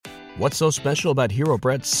What's so special about Hero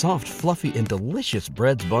Bread's soft, fluffy, and delicious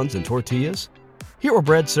breads, buns, and tortillas? Hero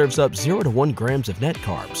Bread serves up 0 to 1 grams of net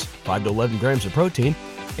carbs, 5 to 11 grams of protein,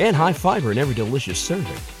 and high fiber in every delicious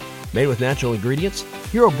serving. Made with natural ingredients,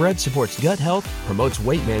 Hero Bread supports gut health, promotes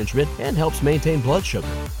weight management, and helps maintain blood sugar.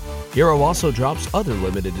 Hero also drops other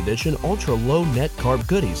limited edition ultra-low net carb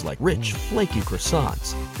goodies like rich, flaky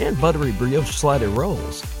croissants and buttery brioche slider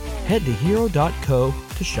rolls. Head to hero.co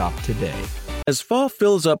to shop today. As fall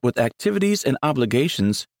fills up with activities and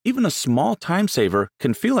obligations, even a small time saver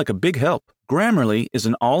can feel like a big help. Grammarly is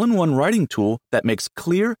an all-in-one writing tool that makes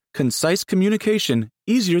clear, concise communication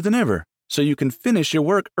easier than ever, so you can finish your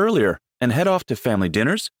work earlier and head off to family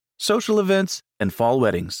dinners, social events, and fall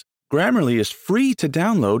weddings. Grammarly is free to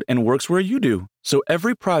download and works where you do, so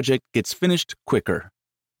every project gets finished quicker.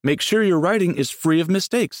 Make sure your writing is free of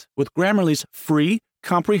mistakes with Grammarly's free,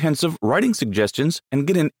 comprehensive writing suggestions and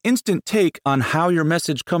get an instant take on how your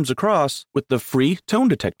message comes across with the free tone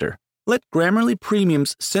detector. Let Grammarly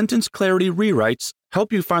Premium's sentence clarity rewrites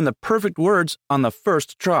help you find the perfect words on the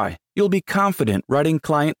first try. You'll be confident writing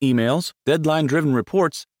client emails, deadline-driven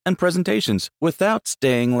reports, and presentations without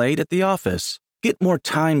staying late at the office. Get more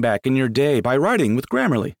time back in your day by writing with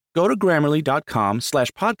Grammarly. Go to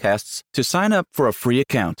Grammarly.com/podcasts to sign up for a free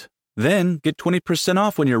account. Then get 20%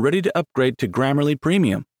 off when you're ready to upgrade to Grammarly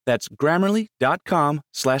Premium. That's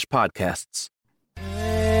Grammarly.com/podcasts.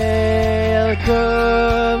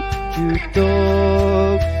 Welcome to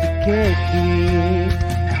Talk to Kēki,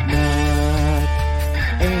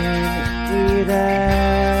 not in Iran.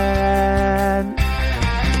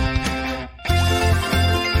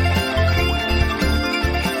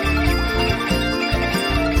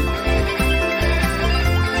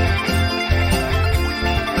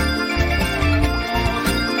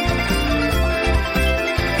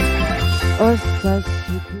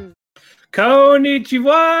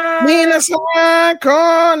 Konnichiwa! Minasan,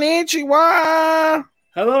 konnichiwa!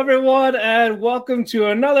 Hello, everyone, and welcome to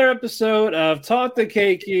another episode of Talk to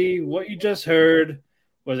Kēki. What you just heard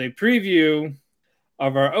was a preview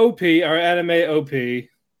of our OP, our anime OP.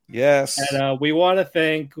 Yes. And we want to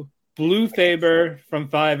thank Blue Faber from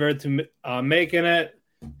Fiverr to making it.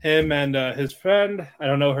 Him and his friend, I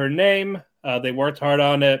don't know her name. They worked hard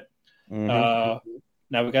on it. Now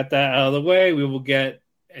we got that out of the way. We will get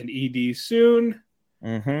an ED soon.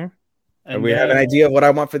 And we have an idea of what I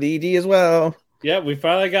want for the ED as well. Yeah, we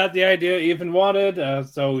finally got the idea Ethan wanted.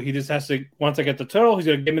 So he just has to, once I get the total, he's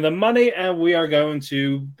going to give me the money, and we are going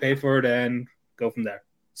to pay for it and go from there.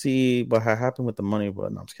 See what happened with the money,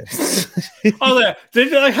 but no, I'm just kidding. Oh, yeah.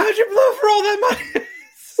 Did you, like, how'd you blow for all that money?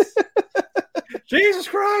 Jesus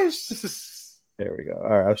Christ. There we go. All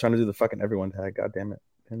right, I was trying to do the fucking everyone tag. God damn it.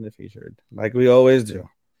 In the featured. Like we always do.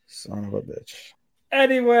 Son of a bitch.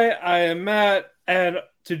 Anyway, I am Matt, and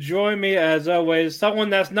to join me, as always, someone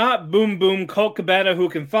that's not Boom Boom Colt Cabana who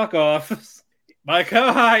can fuck off. My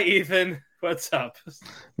hi, Ethan. What's up?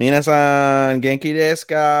 Minasan, genki desu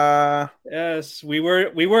ka? Yes, we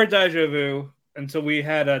were Deja Vu until we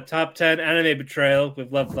had a top 10 anime betrayal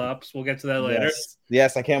with Love Flops. We'll get to that later.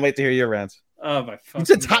 Yes, I can't wait to hear your rant. Oh my fucking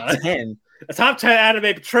It's a top God. 10. A top 10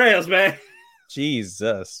 anime betrayals, man.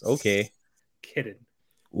 Jesus. Okay. Kidding.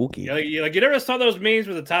 Okay. You never saw those memes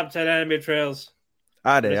with the top 10 anime betrayals?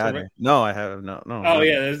 I did. No, I have no. Oh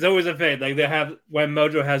yeah, there's always a thing. Like they have when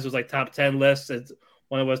Mojo has those like top 10 lists. It's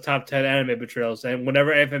one of those top 10 anime betrayals, and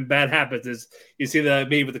whenever anything bad happens, is you see the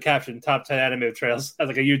meme with the caption "top 10 anime betrayals" as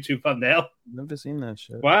like a YouTube thumbnail. Never seen that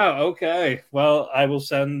shit. Wow. Okay. Well, I will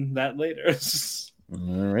send that later.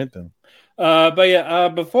 All right then. But yeah,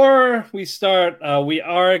 before we start, we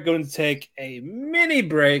are going to take a mini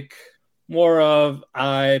break. More of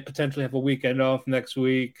I potentially have a weekend off next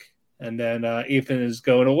week, and then Ethan is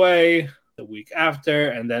going away the week after,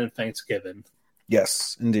 and then Thanksgiving.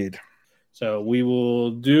 Yes, indeed. So we will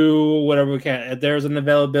do whatever we can. If there's an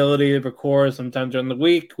availability to record sometime during the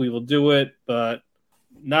week, we will do it, but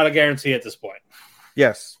not a guarantee at this point.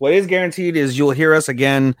 Yes. What is guaranteed is you'll hear us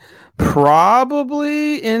again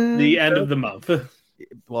probably in the end of the month.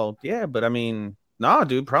 Well, yeah, but I mean, no,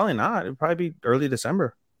 dude, probably not. It'd probably be early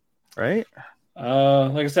December, right?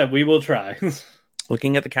 Like I said, we will try.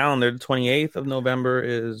 Looking at the calendar, the 28th of November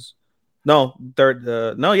is December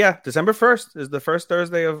 1st is the first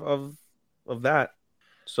Thursday of that.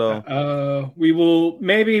 So we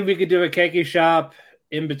could do a Kēki shop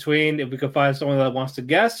in between if we could find someone that wants to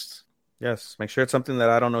guest. Yes, make sure it's something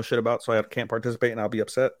that I don't know shit about, so I can't participate and I'll be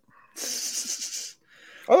upset.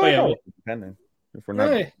 Depending if we're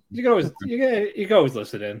not, you can always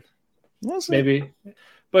listen in. Listen. Maybe,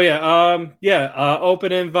 but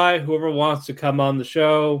open invite. Whoever wants to come on the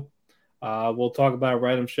show, We'll talk about a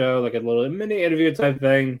random show, like a little mini interview type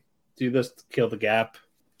thing. Do this to kill the gap.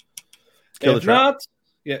 Kill if the trap. not,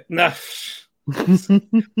 yeah, no.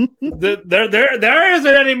 there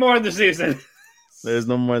isn't any more in the season. There's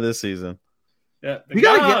no more this season. Yeah, we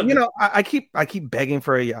gotta get. I keep begging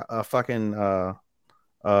for a fucking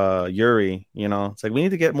Yuri. It's like we need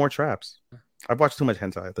to get more traps. I've watched too much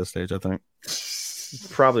hentai at this stage. I think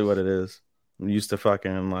probably what it is. I'm used to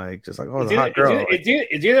fucking just like the hot girl.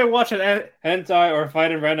 It's either watching hentai or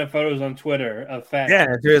finding random photos on Twitter of facts.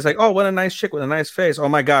 Yeah, it's like, oh, what a nice chick with a nice face. Oh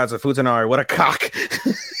my god, it's a Futanari. What a cock.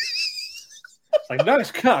 It's like,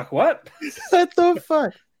 nice cock. What? What the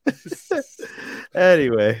fuck?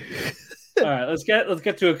 Anyway, all right, let's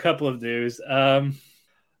get to a couple of news.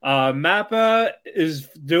 Mappa is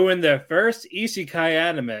doing their first isekai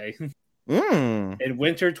anime in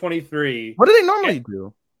winter 23. What do they normally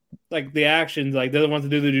do? Like the actions, like they're the ones to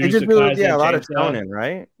do the They just do a lot of shonen,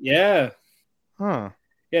 right? Yeah. Huh.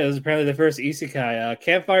 Yeah, this is apparently the first isekai.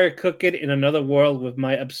 Campfire cooking in another world with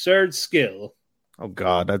my absurd skill. Oh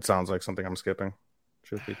god, that sounds like something I'm skipping.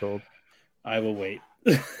 Truth be told, I will wait.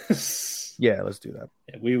 Yeah, let's do that.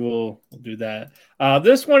 Yeah, we'll do that.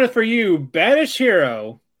 This one is for you. Banished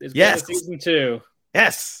Hero is going to season 2.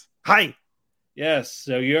 Yes. Hi. Yes.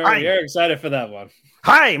 So you're excited for that one.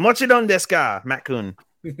 Hi, mochidon desu ka, Matt-kun.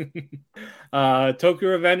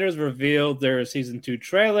 Tokyo Revengers revealed their season 2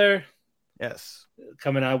 trailer. Yes.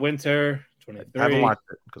 Coming out winter 23. I haven't watched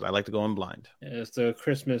it because I like to go in blind. It's the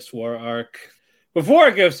Christmas War arc. Before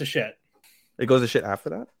it goes to shit. It goes to shit after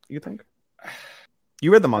that, you think?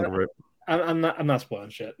 You read the manga, right? I'm not spoiling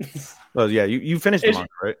shit. Well, yeah, you finished the manga,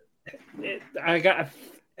 right? I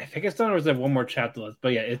think it's done, or is there one more chapter left?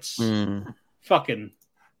 But yeah, it's fucking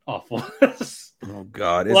awful. Oh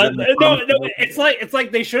god. It's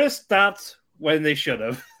like they should have stopped when they should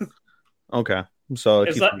have. Okay. So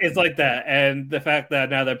it's like that, and the fact that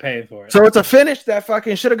now they're paying for it. So it's a finish that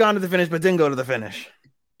fucking should have gone to the finish, but didn't go to the finish.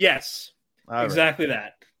 Yes, exactly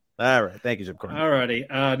that. All right, thank you, Jibcorn. Alrighty,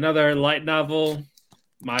 another light novel.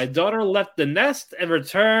 My daughter left the nest and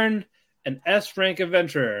returned an S-rank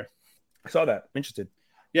adventurer. I saw that. I'm interested.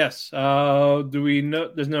 Yes. Do we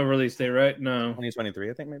know? There's no release date, right? No.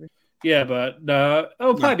 2023, I think maybe. Yeah, but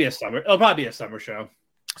it'll probably be a summer. It'll probably be a summer show.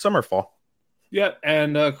 Summer, fall. Yep,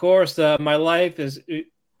 and of course, my life is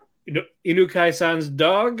Inukai-san's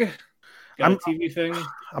dog. Got a TV thing.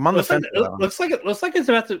 I'm on the fence. Looks like it's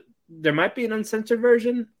about to. There might be an uncensored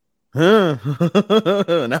version. Now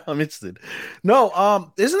I'm interested.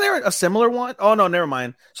 No, isn't there a similar one? Oh no, never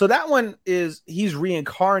mind. So that one he's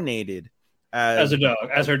reincarnated as a dog,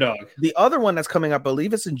 as her dog. The other one that's coming up, I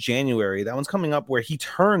believe it's in January. That one's coming up where he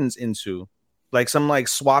turns into some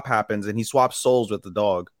swap happens and he swaps souls with the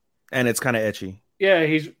dog, and it's kind of etchy. Yeah,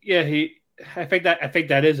 I think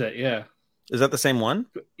that is it. Yeah. Is that the same one?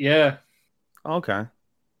 Yeah. Okay.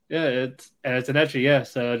 Yeah, it's an etchy.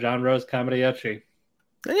 Yes, John Rose comedy etchy.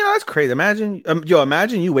 And, that's crazy. Imagine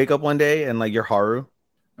you wake up one day and you're Haru.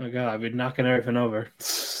 Oh god, I'd be knocking everything over.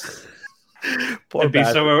 Poor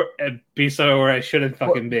Bash. It'd be somewhere where I shouldn't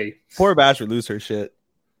fucking be. Poor Bash would lose her shit.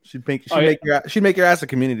 She'd make your ass a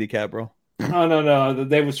community cat, bro. Oh no,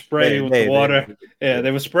 they would spray me with the water.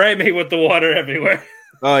 They would spray me with the water everywhere.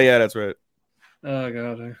 Oh yeah, that's right. Oh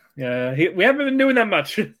god, yeah. We haven't been doing that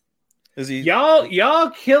much. Is he? Y'all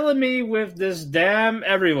killing me with this damn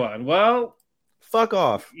everyone. Well, fuck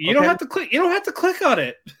off. You don't have to click. You don't have to click on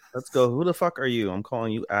it. Let's go. Who the fuck are you? I'm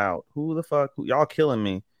calling you out. Who the fuck? Y'all killing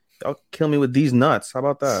me. Y'all kill me with these nuts. How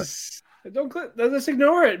about that? Don't click. Just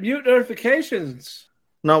ignore it. Mute notifications.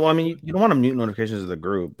 No, well, I mean, you don't want to mute notifications of the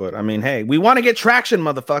group, but I mean, hey, we want to get traction,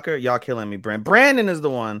 motherfucker. Y'all killing me, Brandon is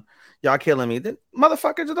the one. Y'all killing me. Then,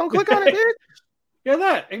 motherfucker, just don't click on it, dude. Yeah,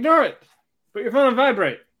 that. Ignore it. Put your phone on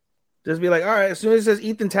vibrate. Just be like, all right, as soon as it says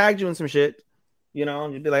Ethan tagged you in some shit, you'd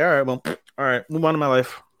be like, all right, well, all right, move on to my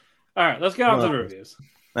life. All right, let's get on to the reviews.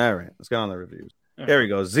 All right, let's get on the reviews. There we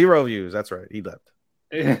go. 0 views. That's right. He left.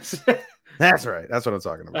 Yes. That's right. That's what I'm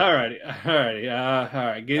talking about. All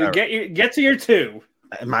right. Get to your 2.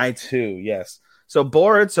 My 2, yes. So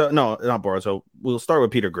Boruto, no, not Boruto. We'll start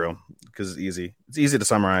with Peter Grill because it's easy. It's easy to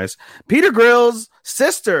summarize. Peter Grill's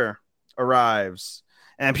sister arrives,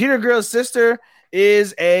 and Peter Grill's sister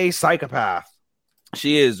is a psychopath.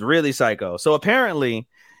 She is really psycho. So apparently,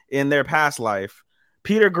 in their past life,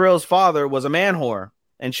 Peter Grill's father was a man whore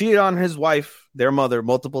and cheated on his wife, their mother,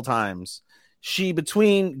 multiple times. She,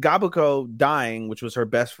 between Gabuko dying, which was her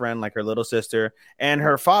best friend, like her little sister, and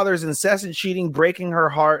her father's incessant cheating, breaking her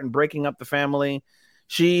heart and breaking up the family,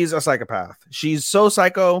 she's a psychopath. She's so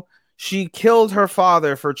psycho, she killed her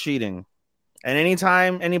father for cheating. And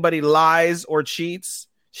anytime anybody lies or cheats,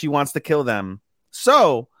 She wants to kill them.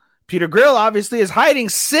 So Peter Grill obviously is hiding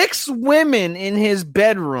 6 women in his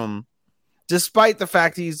bedroom, despite the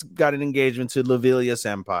fact he's got an engagement to Lavilia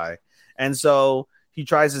Senpai. And so he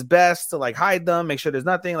tries his best to like hide them, make sure there's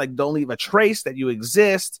nothing, like don't leave a trace that you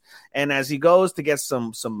exist. And as he goes to get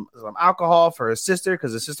some alcohol for his sister,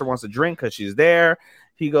 because his sister wants to drink because she's there,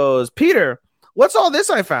 he goes, Peter, what's all this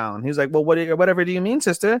I found? He's like, well, whatever do you mean,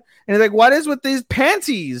 sister? And he's like, what is with these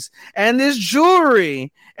panties and this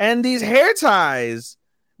jewelry and these hair ties?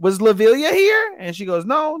 Was Lavilia here? And she goes,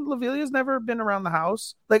 no, Lavilia's never been around the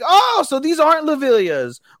house. Like, oh, so these aren't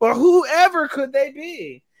Lavilia's. Or whoever could they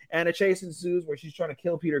be? And a chase ensues where she's trying to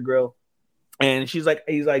kill Peter Grill. And he's like,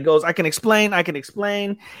 goes, I can explain.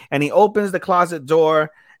 And he opens the closet door,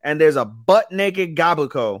 and there's a butt naked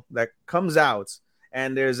Gabuko that comes out.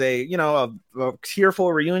 And there's a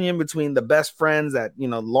tearful reunion between the best friends that,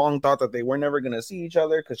 long thought that they were never going to see each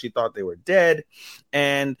other because she thought they were dead.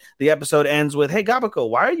 And the episode ends with, hey, Gabuko,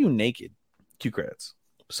 why are you naked? Cue credits.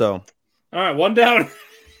 So. All right, one down.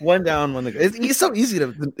 One down, one to go. It's so easy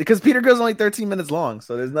because Peter Grill's only 13 minutes long.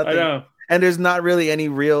 So there's nothing. I know. And there's not really any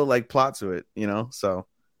real like plot to it, So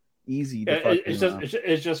easy to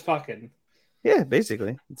it's just fucking. Yeah,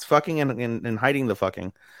 basically. It's fucking and hiding the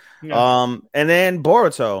fucking. Yeah. And then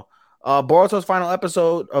Boruto. Boruto's final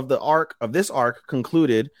episode of this arc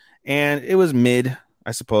concluded, and it was mid,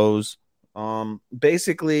 I suppose.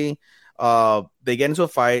 Basically, they get into a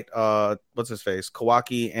fight. What's his face?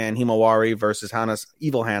 Kawaki and Himawari versus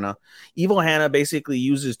Evil Hana. Evil Hana basically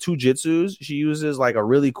uses 2 jutsus. She uses like a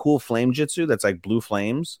really cool flame jutsu that's like blue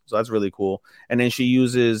flames, so that's really cool. And then she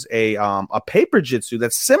uses a paper jutsu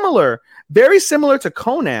that's very similar to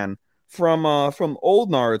Conan from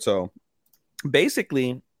old Naruto.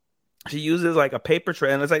 Basically, she uses like a paper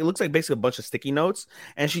tray, and it looks like basically a bunch of sticky notes,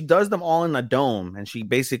 and she does them all in a dome. And she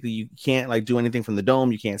basically, you can't like do anything from the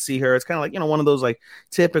dome. You can't see her. It's kind of like one of those like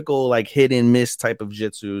typical like hidden miss type of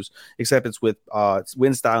jutsus, except it's with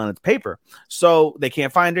wind style and it's paper. So they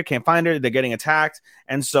can't find her. They're getting attacked,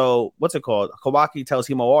 and so what's it called? Kawaki tells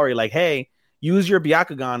Himawari like, "Hey, use your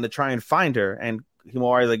Byakugan to try and find her." And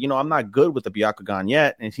Himawari's like, I'm not good with the Byakugan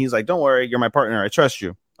yet. And he's like, don't worry, you're my partner. I trust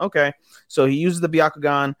you. Okay. So he uses the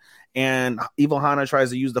Byakugan, and Evil Hana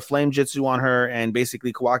tries to use the flame jutsu on her. And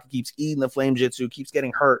basically Kawaki keeps eating the flame jutsu, keeps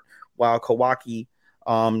getting hurt while Himawari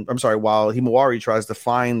tries to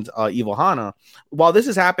find Evil Hana. While this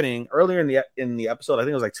is happening earlier in the episode, I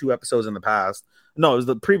think it was like 2 episodes in the past. No, it was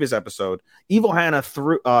the previous episode. Evil Hana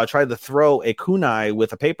tried to throw a kunai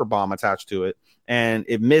with a paper bomb attached to it, and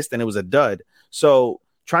it missed, and it was a dud. So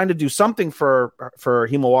trying to do something for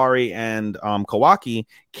Himawari and Kawaki,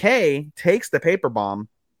 Kei takes the paper bomb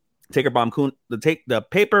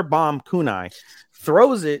kunai,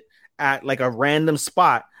 throws it at like a random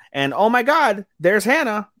spot, and oh my god, there's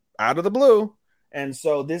Hana out of the blue. And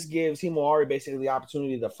so this gives Himawari basically the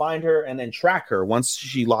opportunity to find her and then track her. Once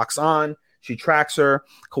she locks on, she tracks her.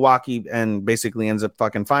 Kawaki and basically ends up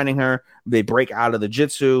fucking finding her. They break out of the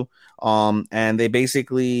jutsu, and they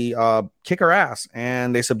basically kick her ass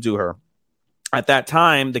and they subdue her. At that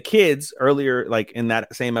time, the kids earlier, like in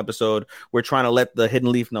that same episode, were trying to let the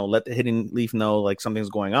Hidden Leaf know like something's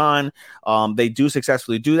going on. They do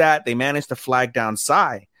successfully do that. They manage to flag down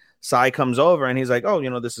Sai. Sai comes over and he's like,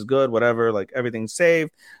 oh, this is good, whatever, like everything's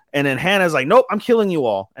saved. And then Hannah's like, nope, I'm killing you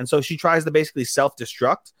all. And so she tries to basically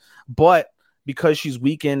self-destruct, but because she's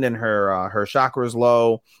weakened and her chakra is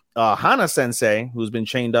low, Hana Sensei, who's been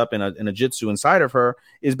chained up in a jutsu inside of her,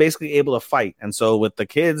 is basically able to fight. And so with the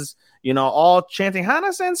kids, all chanting,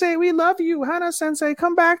 Hana Sensei, we love you. Hana Sensei,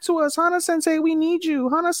 come back to us. Hana Sensei, we need you.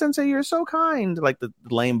 Hana Sensei, you're so kind. Like the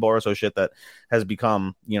lame Boruto shit that has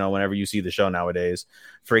become, whenever you see the show nowadays.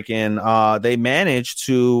 Freaking, they managed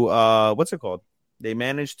to, what's it called? They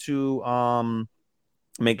managed to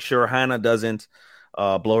make sure Hana doesn't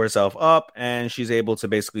blow herself up, and she's able to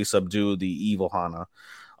basically subdue the evil Hana.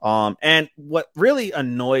 And what really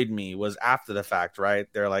annoyed me was after the fact, right?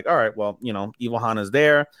 They're like, all right, well, evil Hana's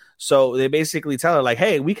there. So they basically tell her like,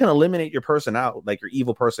 hey, we can eliminate your personality, like your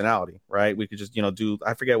evil personality, right? We could just, do,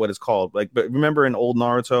 I forget what it's called. Like, but remember in old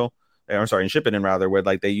Naruto, I'm sorry, in Shippuden rather, where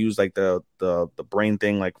like they use like the brain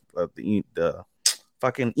thing, like the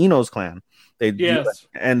fucking Ino's clan. Yes.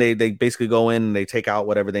 And they basically go in and they take out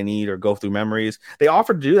whatever they need or go through memories. They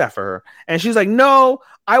offered to do that for her. And she's like, no,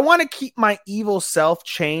 I want to keep my evil self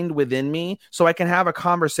chained within me so I can have a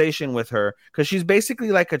conversation with her, because she's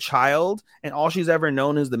basically like a child and all she's ever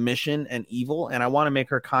known is the mission and evil. And I want to make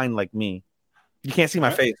her kind like me. You can't see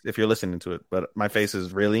my face if you're listening to it, but my face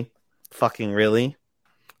is really fucking really.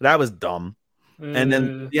 That was dumb. And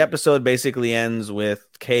then the episode basically ends with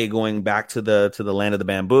Kei going back to the land of the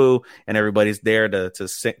bamboo, and everybody's there to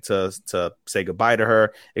say goodbye to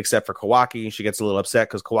her, except for Kawaki. She gets a little upset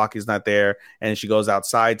because Kawaki's not there, and she goes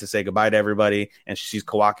outside to say goodbye to everybody, and she sees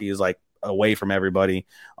Kawaki is like away from everybody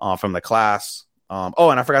from the class. And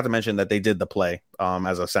I forgot to mention that they did the play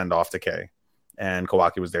as a send off to Kei, and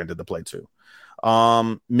Kawaki was there and did the play too.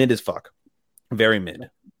 Mid as fuck, very mid.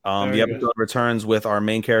 The episode returns with our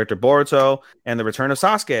main character Boruto and the return of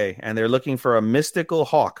Sasuke, and they're looking for a mystical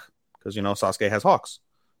hawk because Sasuke has hawks,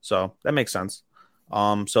 so that makes sense.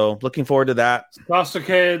 So looking forward to that.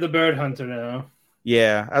 Sasuke the bird hunter now.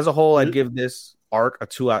 Yeah, as a whole, I'd give this arc a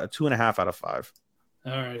 2.5 out of 5.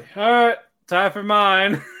 All right, time for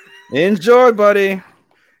mine. Enjoy, buddy.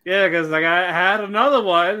 Yeah, because I had another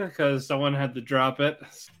one because someone had to drop it.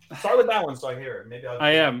 Start with that one so I hear it. Maybe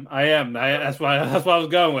I am. That's what I was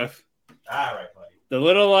going with. All right, buddy. The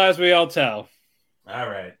little lies we all tell. All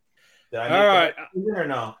right. Did I make the right decision or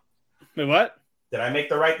no? Wait, what? Did I make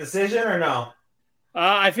the right decision or no?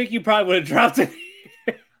 I think you probably would have dropped it.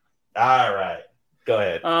 All right. Go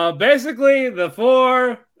ahead. Basically, the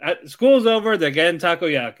 4 school's over. They're getting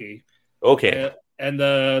takoyaki. Okay. And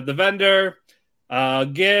the vendor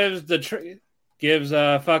gives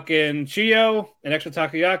fucking Chiyo an extra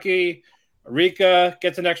takoyaki. Rika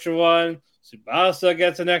gets an extra one. Tsubasa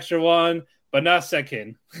gets an extra one, but not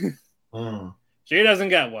Sekin. She doesn't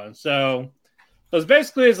get one. So it's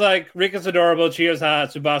basically like Rika's adorable, Chiyo's hot,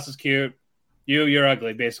 Tsubasa's cute. You're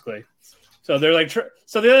ugly, basically. So they're like,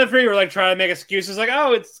 so the other 3 were like trying to make excuses, like,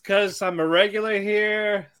 oh, it's because I'm a regular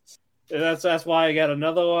here. That's why I got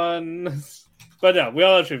another one. But no, we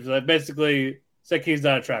all know the truth. Like, basically, Seki's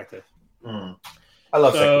not attractive. I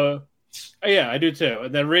love Seki. Yeah, I do too.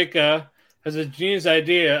 And then Rika has a genius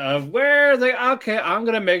idea of where, like, okay, I'm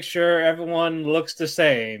going to make sure everyone looks the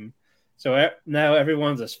same. So now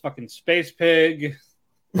everyone's this fucking space pig.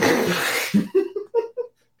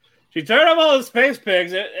 She turned off all the space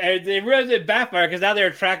pigs, and they realized it backfired because now they're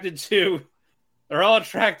all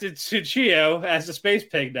attracted to Chiyo as a space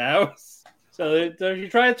pig now. So she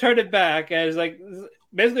tried to turn it back, and it's like,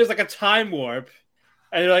 basically it's like a time warp.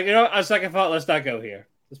 And they're like, on second thought, let's not go here.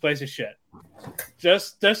 This place is shit.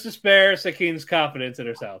 Just to spare Sekin's confidence in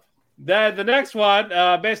herself. Then the next one,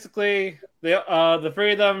 basically, the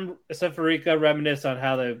 3 of them, except for Rika, reminisce on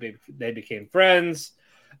how they became friends.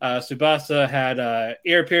 Tsubasa had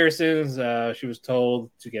ear piercings. He was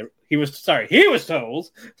told to get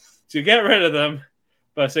rid of them.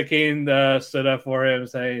 But Sekin stood up for him,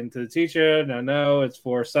 saying to the teacher, no, it's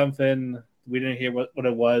for something. We didn't hear what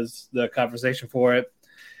it was, the conversation for it.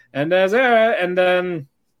 And then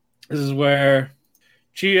this is where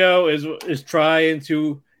Chiyo is trying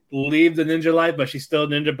to leave the ninja life, but she's still a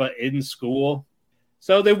ninja, but in school.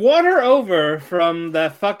 So they won her over from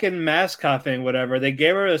that fucking mascot thing, whatever. They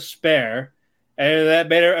gave her a spare, and that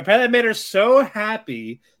made her so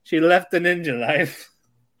happy she left the ninja life.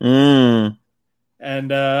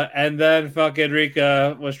 And then fucking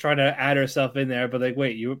Rika was trying to add herself in there, but like,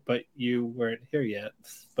 wait, you weren't here yet.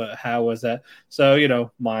 But how was that? So,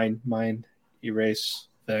 mind erase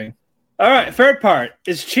thing. All right, third part.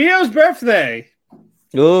 It's Chiyo's birthday.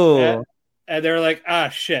 Ooh. And they were like,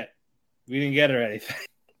 shit. We didn't get her anything.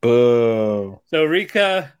 Boo. So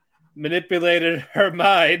Rika manipulated her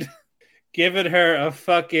mind, giving her a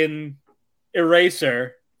fucking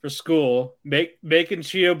eraser for school, making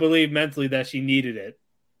Chiyo believe mentally that she needed it.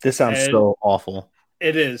 This sounds so awful.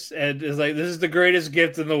 It is. And it's like, this is the greatest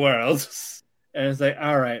gift in the world. And it's like,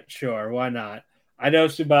 all right, sure, why not? I know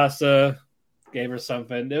Tsubasa gave her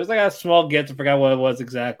something. It was like a small gift. I forgot what it was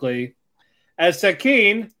exactly. As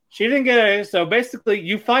Sekin, she didn't get it. So basically,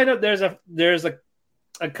 you find out there's a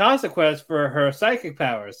consequence for her psychic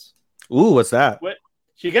powers. Ooh, what's that?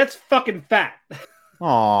 She gets fucking fat.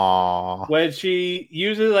 Aww. When she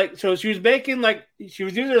uses she was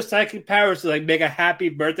using her psychic powers to like make a happy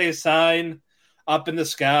birthday sign up in the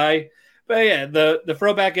sky. But yeah, the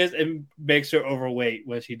throwback is it makes her overweight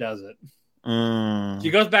when she does it. She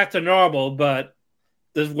goes back to normal, but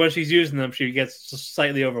when she's using them, she gets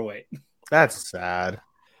slightly overweight. That's sad.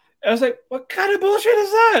 I was like, what kind of bullshit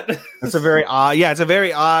is that? It's a very odd, it's a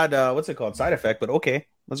very odd, what's it called? Side effect, but okay,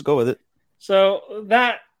 let's go with it. So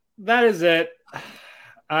that is it.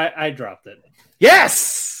 I dropped it.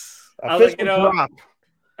 Yes! I was like, you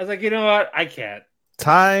know what? I can't.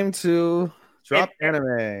 Time to drop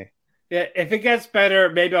anime. Yeah, if it gets better,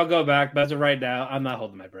 maybe I'll go back. But as of right now, I'm not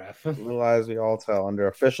holding my breath. Realize we all tell. Under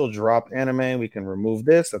official drop anime, we can remove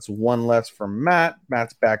this. That's one less for Matt.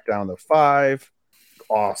 Matt's back down to 5.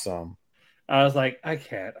 Awesome. I was like, I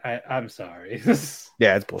can't. I'm sorry.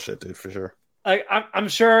 Yeah, it's bullshit, dude, for sure. I'm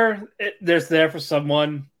sure there's there for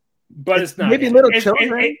someone, but it's not. Maybe little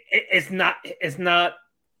children. It's not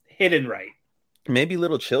hidden right. Maybe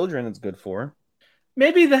little children it's good for.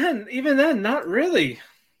 Maybe even then, not really.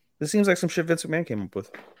 This seems like some shit Vince McMahon came up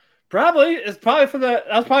with. Probably. That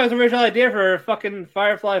was probably the original idea for fucking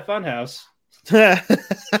Firefly Funhouse.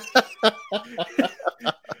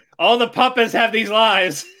 All the puppets have these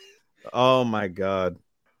lives. Oh my god.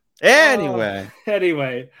 Anyway.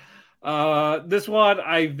 This one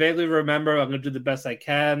I vaguely remember. I'm gonna do the best I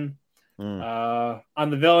can. On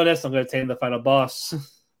the villainous, I'm gonna tame the final boss.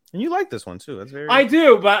 And you like this one too. That's very. I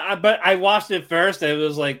do, but I watched it first. And it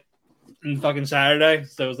was like fucking Saturday,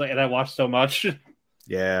 so it was like, and I watched so much.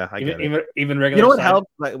 Yeah, I get it. Even regular. You know what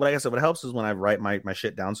helps? Like I said, what helps is when I write my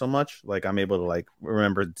shit down so much. Like I'm able to like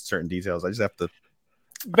remember certain details. I just have to.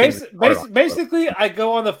 Basically, I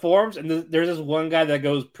go on the forums, and there's this one guy that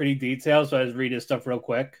goes pretty detailed, so I just read his stuff real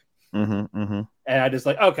quick. And I just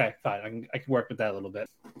like, okay, fine, I can work with that a little bit.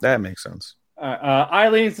 That makes sense.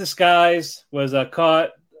 Eileen's disguise was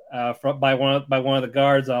caught by one of the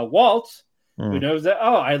guards, Walt, who knows that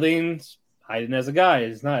Eileen's hiding as a guy,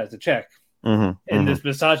 is not as a chick in this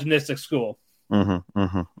misogynistic school.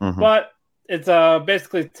 But it's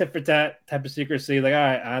basically tit for tat type of secrecy. Like, all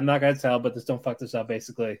right, I'm not gonna tell, but just don't fuck this up,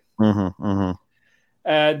 basically. They're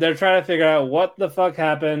trying to figure out what the fuck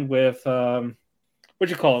happened with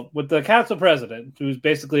with the council president, who's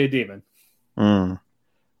basically a demon.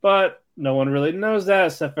 But no one really knows that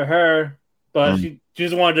except for her. But she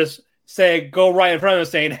just wanted to just say, go right in front of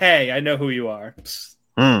him, saying, "Hey, I know who you are."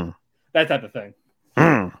 That type of thing.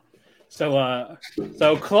 So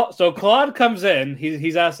Claude comes in.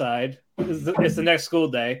 He's outside. It's the next school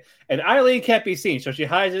day, and Eileen can't be seen, so she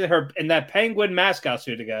hides in that penguin mascot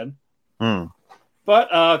suit again.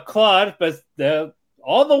 But Claude,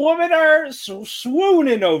 all the women are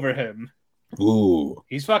swooning over him. Ooh,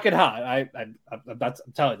 he's fucking hot. I'm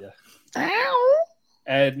telling you. Ow.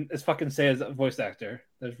 And it's fucking say as a voice actor,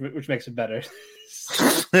 which makes it better.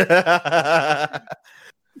 So I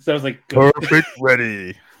was like, perfect,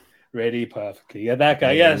 ready, perfect. Yeah, that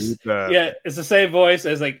guy. Yes, yeah, it's the same voice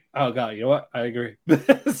as like. Oh god, you know what? I agree.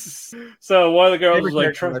 So one of the girls was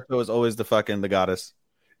like, "It was always the goddess."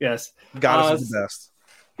 Yes, goddess is the best.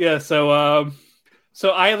 Yeah, so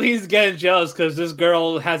Eileen's getting jealous because this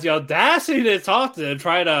girl has the audacity to talk to him,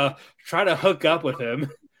 try to hook up with him.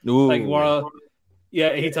 Ooh. Like, well,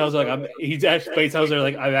 yeah, he tells her like he tells her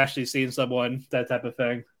like I've actually seen someone, that type of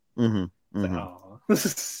thing. Like, so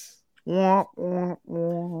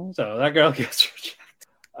that girl gets rejected.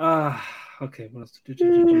 Okay, what else?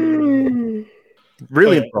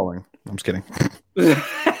 Really enthralling. I'm just kidding.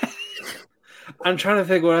 I'm trying to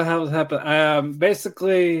think what happened.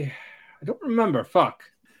 Basically, I don't remember. Fuck.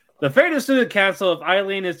 The fate of student council, if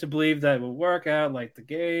Eileen is to believe that it will work out like the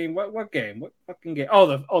game. What game? What fucking game?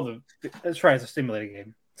 Let's try. It's a stimulating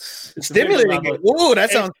game. Stimulating game. Whoa,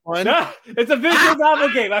 that sounds fun. No, it's a visual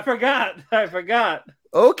novel game. I forgot.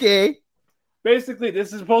 Okay. Basically,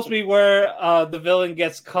 this is supposed to be where the villain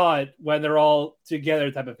gets caught when they're all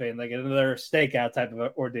together, type of thing, like another stakeout type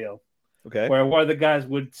of ordeal. Okay. Where one of the guys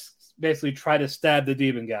would basically try to stab the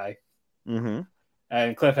demon guy. And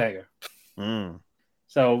cliffhanger.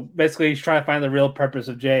 So basically, he's trying to find the real purpose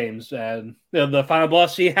of James, and the final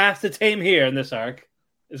boss she has to tame here in this arc.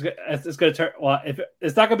 It's going to turn. Well, if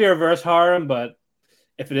it's not going to be a reverse harem, but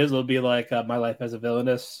if it is, it'll be like My Life as a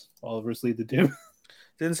Villainess. All of us lead the doom.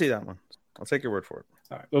 Didn't see that one. I'll take your word for it.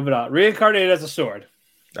 All right, moving on. Reincarnated as a sword.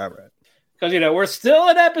 All right. Because we're still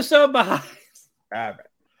an episode behind. All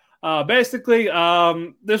right. Basically,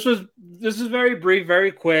 this is very brief,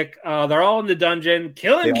 very quick. They're all in the dungeon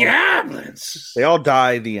killing goblins. They all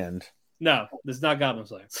die at the end. No, this is not Goblin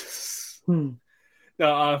Slayer.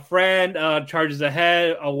 Fran charges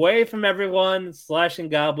ahead, away from everyone, slashing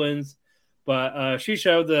goblins. But she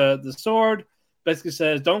showed the sword. Basically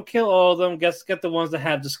says, don't kill all of them. Get the ones that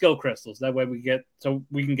have the skill crystals. That way we can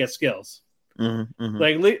get skills. Like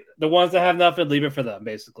the ones that have nothing, leave it for them.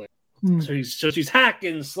 Basically. So she's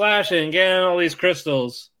hacking, slashing, getting all these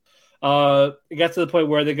crystals. It got to the point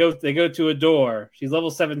where they go to a door. She's level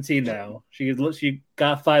 17 now. She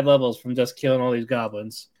got 5 levels from just killing all these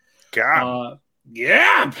goblins. She goes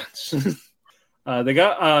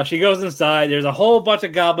inside. There's a whole bunch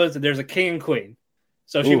of goblins, and there's a king and queen.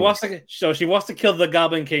 So she wants to kill the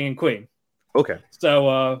goblin king and queen. Okay.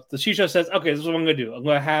 So the Shisho says, okay, this is what I'm gonna do. I'm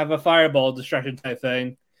gonna have a fireball distraction type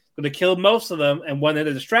thing. I'm gonna kill most of them, and when they're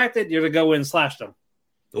distracted, you're gonna go in and slash them.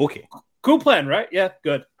 Okay. Cool plan, right? Yeah,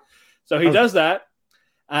 good. So he does that,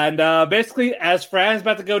 and basically, as Fran's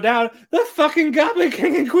about to go down, the fucking goblin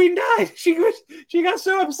king and queen died. She got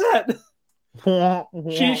so upset.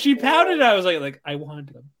 She pouted. I was like I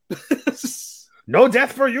wanted them. No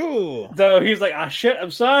death for you. So he's like, shit, I'm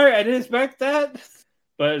sorry, I didn't expect that.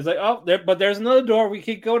 But it's like, but there's another door. We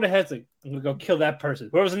keep going ahead. It's like, I'm gonna go kill that person.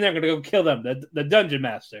 Whoever's in there, I'm gonna go kill them. The dungeon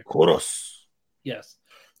master. Chorus. Yes.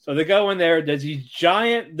 So they go in there. There's these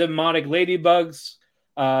giant demonic ladybugs.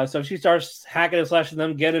 So she starts hacking and slashing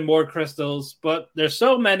them, getting more crystals. But there's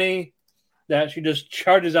so many that she just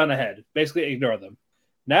charges on ahead. Basically, ignore them.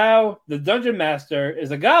 Now, the dungeon master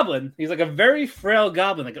is a goblin. He's like a very frail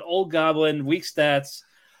goblin, like an old goblin, weak stats.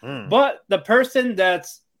 But the person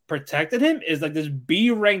that's protected him is like this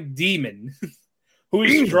B-rank demon who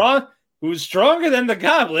is strong, who's stronger than the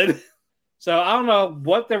goblin. So I don't know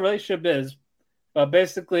what their relationship is, but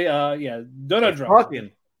basically,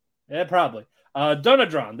 Donadron. Yeah, probably.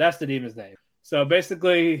 Donadron, that's the demon's name. So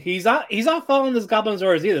basically, he's not following this goblin's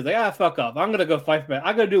orders either. He's like, fuck off. I'm gonna go fight for it.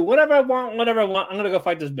 I'm gonna do whatever I want, I'm gonna go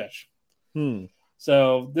fight this bitch.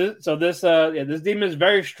 So this demon is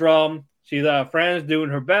very strong. She's Fran's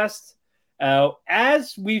doing her best.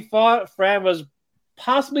 As we thought Fran was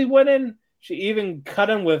possibly winning, she even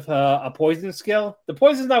cut him with a poison skill. The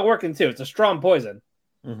poison's not working too. It's a strong poison.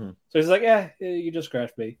 So he's like, you just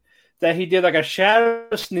scratched me. Then he did like a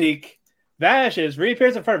shadow sneak, vanishes,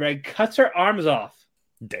 reappears in front of her, and cuts her arms off.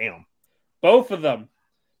 Damn. Both of them.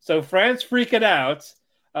 So Fran's freaking out.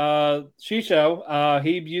 Shisho,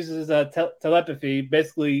 he uses telepathy,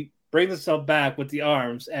 basically brings himself back with the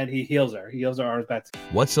arms, and he heals her. He heals her arms back.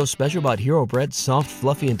 What's so special about Hero Bread's soft,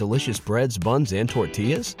 fluffy, and delicious breads, buns, and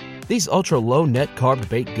tortillas? These ultra-low net-carb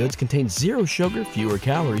baked goods contain zero sugar, fewer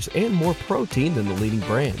calories, and more protein than the leading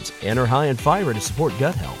brands, and are high in fiber to support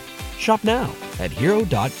gut health. Shop now at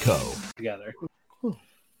hero.co. Together.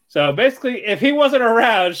 So basically, if he wasn't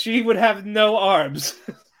around, she would have no arms.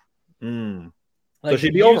 So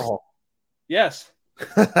she'd be Overhaul. Yes.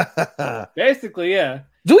 Basically, yeah.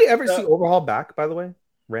 Do we ever see Overhaul back, by the way?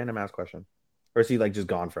 Random ass question. Or is he like just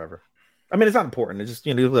gone forever? I mean, it's not important. It's just,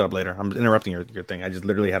 you look it up later. I'm interrupting your thing. I just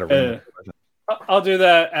literally had a random question. I'll do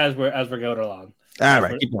that as we're going along. All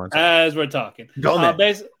right, keep going. As we're talking. Go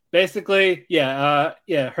basically, her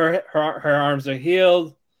arms are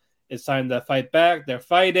healed. It's time to fight back. They're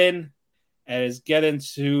fighting, and it's getting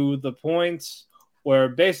to the point where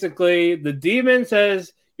basically the demon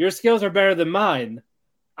says, "Your skills are better than mine.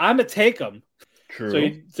 I'm gonna take them."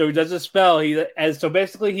 True. So he does a spell. So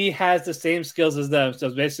basically he has the same skills as them. So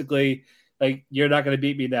basically, like, you're not gonna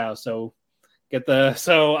beat me now. So I'm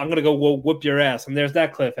gonna go whoop your ass. And there's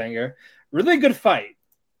that cliffhanger. Really good fight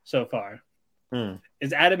so far.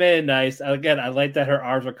 It's animated nice. Again, I like that her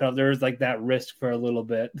arms are cut. There's like that risk for a little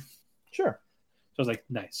bit. Sure. So I was like,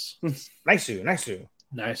 nice. Nice.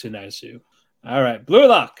 All right. Blue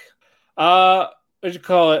Lock. What'd you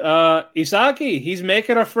call it? Isaki, he's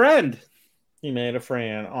making a friend. He made a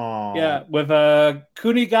friend. Aww. Yeah, with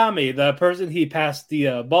Kunigami, the person he passed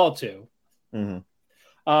the ball to.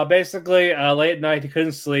 Basically, late at night, he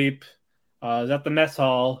couldn't sleep. Was at the mess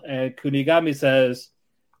hall, and Kunigami says,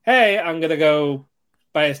 "Hey, I'm going to go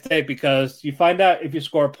buy a steak because you find out if you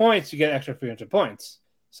score points, you get extra 300 points."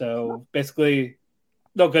 So basically,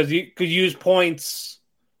 no, because you could use points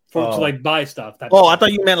to like buy stuff. I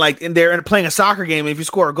thought you meant like in there and playing a soccer game. If you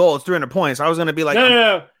score a goal, it's 300 points. I was going to be like,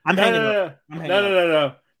 no.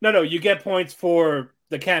 You get points for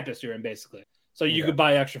the campus you're in, basically. So you could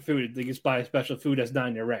buy extra food. You can buy special food that's not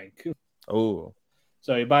in your rank. Oh.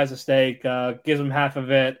 So he buys a steak, gives him half of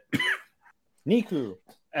it. Niku.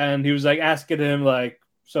 And he was like asking him, like,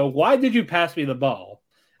 so why did you pass me the ball?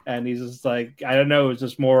 And he's just like, I don't know. It was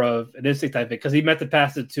just more of an instinct type thing because he meant to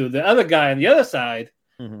pass it to the other guy on the other side,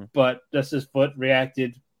 but just his foot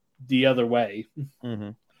reacted the other way.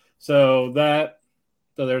 So they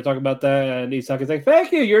were talking about that, and Isaki's like,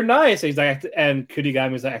 "Thank you, you're nice." And he's like, and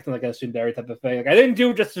Kunigami was like, acting like a tsundere type of thing. Like, I didn't do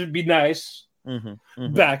it just to be nice.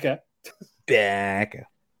 Baka.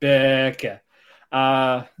 The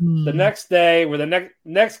next day, where the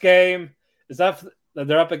next game is up,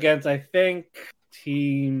 they're up against, I think,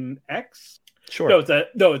 Team X. Sure. No,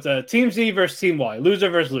 it's a Team Z versus Team Y. Loser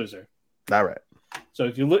versus loser. All right. So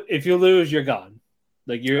if you lose, you're gone.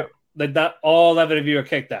 Like that, all 11 of you are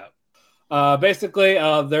kicked out. Basically,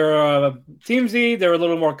 they're Team Z. They're a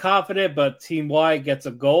little more confident, but Team Y gets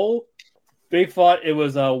a goal. They thought it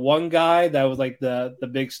was one guy that was like the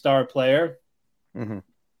big star player.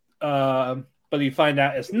 But you find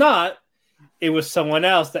out it's not. It was someone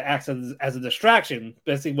else that acts as a distraction.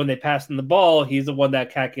 Basically, when they pass him the ball, he's the one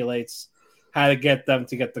that calculates how to get them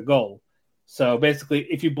to get the goal. So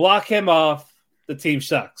basically, if you block him off, the team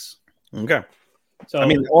sucks. Okay. So I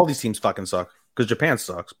mean, all these teams fucking suck because Japan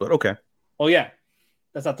sucks, but okay. Well, yeah.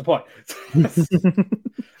 That's not the point.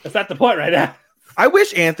 That's not the point right now. I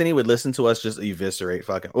wish Anthony would listen to us just eviscerate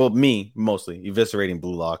fucking. Well, me mostly eviscerating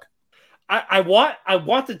Blue Lock. I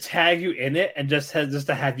want to tag you in it and just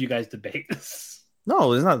to have you guys debate this.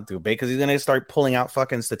 No, it's not a debate because he's gonna start pulling out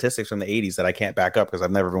fucking statistics from the 80s that I can't back up because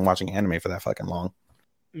I've never been watching anime for that fucking long.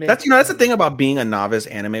 Man, That's the thing about being a novice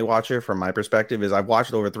anime watcher from my perspective is I've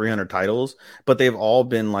watched over 300 titles, but they've all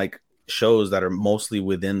been like shows that are mostly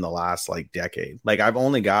within the last like decade. Like I've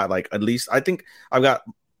only got like at least I think I've got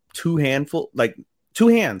two hands.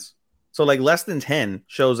 So like less than 10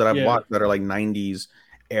 shows that I've watched that are like 90s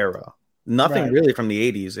era. Nothing really from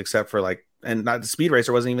the 80s except for like, and not Speed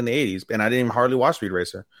Racer wasn't even the 80s, and I didn't even hardly watch Speed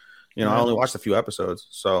Racer. I only watched a few episodes,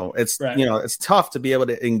 so it's it's tough to be able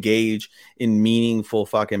to engage in meaningful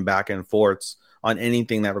fucking back and forths on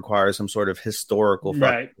anything that requires some sort of historical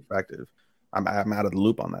perspective. I'm out of the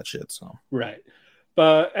loop on that shit. So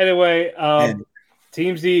but anyway,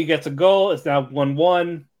 Team Z gets a goal. It's now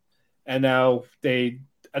 1-1, and now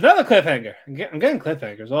another cliffhanger. I'm getting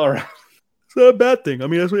cliffhangers all around. It's not a bad thing. I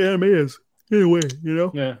mean, that's what anime is. Anyway,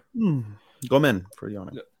 Yeah. Go in for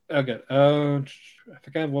Yona. Okay. I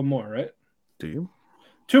think I have one more, right? Do you?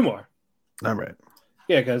 Two more. All right.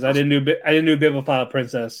 Yeah, because I didn't do Bibliophile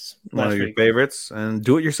Princess one of your week. favorites, and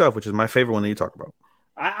Do It Yourself, which is my favorite one that you talk about.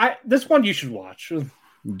 This one you should watch.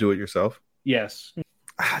 Do It Yourself. Yes.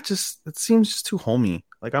 It seems just too homey.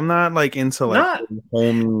 Like I'm not like into like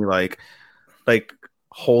homey like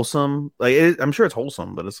wholesome. Like I'm sure it's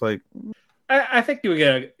wholesome, but it's like I think you would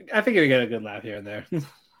get a good laugh here and there.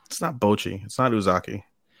 It's not Bocchi. It's not Uzaki.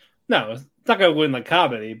 No, it's not gonna win like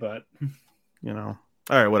comedy, but All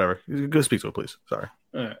right, whatever. Go speak to it, please. Sorry.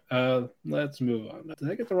 All right. Let's move on.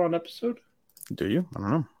 Did I get the wrong episode? Do you? I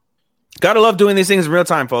don't know. Gotta love doing these things in real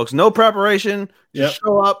time, folks. No preparation. Just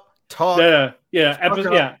show up, talk. Yeah.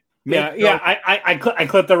 Episode. I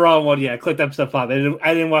clicked the wrong one. Yeah, I clicked episode 5.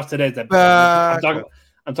 I didn't watch today's episode.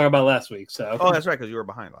 I'm talking about last week. So. Oh, that's right, because you were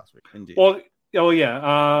behind last week. Indeed. Well, yeah.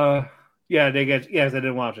 I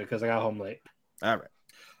didn't watch it because I got home late. All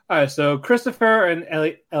right. So Christopher and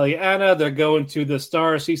Eliana, they're going to the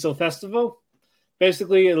Star Cecil Festival.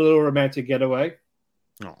 Basically, a little romantic getaway.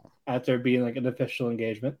 Oh. After being like an official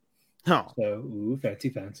engagement. Oh. So,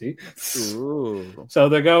 fancy. Ooh. So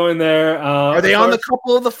they're going there. Are they on the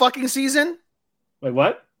couple of the fucking season? Wait,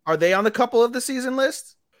 what? Are they on the couple of the season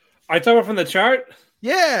list? Are you talking from the chart?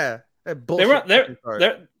 Yeah. They were on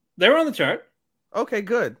the chart. Okay,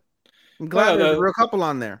 good. I'm glad there's a real couple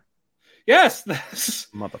on there. Yes.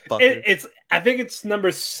 Motherfucker. I think it's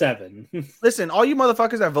number 7. Listen, all you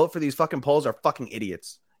motherfuckers that vote for these fucking polls are fucking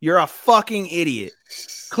idiots. You're a fucking idiot.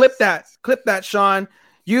 Clip that, Sean.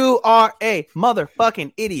 You are a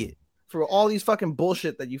motherfucking idiot for all these fucking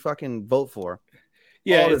bullshit that you fucking vote for.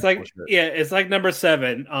 Yeah, it's like number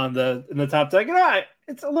 7 in the top 10.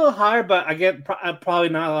 It's a little higher, but I get probably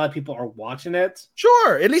not a lot of people are watching it.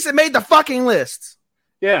 Sure, at least it made the fucking list.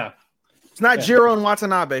 Yeah, it's not Jiro and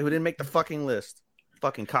Watanabe who didn't make the fucking list.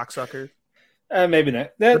 Fucking cocksuckers. Maybe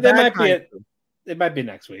not. That might be it. It might be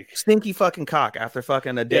next week. Stinky fucking cock after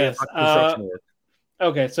fucking a day of fucking construction work.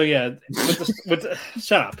 Okay, so yeah,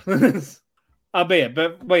 shut up. But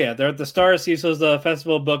yeah, they're at the Star Cecil's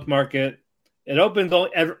Festival Book Market. It opens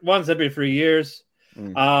once every 3 years.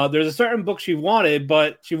 There's a certain book she wanted,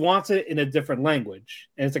 but she wants it in a different language,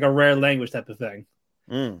 and it's like a rare language type of thing.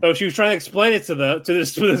 So she was trying to explain it to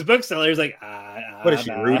this bookseller. He's like, what is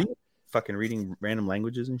she reading? Fucking reading random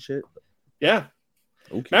languages and shit. Yeah.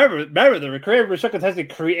 Okay. Remember, the Creative Research Contestant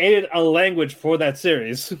created a language for that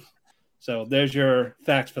series. So there's your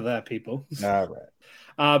facts for that, people. All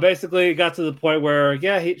right. Basically, it got to the point where,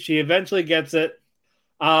 she eventually gets it.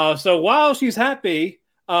 So while she's happy,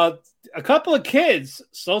 a couple of kids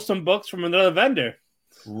stole some books from another vendor.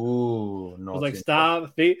 Ooh, no! Like,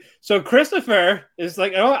 stop. So Christopher is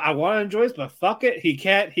like, "Oh, I want to enjoy this, but fuck it, he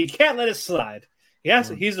can't let it slide.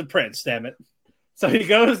 He's a prince, damn it." So he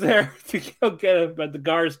goes there to go get him, but the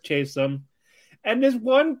guards chase him, and this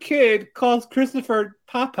one kid calls Christopher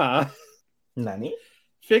Papa. Nani?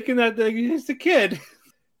 Thinking that he's a kid,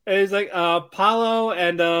 and he's like, Paulo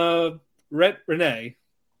and Renee.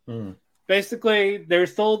 Basically, they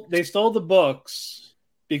stole the books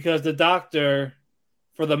because the doctor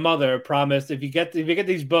for the mother promised if you get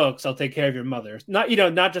these books, I'll take care of your mother.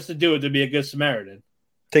 Not just to do it, to be a good Samaritan.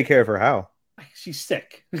 Take care of her how? She's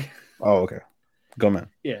sick. Oh, okay. Go, man.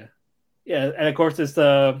 Yeah, and of course it's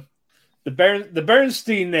the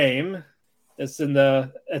Bernstein name. It's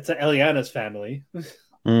Eliana's family.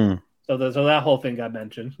 So that whole thing got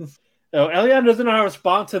mentioned. So Eliana doesn't know how to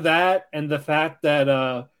respond to that, and the fact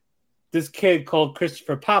that this kid called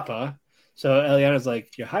Christopher Papa. So Eliana's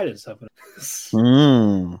like, you're hiding something.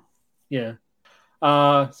 Yeah.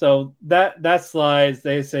 So that slides.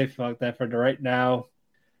 They say fuck that for right now.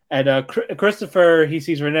 And Christopher, he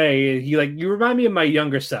sees Renee. He like, you remind me of my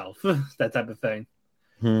younger self. That type of thing.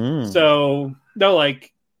 So no,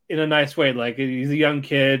 like in a nice way. Like he's a young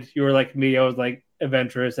kid. You were like me. I was like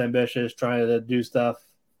adventurous, ambitious, trying to do stuff.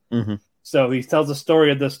 So he tells the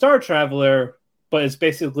story of the Star Traveler, but it's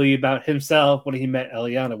basically about himself when he met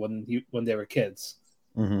Eliana when they were kids.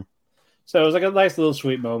 So it was like a nice little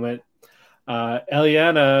sweet moment.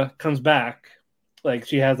 Eliana comes back, like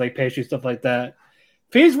she has like pastry stuff like that.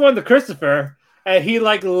 Feeds one to Christopher, and he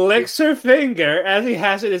like licks her finger as he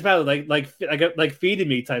has it in his mouth, like feeding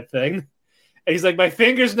me type thing. And he's like, "My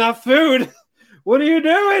finger's not food. What are you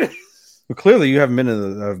doing?" Well, clearly you haven't been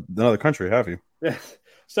in another country, have you?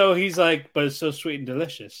 So he's like, "But it's so sweet and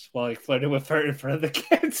delicious," while like flirting with her in front of the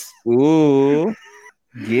kids. Ooh,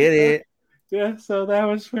 get it? Yeah. So that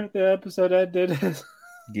was where the episode ended.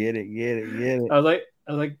 Get it. I was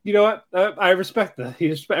like, you know what? I respect that.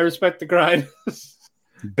 I respect the grind.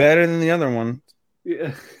 Better than the other one.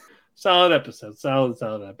 Yeah. Solid episode. Solid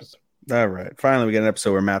episode. All right. Finally, we get an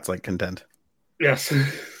episode where Matt's like content. Yes.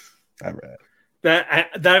 All right.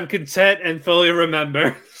 That I'm content and fully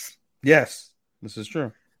remember. Yes, this is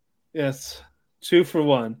true. Yes. 2 for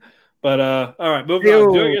 1. But all right, moving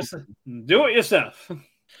on. Do it yourself.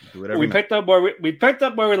 We picked up where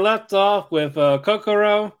we left off with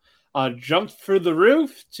Kokoro. Jumped through the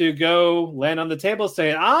roof to go land on the table,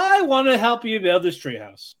 saying, "I want to help you build this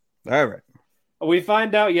treehouse." All right. We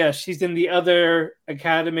find out, she's in the other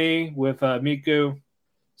academy with Miku.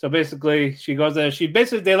 So basically, she goes there. She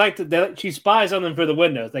spies on them through the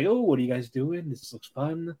windows. Like, "Oh, what are you guys doing? This looks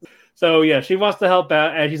fun." So she wants to help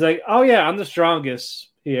out, and she's like, "Oh yeah, I'm the strongest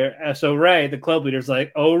here." So Ray, the club leader's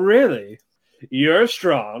like, "Oh really? You're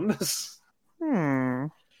strong."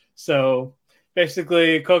 So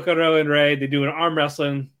basically, Kokoro and Ray, they do an arm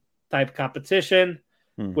wrestling type competition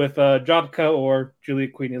with Jobko, or Julie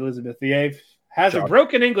Queen Elizabeth VIII, has her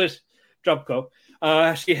broken English. Jobko.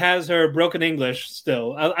 She has her broken English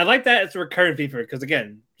still. I like that it's a recurring feature because,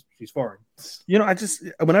 again, she's foreign. I just,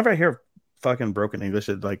 whenever I hear fucking broken English,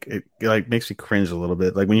 it makes me cringe a little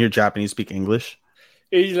bit. Like when you hear Japanese speak English.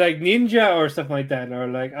 It's like ninja or something like that. Or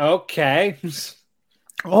like, okay.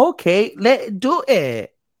 Okay, let's do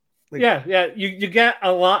it. Like, yeah. You get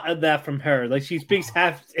a lot of that from her. Like she speaks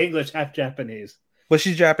half English, half Japanese. But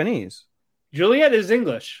she's Japanese. Juliet is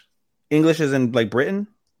English. English is in like Britain?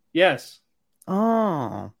 Yes.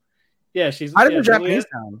 Oh. Yeah, she's. How does the Japanese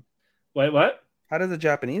sound? Wait, what? How does the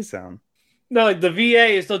Japanese sound? No, like the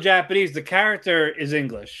VA is still Japanese. The character is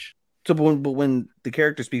English. So, but when the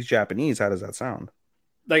character speaks Japanese, how does that sound?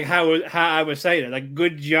 Like how I would say it, like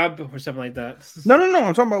good job or something like that. No.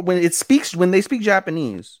 I'm talking about when they speak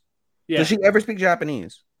Japanese. Yeah. Does she ever speak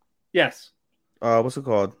Japanese? Yes. What's it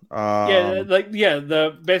called?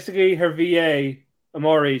 Basically her VA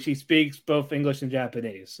Amori, she speaks both English and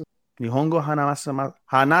Japanese. Nihongo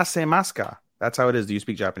hanasemasu ka? That's how it is. Do you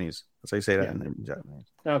speak Japanese? That's how you say that in Japanese.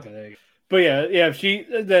 Okay, there you go.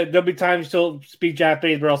 But there'll be times she'll speak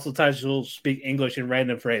Japanese, but also times she'll speak English in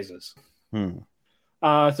random phrases.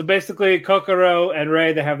 So basically, Kokoro and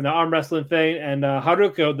Ray, they're having the arm wrestling thing, and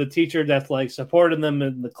Haruko, the teacher that's like supporting them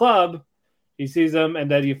in the club, he sees them, and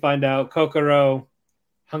then you find out Kokoro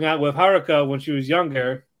hung out with Haruko when she was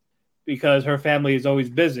younger because her family is always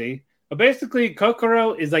busy. But basically,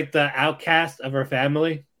 Kokoro is like the outcast of her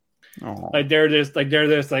family. Aww. Like they're this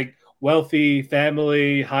wealthy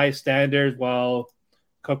family, high standards, while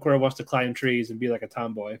Kokoro wants to climb trees and be like a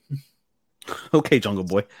tomboy. Okay, Jungle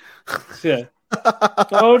Boy. Yeah.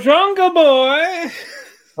 Oh, Jungle Boy.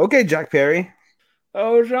 Okay, Jack Perry.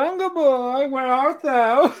 Oh, Jungle Boy, where art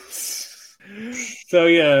thou?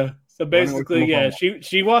 So basically,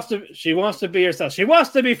 she wants to be herself. She wants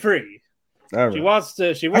to be free. Right. She wants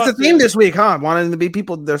That's the theme this week, huh? Wanting to be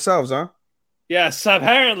people themselves, huh? Yes,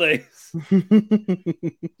 apparently.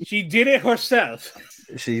 She did it herself.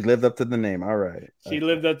 She lived up to the name. All right. She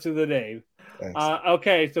lived up to the name.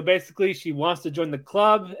 Okay, so basically she wants to join the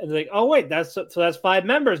club, and like, oh wait, that's 5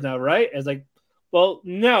 members now, right? And it's like, well,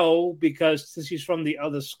 no, because since she's from the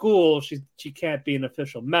other school, she can't be an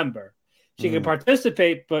official member. She can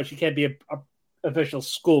participate, but she can't be an official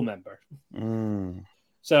school member.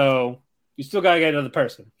 So you still gotta get another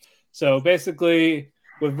person. So basically,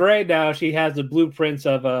 with Ray now, she has the blueprints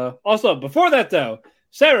of Also, before that though,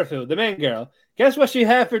 Seraphim, the main girl, guess what she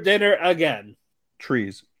had for dinner again?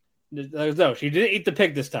 Trees. No, she didn't eat the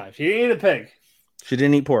pig this time. She didn't eat a pig. She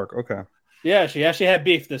didn't eat pork. Okay. Yeah, she actually had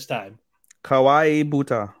beef this time. Kawaii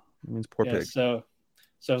buta. It means poor pig.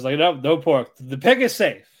 So it's like, no pork. The pig is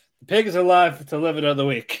safe. The pig is alive to live another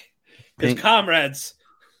week. His comrades.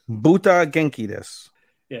 Buta Genki desu.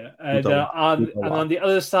 Yeah, and on the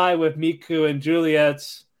other side with Miku and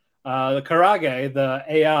Juliet's the Karage, the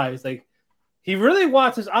AI, is like he really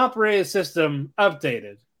wants his operating system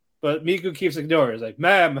updated, but Miku keeps ignoring. It's like,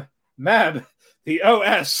 ma'am, the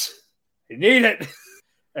OS, you need it.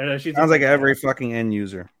 And she sounds like every fucking end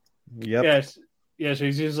user. Yep. Yes,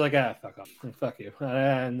 she's just like, fuck off, fuck you.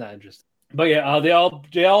 I'm not interested. But yeah, they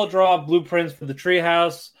all draw blueprints for the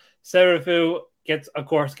treehouse. Serafu gets an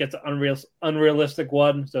unrealistic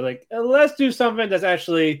one. So like, let's do something that's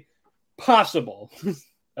actually possible.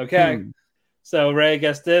 Okay. So Ray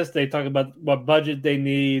gets this. They talk about what budget they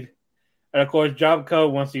need. And of course, Jobco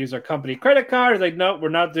wants to use their company credit card. It's like, no, we're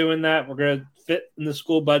not doing that. We're going to fit in the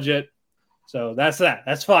school budget. So that's that.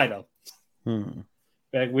 That's final.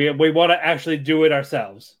 Like, we want to actually do it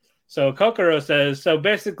ourselves. So Kokoro says, so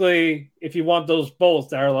basically, if you want those bolts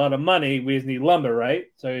that are a lot of money, we just need lumber, right?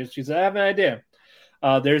 So she said, I have an idea.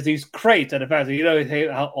 There's these crates at the factory. You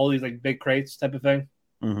know, all these like big crates type of thing.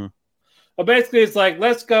 Mm-hmm. But basically, it's like,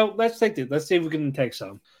 let's take these. Let's see if we can take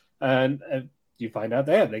some. And you find out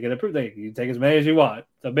they get approved. You take as many as you want.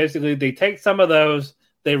 So basically, they take some of those,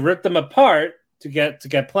 they rip them apart to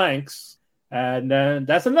get planks, and then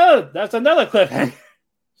that's another cliffhanger.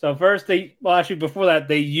 So first, before that,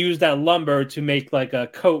 they used that lumber to make like a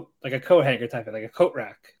coat hanger type of, like a coat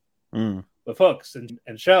rack with hooks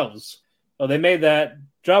and shelves. So they made that.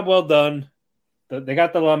 Job well done. They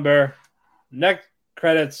got the lumber. Next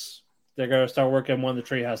credits, they're going to start working on the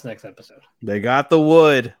treehouse next episode. They got the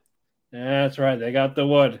wood. Yeah, that's right. They got the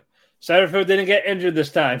wood. Serafu didn't get injured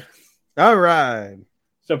this time. All right.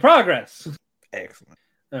 So progress. Excellent.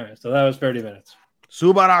 All right. So that was 30 minutes.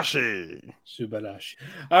 Subarashi.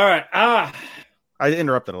 All right. I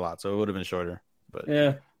interrupted a lot, so it would have been shorter. But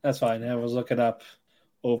yeah, that's fine. I was looking up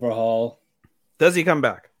overhaul. Does he come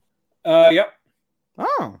back? Yep.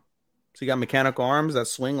 Oh. So you got mechanical arms that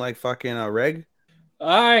swing like fucking Reg?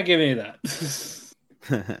 I ain't giving you that.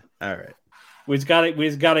 All right. We just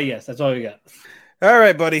got a yes. That's all we got. All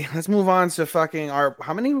right, buddy. Let's move on to fucking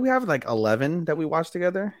how many do we have? Like 11 that we watched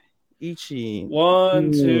together? Ichi.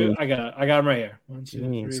 1, 2. I got them right here. 1, 2,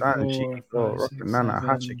 3, 4, 5,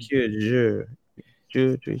 6, 7,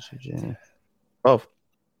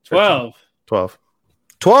 12.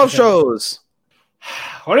 12 shows.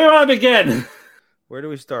 Where do you want to begin? Where do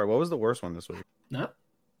we start? What was the worst one this week? Not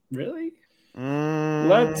really.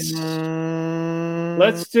 Let's do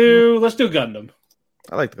Gundam.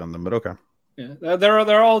 I like the Gundam, but okay. Yeah,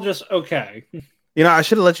 they're all just okay. You know, I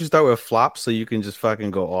should have let you start with Flops so you can just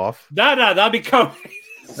fucking go off. No, that'd be co-main.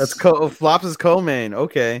 That's Flops is co-main.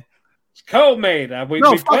 Okay. It's co-main. Make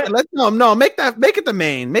it the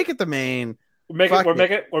main. Make it the main.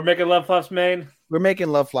 We're making Love Flops main. We're making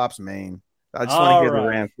Love Flops main. I just want to hear the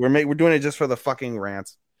rant. We're doing it just for the fucking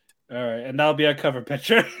rants. All right, and that'll be a cover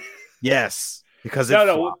picture. Yes. Because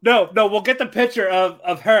no, we'll get the picture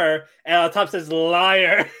of her, and on top says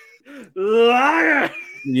liar. Liar.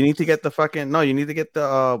 You need to get the fucking you need to get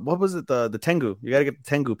the what was it, the Tengu. You gotta get the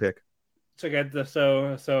Tengu pic. To get the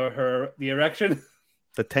the erection.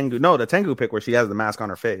 The Tengu pic where she has the mask on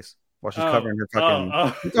her face while she's covering her fucking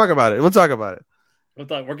We'll talk about it.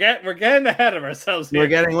 We're getting ahead of ourselves here. We're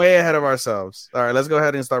getting way ahead of ourselves. All right, let's go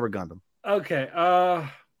ahead and start with Gundam. Okay.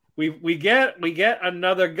 We get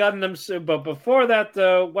another Gundam soon, but before that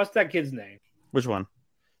though, what's that kid's name? Which one?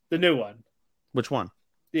 The new one. Which one?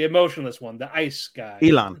 The emotionless one, the ice guy.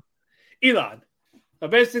 Elan. So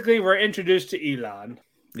basically, we're introduced to Elan.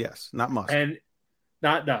 Yes, not Musk. And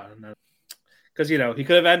no. Because, he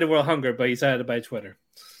could have ended world hunger, but he decided to buy Twitter.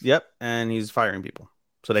 Yep, and he's firing people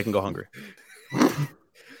so they can go hungry.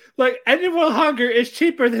 Like, ending world hunger is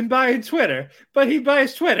cheaper than buying Twitter, but he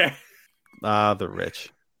buys Twitter. The rich.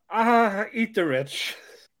 Eat the rich.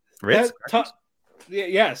 Ritz?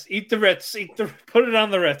 Yes, eat the Ritz. Put it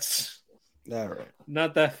on the Ritz. All right.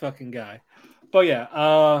 Not that fucking guy. But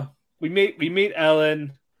yeah, we meet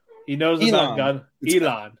Ellen. He knows about gun.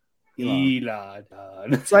 Elan.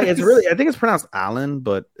 It's like I think it's pronounced Alan,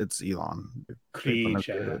 but it's Elon.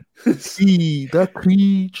 Creature. The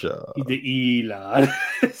creature. The Elon.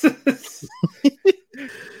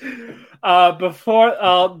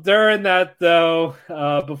 During that though,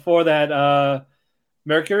 before that,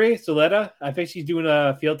 Mercury, Soletta, I think she's doing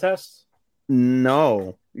a field test.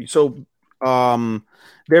 No. So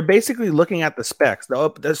they're basically looking at the specs.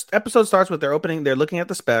 This episode starts with they're looking at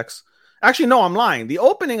the specs. Actually, no, I'm lying. The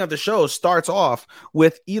opening of the show starts off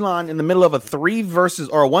with Elon in the middle of a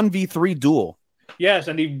 1v3 duel. Yes,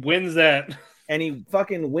 and he wins that. And he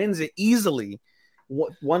fucking wins it easily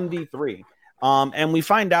 1v3. And we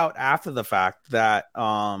find out after the fact that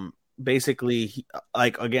basically he's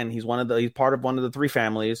part of one of the three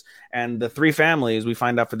families, and the three families, we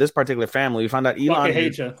find out for this particular family, we find out Elon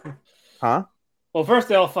hate you. Huh? Well, first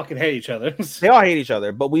they all fucking hate each other. They all hate each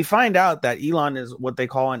other, but we find out that Elon is what they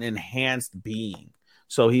call an enhanced being.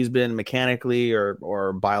 So he's been mechanically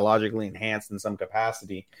or biologically enhanced in some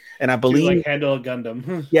capacity, and I believe to handle a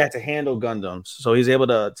Gundam. Yeah, to handle Gundams. So he's able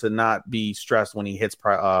to not be stressed when he hits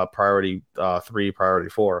priority 3, priority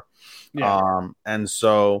 4. Yeah. And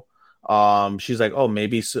so she's like, oh,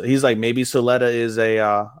 maybe he's like, maybe Suletta is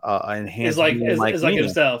a enhanced being like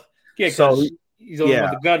himself. Yeah, so he's the one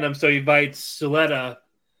with the Gundam, so he invites Suletta.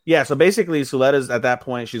 Yeah, so basically, Suletta's at that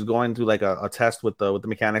point, she's going through like a test with the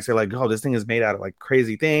mechanics. They're like, oh, this thing is made out of like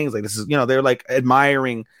crazy things. Like this is, they're like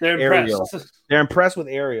admiring Ariel. They're impressed with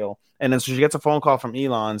Ariel. And then so she gets a phone call from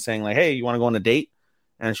Elon saying like, hey, you want to go on a date?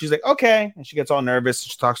 And she's like, okay. And she gets all nervous.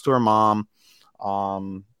 She talks to her mom. Blah,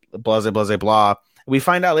 blah, blah. We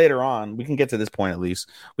find out later on, we can get to this point at least.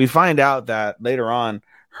 We find out that later on,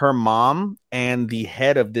 her mom and the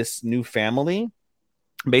head of this new family,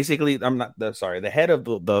 basically, the head of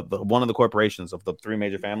the one of the corporations of the three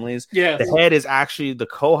major families. Yeah, the head is actually the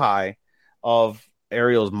Kohai of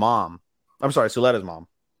Ariel's mom. I'm sorry, Suletta's mom.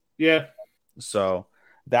 Yeah. So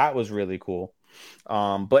that was really cool.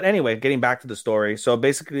 But anyway, getting back to the story. So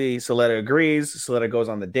basically, Suletta agrees. Suletta goes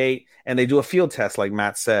on the date, and they do a field test, like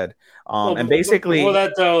Matt said. And basically, before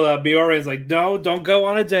that though, Biore is like, "No, don't go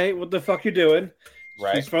on a date. What the fuck you doing?"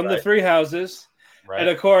 Right. She's from the three houses. Right. And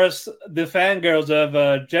of course, the fangirls of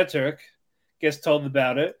Jeturk gets told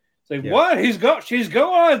about it. It's like, what? She's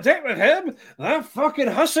going on a date with him? That fucking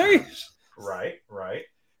hussy. Right.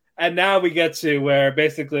 And now we get to where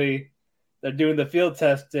basically they're doing the field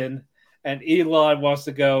testing, and Elon wants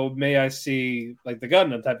to go, may I see like the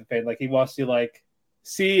Gundam type of thing. Like he wants to like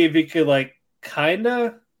see if he could like kind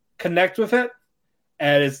of connect with it.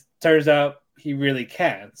 And it turns out he really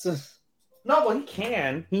can't. No, well, he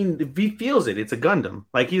can. He feels it. It's a Gundam.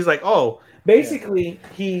 Like he's like, oh, basically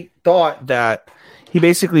he thought that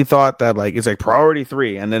like it's like priority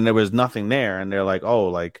 3, and then there was nothing there, and they're like, oh,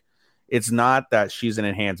 like it's not that she's an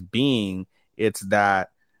enhanced being, it's that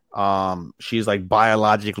she's like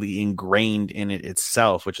biologically ingrained in it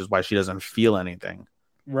itself, which is why she doesn't feel anything.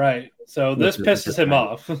 Right. So this pisses him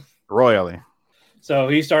off royally. So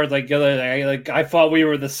he starts like I thought we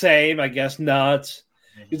were the same. I guess not.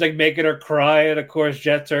 He's like making her cry, and of course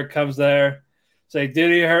Jeturk comes there. Say,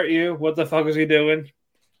 did he hurt you? What the fuck was he doing?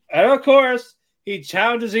 And of course, he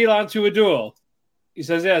challenges Elon to a duel. He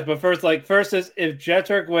says yes, but first is if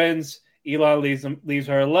Jeturk wins, Elon leaves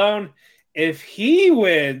her alone. If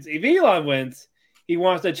Elon wins, he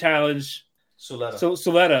wants to challenge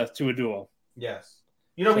Suletta to a duel. Yes.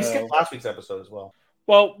 We skipped last week's episode as well.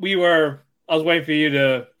 Well, I was waiting for you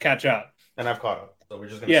to catch up. And I've caught up. So we're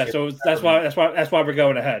just gonna so that's why we're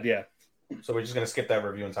going ahead. Yeah. So we're just gonna skip that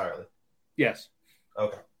review entirely. Yes.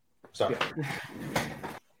 Okay. Sorry.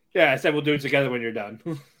 Yeah, I said we'll do it together when you're done.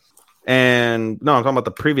 And no, I'm talking about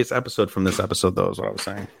the previous episode from this episode, though, is what I was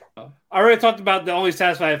saying. I already talked about the only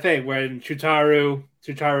satisfying thing when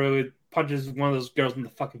Chutaru punches one of those girls in the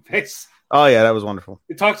fucking face. Oh yeah, that was wonderful.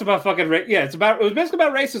 It talks about fucking it was basically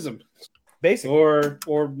about racism, basically,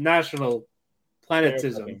 or national.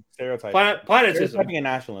 Planetism. Stereotyping. Planetism. Stereotyping and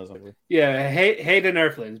nationalism. Yeah, hate and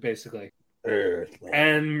Earthlings, basically. Earthlings.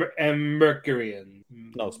 And Mercurian.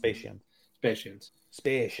 No, Spatians.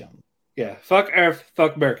 Spatian. Yeah, fuck Earth,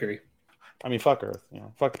 fuck Mercury. I mean, fuck Earth.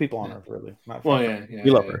 Fuck people on Earth, really. Not well, yeah.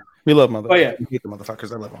 We love her. We love mother. Oh, yeah. We hate the motherfuckers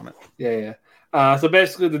that live on it. Yeah. So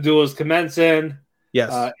basically, the duel is commencing.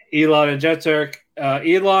 Yes. Elon and Jeturk.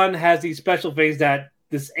 Elon has these special things that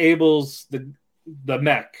disables the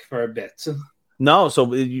mech for a bit. No,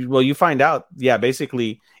 so you find out. Yeah,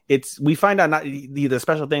 basically, we find out not the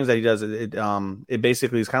special things that he does. It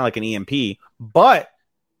basically is kind of like an EMP, but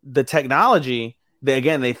the technology.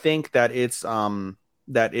 They think that it's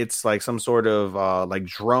like some sort of like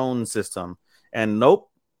drone system, and nope,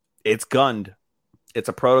 it's gunned. It's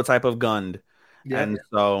a prototype of gunned, and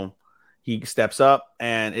so he steps up,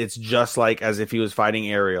 and it's just like as if he was fighting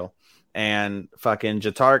Ariel. And fucking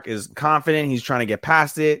Jeturk is confident. He's trying to get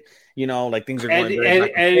past it. Like things are going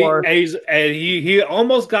back and forth. And he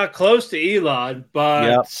almost got close to Elon,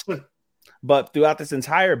 but but throughout this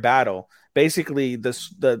entire battle, basically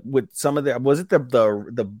with some of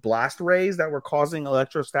the blast rays that were causing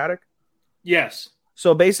electrostatic. Yes.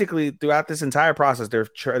 So basically, throughout this entire process, they're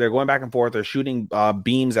going back and forth. They're shooting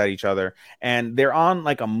beams at each other, and they're on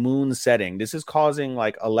like a moon setting. This is causing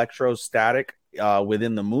like electrostatic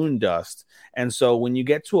within the moon dust. And so when you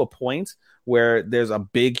get to a point where there's a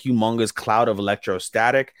big, humongous cloud of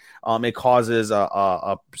electrostatic, it causes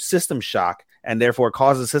a system shock, and therefore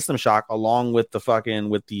causes system shock along with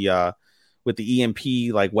the EMP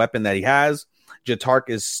like weapon that he has. Jatark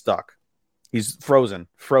is stuck. He's frozen,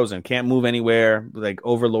 can't move anywhere, like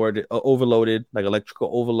overloaded, like electrical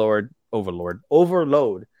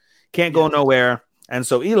overload. Can't go nowhere. And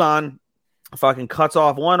so Elon fucking cuts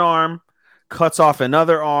off one arm, cuts off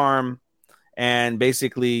another arm, and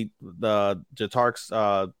basically the Jatark's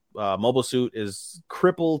mobile suit is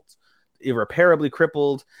crippled, irreparably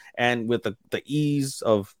crippled, and with the ease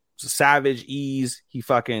of savage ease, he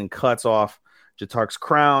fucking cuts off Jatark's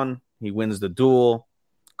crown. He wins the duel,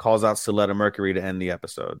 calls out Suletta Mercury to end the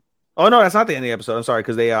episode. Oh no, that's not the end of the episode. I'm sorry,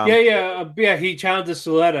 because they he challenges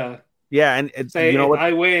Suletta. Yeah, and it's, say, you know what?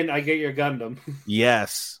 I win, I get your Gundam.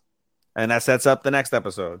 Yes, and that sets up the next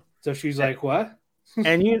episode. So she's like, what?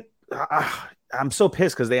 And I'm so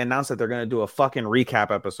pissed because they announced that they're going to do a fucking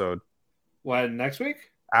recap episode. What, next week?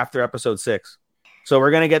 After episode 6. So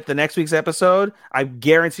we're going to get the next week's episode. I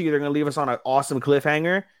guarantee you they're going to leave us on an awesome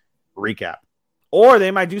cliffhanger recap. Or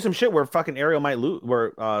they might do some shit where fucking Ariel might lose,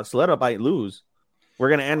 where Suletta might lose. We're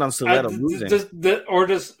going to end on Suletta losing.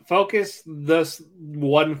 Just focus this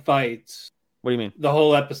one fight. What do you mean? The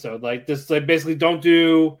whole episode. Like, just like basically don't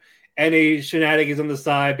do any shenanigans on the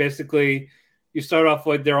side. Basically, you start off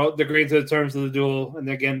with they're agreeing to the terms of the duel, and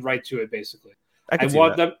they're getting right to it. Basically, I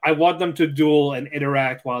want them to duel and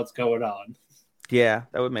interact while it's going on. Yeah,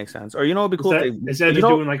 that would make sense. Or you know what would be cool instead of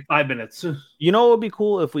doing like 5 minutes. You know what would be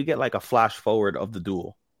cool if we get like a flash forward of the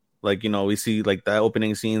duel. Like, you know, we see like the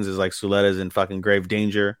opening scenes is like Suletta's in fucking grave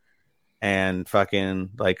danger, and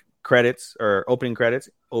fucking like credits or opening credits,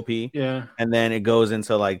 OP. Yeah, and then it goes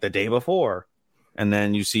into like the day before. And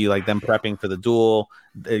then you see like them prepping for the duel,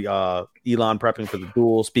 Elon prepping for the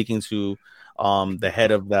duel, speaking to the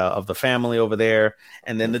head of the family over there,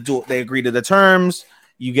 and then the duel. They agree to the terms.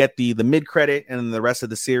 You get the mid credit, and then the rest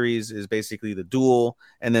of the series is basically the duel,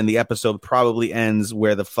 and then the episode probably ends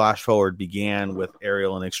where the flash forward began with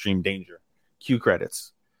Ariel in extreme danger. Cue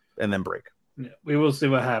credits, and then break. Yeah, we will see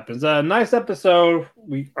what happens. Nice episode.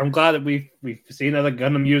 I'm glad that we've seen another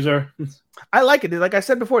Gundam user. I like it. Like I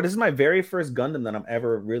said before, this is my very first Gundam that I'm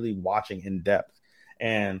ever really watching in depth,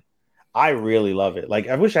 and I really love it. Like,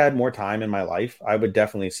 I wish I had more time in my life. I would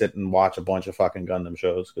definitely sit and watch a bunch of fucking Gundam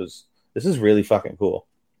shows because this is really fucking cool.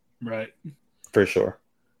 Right. For sure.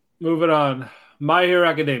 Moving on. My Hero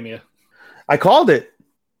Academia. I called it.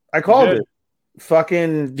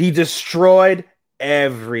 Fucking, he destroyed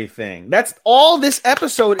everything. That's all this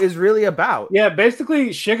episode is really about. Yeah, basically,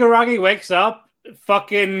 Shigaraki wakes up,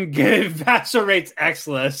 fucking eviscerates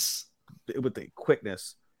Exless with the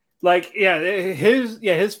quickness. Like,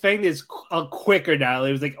 his fate is quicker now.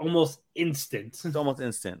 It was like almost instant. It's almost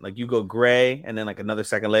instant. Like, you go gray, and then like another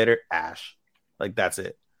second later, ash. Like, that's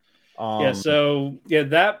it.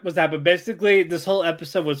 That was that. But basically, this whole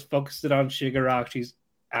episode was focused on Shigaraki's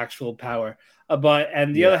actual power.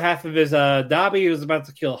 The other half of his Dabi was about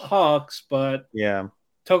to kill Hawks, but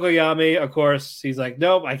Tokoyami, of course, he's like,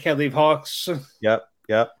 nope, I can't leave Hawks. Yep.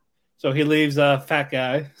 So he leaves Fat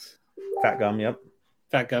Guy. Fat Gum, yep.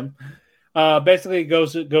 Fat Gum. Basically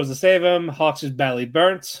goes to save him. Hawks is badly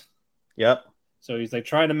burnt. Yep. So he's like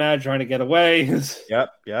trying to get away.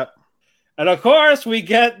 Yep. And of course, we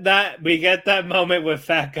get that moment with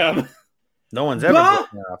Fat Gum. No one's ever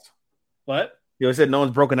broken out. What? You said no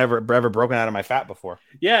one's ever broken out of my fat before.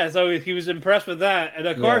 Yeah, so he was impressed with that, and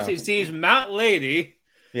of course he sees Mount Lady.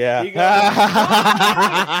 Yeah.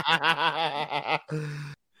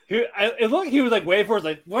 It looked he was like waiting for it,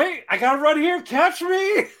 like, wait, I gotta run here, catch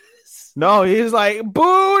me. No, he's like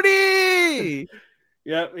booty.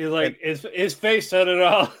 Yep, he's like his face said it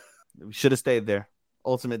all. Should have stayed there.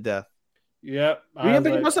 Ultimate death. Yep. You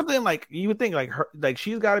think about something like you would think like her, like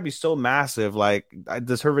she's got to be so massive. Like,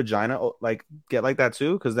 does her vagina like get like that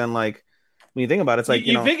too? Because then, like, when you think about it, it's like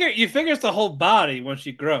you figure it's the whole body when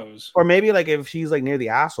she grows. Or maybe like if she's like near the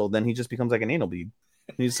asshole, then he just becomes like an anal bead.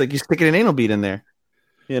 He's like, you sticking an anal bead in there,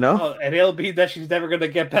 you know? Oh, an anal bead that she's never gonna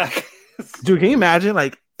get back. Dude, can you imagine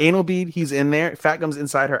like anal bead? He's in there, fat comes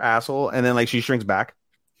inside her asshole, and then like she shrinks back.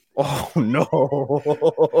 Oh no!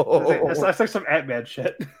 That's like some Ant-Man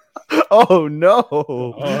shit. Oh no!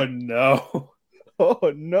 Oh no!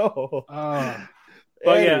 Oh no!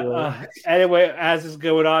 Anyway, as is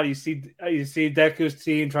going on, you see Deku's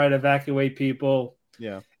team trying to evacuate people.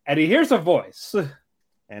 Yeah, and he hears a voice,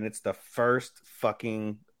 and it's the first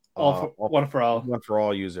fucking one for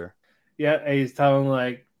all user. Yeah, and he's telling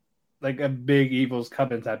like a big evil's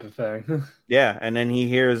coming type of thing. Yeah, and then he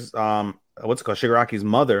hears what's it called? Shigaraki's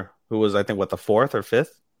mother, who was, I think, what, the fourth or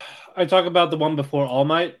fifth? I talk about the one before All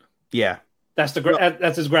Might. Yeah. That's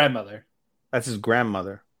that's his grandmother. That's his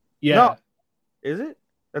grandmother. Yeah. No. Is it?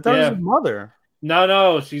 I thought it was his mother.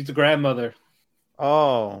 No, she's the grandmother.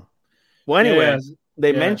 Oh. Well, anyway,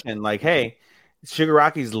 they Yeah. mentioned, like, hey,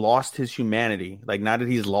 Shigaraki's lost his humanity. Like, now that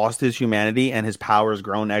he's lost his humanity and his power has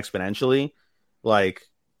grown exponentially, like,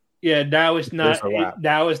 yeah, now it's not. there's a wrap.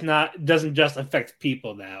 Now it's not. It doesn't just affect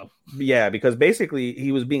people now. Yeah, because basically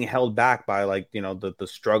he was being held back by, like, you know, the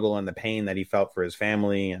struggle and the pain that he felt for his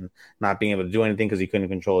family and not being able to do anything because he couldn't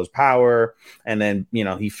control his power. And then, you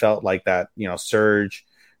know, he felt like that, you know, surge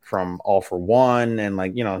from All for One, and,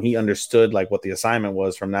 like, you know, he understood, like, what the assignment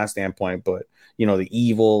was from that standpoint. But, you know, the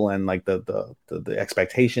evil and, like, the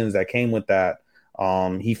expectations that came with that,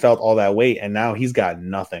 he felt all that weight, and now he's got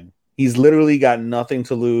nothing. He's literally got nothing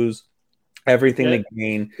to lose, everything to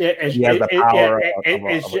gain. He has the power.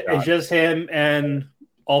 It's just him and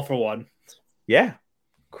All for One. Yeah,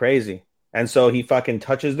 crazy. And so he fucking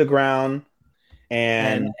touches the ground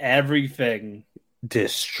and everything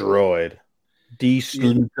destroyed,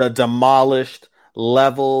 demolished,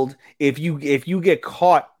 leveled. If you get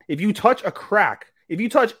caught, if you touch a crack, if you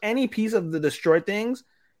touch any piece of the destroyed things,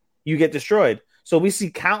 you get destroyed. So we see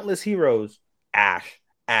countless heroes. Ash.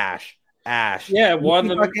 Yeah, one of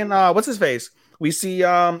them. Fucking, what's his face? We see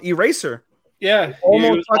Eraser. Yeah,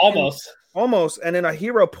 almost. And then a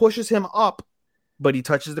hero pushes him up, but he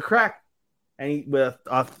touches the crack, and he, with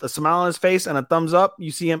a smile on his face and a thumbs up, you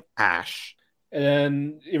see him, Ash. And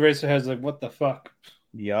then Eraser has like, what the fuck?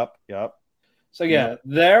 Yep. So yeah,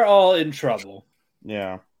 they're all in trouble.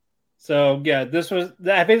 Yeah. So yeah, I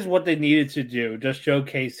think it's what they needed to do, just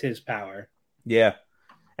showcase his power. Yeah.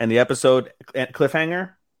 And the episode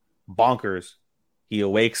cliffhanger, bonkers. He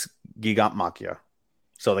awakes Gigant Machia.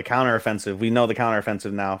 So the counteroffensive, we know the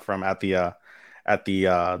counteroffensive now from at the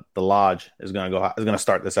lodge is gonna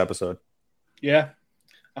start this episode. Yeah,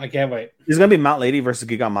 I can't wait. It's gonna be Mount Lady versus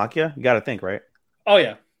Gigant Machia. You got to think, right? Oh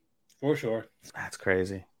yeah, for sure. That's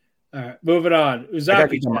crazy. All right, moving on.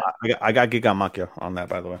 Uzaki. I got Gigant Machia on that,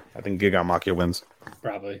 by the way. I think Gigant Machia wins.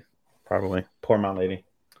 Probably. Poor Mount Lady.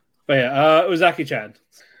 But yeah, Uzaki-chan.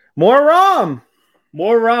 More Ram.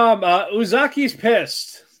 Uzaki's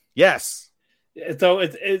pissed. Yes. So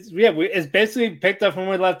it's basically picked up from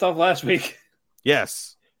where we left off last week.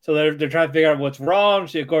 Yes. So they're trying to figure out what's wrong.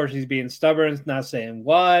 Of course, she's being stubborn, not saying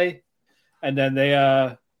why. And then they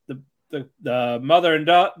the mother and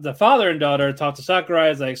the father and daughter talk to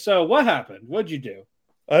Sakurai. Is like, so what happened? What'd you do?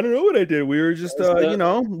 I don't know what I did. We were just,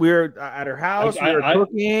 we were at her house. We were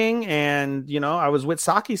cooking, and, I was with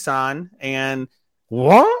Saki-san, and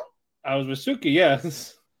what? I was with Suki,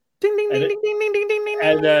 yes. Ding, ding, ding, ding, ding, ding, ding, ding,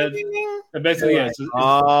 and, ding, ding. Basically, yes.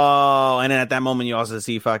 And then at that moment, you also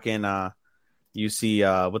see what's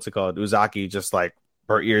it called? Uzaki just, like,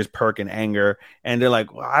 her ears perk in anger, and they're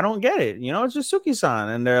like, well, I don't get it. It's just Suki-san.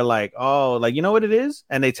 And they're like, oh, like, you know what it is?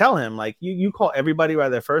 And they tell him, like, you call everybody by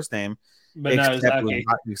their first name. But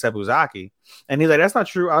except Uzaki. And he's like, that's not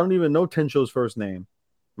true. I don't even know Tencho's first name.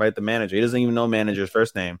 Right? The manager. He doesn't even know manager's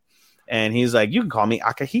first name. And he's like, you can call me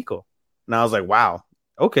Akihiko. And I was like, wow.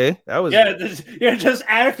 Okay. That was you're just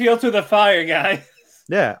add fuel to the fire, guy.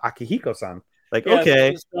 Yeah, Akihiko-san. Like,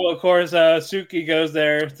 okay. So of course Suki goes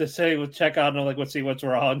there to check on him, like, let's see what's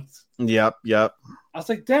wrong. Yep. I was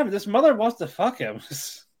like, damn, this mother wants to fuck him.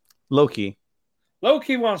 Low-key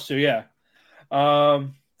wants to, yeah.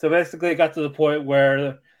 So basically, it got to the point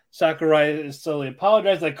where Sakurai is slowly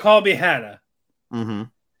apologized, like, call me Hana. Mm-hmm.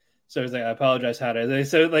 So he's like, I apologize, Hana.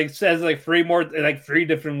 So like says like three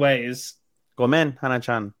different ways. Gomen,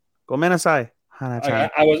 Hana-chan. Gomenasai, Hana-chan.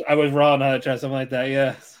 I was wrong, Hana-chan, something like that,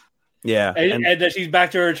 yeah. Yeah. And then she's back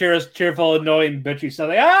to her cheerful, annoying bitchy stuff.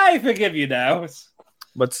 Like, I forgive you now.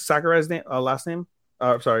 What's Sakurai's name? Last name?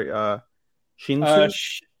 Shinichi?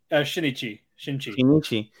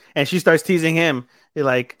 Shinichi. And she starts teasing him. You're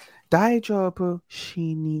like, Daijobu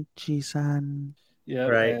Shinichi-san. Yeah.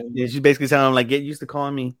 Right. And she's basically telling him, like, get used to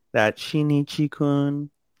calling me that Shinichi-kun.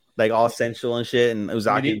 Like, all sensual and shit. And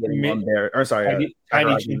Uzaki getting embarrassed. Or sorry,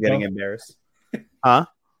 Tiny getting embarrassed. Huh?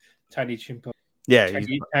 Tiny Chimpo. Yeah.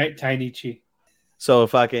 Tiny Chi. So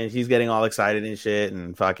fucking she's getting all excited and shit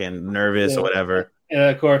and fucking nervous or whatever. And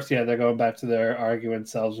of course, yeah, they're going back to their arguing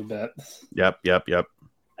selves a bit. Yep.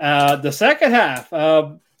 The second half.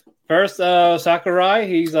 First, Sakurai,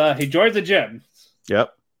 he joins the gym.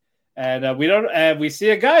 Yep. And we see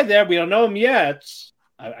a guy there. We don't know him yet.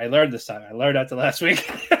 I learned this time. I learned after last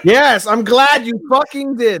week. Yes, I'm glad you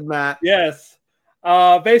fucking did, Matt. Yes.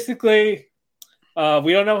 Basically,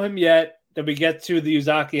 we don't know him yet. Then we get to the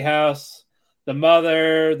Uzaki house. the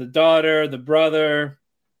mother, the daughter, the brother,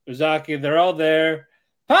 Uzaki, they're all there.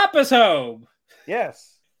 Papa's home.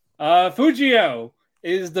 Yes. Fujio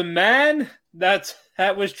is the man that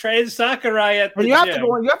was trained Sakurai at the And you have gym.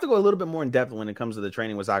 to go a little bit more in depth when it comes to the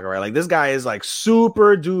training with Sakurai. Like this guy is like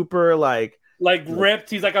super duper like ripped.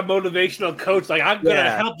 He's like a motivational coach. Like, I'm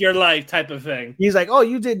gonna help your life type of thing. He's like, oh,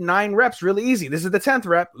 you did 9 reps really easy. This is the 10th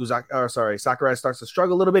rep. Sakurai starts to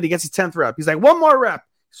struggle a little bit. He gets his 10th rep. He's like, one more rep.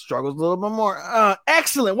 Struggles a little bit more.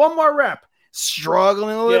 Excellent. One more rep.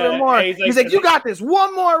 Struggling a little bit more. He's like, you got this.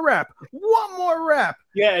 One more rep. One more rep.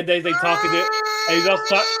 Yeah, and they talking to, and he's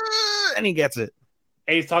also and he gets it.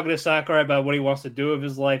 And he's talking to Sakurai about what he wants to do with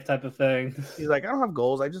his life, type of thing. He's like, I don't have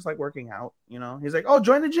goals. I just like working out. You know. He's like, oh,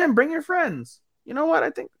 join the gym. Bring your friends. You know what? I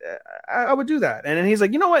think I would do that. And then he's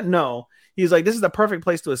like, you know what? No. He's like, this is the perfect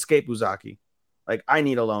place to escape Uzaki. Like, I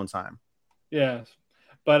need alone time. Yeah.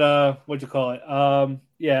 But what'd you call it?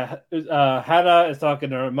 Hana is talking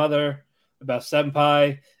to her mother about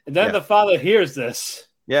senpai, and then the father hears this.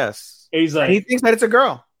 Yes. And he's like, he thinks that it's a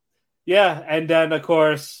girl. Yeah, and then of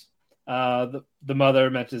course, the mother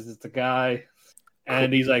mentions it's a guy,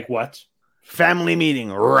 and he's like, "What? Family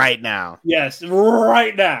meeting right now." Yes,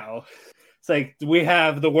 right now. It's like, we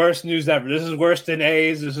have the worst news ever. This is worse than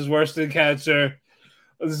AIDS. This is worse than cancer.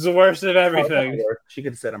 This is the worst of everything. She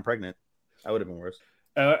could have said, I'm pregnant. That would have been worse.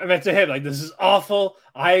 I meant to him, like, this is awful.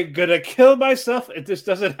 I'm going to kill myself if this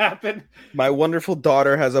doesn't happen. My wonderful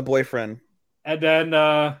daughter has a boyfriend. And then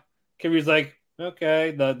Kiri's like,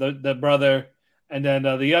 okay, the brother. And then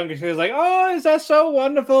the younger kid is like, oh, is that so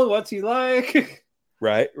wonderful? What's he like?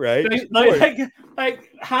 Right. Like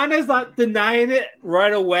Hana's not denying it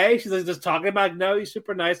right away. She's like just talking about, no, he's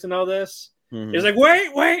super nice and all this. Mm-hmm. He's like,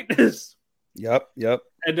 wait. Yep.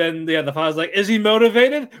 And then the father's like, is he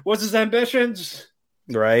motivated? What's his ambitions?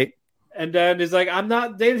 Right. And then he's like, I'm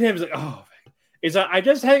not dating him. He's like, oh. He's like, I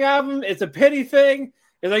just hang out with him. It's a pity thing.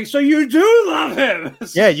 He's like, so you do love him?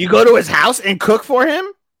 Yeah, you go to his house and cook for him.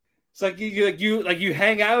 It's like you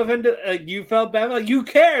hang out with him. You felt bad. Like, you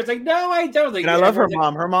care. It's like, no, I don't. Like, and I love her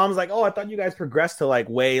mom. Her mom's like, oh, I thought you guys progressed to like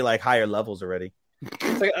way like higher levels already.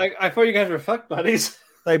 It's like, I thought you guys were fuck buddies.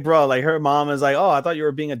 Like, bro, like her mom is like, oh, I thought you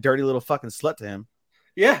were being a dirty little fucking slut to him.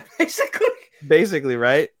 Yeah, basically,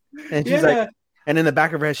 right? And she's like, and in the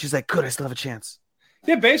back of her head, she's like, good, I still have a chance.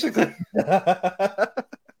 Yeah, basically.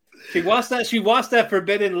 She wants that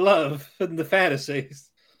forbidden love in the fantasies.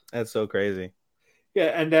 That's so crazy. Yeah,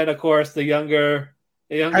 and then of course the younger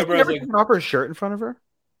brother's like, taken off her shirt in front of her.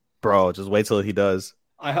 Bro, just wait till he does.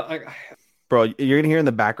 Bro, you're gonna hear in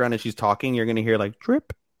the background as she's talking. You're gonna hear like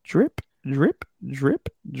drip, drip, drip, drip,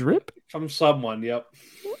 drip from someone. Yep,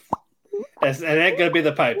 and that gonna be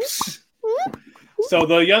the pipes. So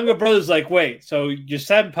the younger brother's like, wait, so your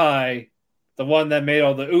senpai, the one that made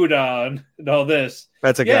all the udon and all this,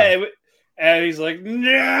 that's a guy. And he's like,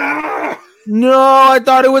 no. No, I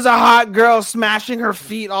thought it was a hot girl smashing her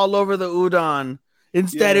feet all over the udon.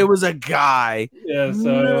 Instead, it was a guy. Yeah,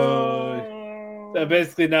 so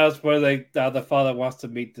basically now it's where the father wants to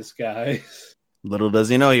meet this guy. Little does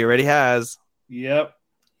he know, he already has. Yep.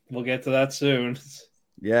 We'll get to that soon.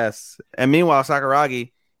 Yes. And meanwhile,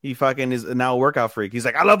 Sakuragi, he fucking is now a workout freak. He's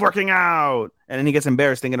like, I love working out. And then he gets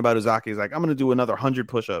embarrassed thinking about Uzaki. He's like, I'm going to do another 100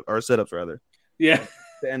 push-ups or sit-ups rather. Yeah.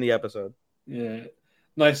 To end the episode. Yeah.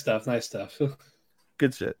 Nice stuff.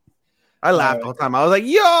 Good shit. I laughed all the time. I was like,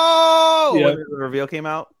 yo! Yep. When the reveal came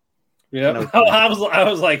out. Yeah. I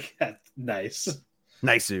was like, nice.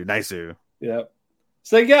 Nice. Yep.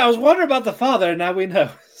 So yeah, I was wondering about the father. Now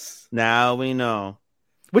we know.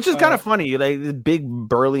 Which is kind of funny. Like this big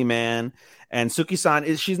burly man. And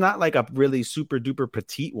Suki-san, she's not like a really super duper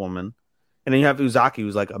petite woman. And then you have Uzaki,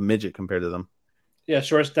 who's like a midget compared to them. Yeah,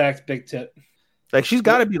 short stacked, big tit. Like she's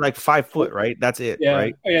got to be like 5 foot, right? That's it,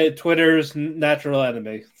 right? Yeah, Twitter's natural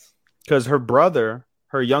enemy. Because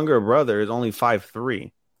her younger brother, is only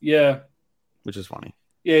 5'3". Yeah, which is funny.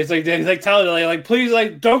 Yeah, he's like telling her like please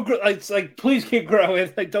don't please keep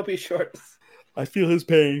growing, like don't be short. I feel his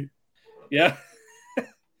pain. Yeah.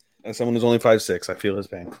 As someone who's only 5'6", I feel his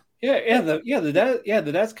pain.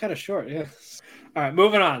 The dad's kind of short. Yeah. All right,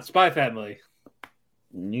 moving on. Spy Family.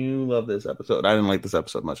 You love this episode. I didn't like this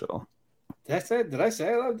episode much at all. Did I say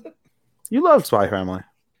I loved it? You love Spy Family.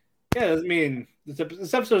 Yeah, I mean,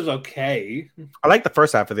 this episode is okay. I like the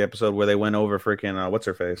first half of the episode where they went over freaking what's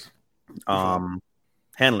her face,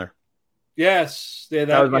 Handler. Yes, yeah,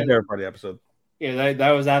 that was my favorite part of the episode. Yeah,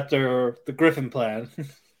 that was after the Griffin plan.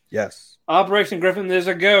 Yes, Operation Griffin. There's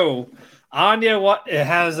a go. Anya, it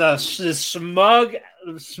has this smug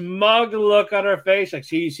look on her face, like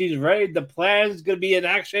she's ready. The plan's gonna be in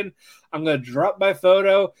action. I'm gonna drop my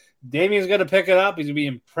photo. Damien's gonna pick it up. He's gonna be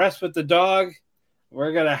impressed with the dog.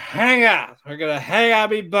 We're gonna hang out. We're gonna hang out,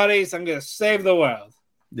 be buddies. I'm gonna save the world.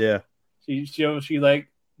 Yeah. She like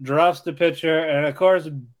drops the picture, and of course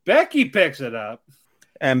Becky picks it up.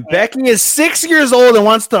 And Becky is 6 years old and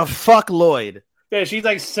wants to fuck Lloyd. Yeah, she's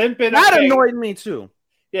like simping. That annoyed me too.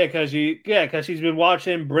 Yeah, because she's been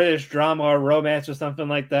watching British drama or romance or something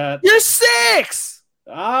like that. You're 6.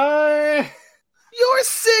 You're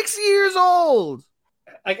 6 years old.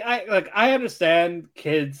 I understand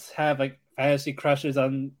kids have like fantasy crushes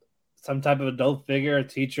on some type of adult figure, a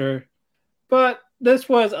teacher, but this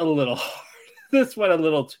was a little hard. This went a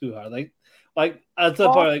little too hard. Like at the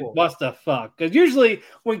point, like, what the fuck? Because usually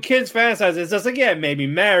when kids fantasize, it's just like, yeah, maybe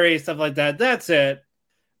marry, stuff like that. That's it.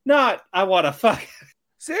 Not, I want to fuck.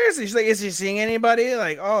 Seriously, she's like, is he seeing anybody?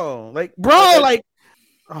 Like, oh, like, bro, like,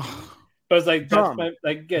 oh. But it's like, dumb. that's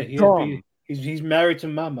my, he's married to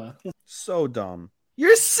mama. So dumb.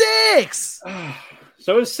 You're 6.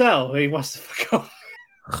 So is Cell. He wants to fuck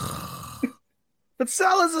off. But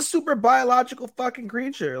Cell is a super biological fucking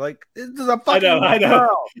creature. Like, it's a fucking girl.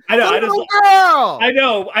 I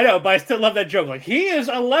know, but I still love that joke. Like, he is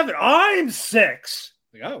 11. I'm 6.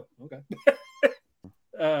 Like, oh, okay.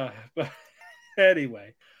 But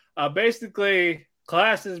anyway, basically,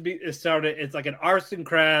 class is started. It's like an arts and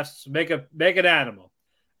crafts. Make an animal,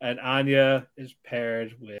 and Anya is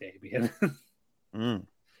paired with Damien.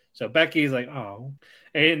 So Becky's like, oh,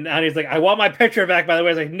 and Anya's like, I want my picture back. By the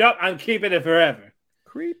way, it's like, nope, I'm keeping it forever.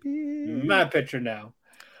 Creepy. My picture now.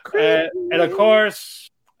 And of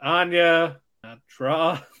course, Anya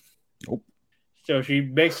draw. Nope. So she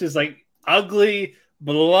makes this like ugly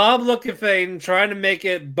blob looking thing, trying to make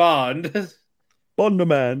it Bond.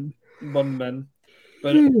 Bondman.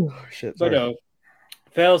 But shit. But no,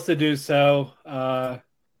 fails to do so.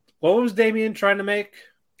 What was Damien trying to make?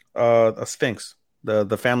 A sphinx.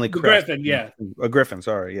 The family griffin, yeah. A griffin,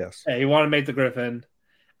 sorry, yes. Yeah, he wanted to make the griffin.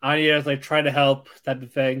 Anya's like trying to help, type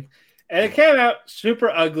of thing. And it came out super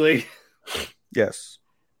ugly. Yes.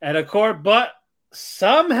 And of course, but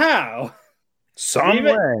somehow,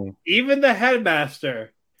 even the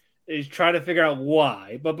headmaster is trying to figure out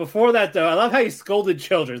why. But before that, though, I love how he scolded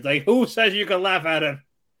children. Like, who says you can laugh at him?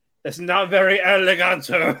 It's not very elegant.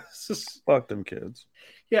 Fuck them kids.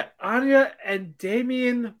 Yeah, Anya and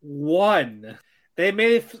Damien won. They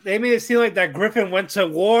made it seem like that griffin went to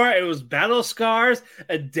war. It was battle scars,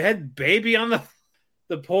 a dead baby on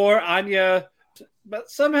the poor Anya.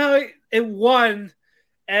 But somehow it won.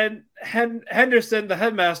 And Henderson, the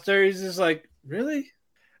headmaster, he's just like, really?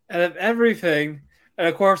 Out of everything. And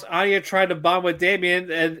of course, Anya tried to bond with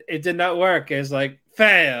Damien, and it did not work. It's like,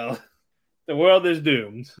 fail. The world is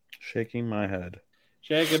doomed. Shaking my head.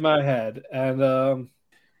 And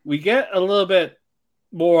we get a little bit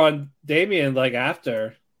more on Damien, like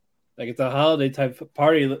after, like it's a holiday type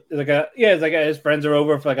party. It's like his friends are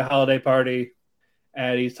over for like a holiday party,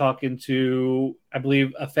 and he's talking to, I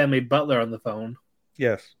believe, a family butler on the phone.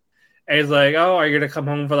 Yes. And he's like, "Oh, are you gonna come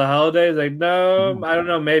home for the holidays?" Like, no, I don't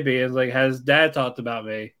know, maybe. It's like, has Dad talked about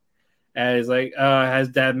me? And he's like, has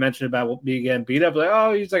Dad mentioned about me getting beat up? Like,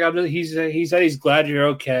 oh, he's like, he said he's glad you're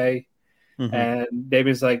okay. Mm-hmm. And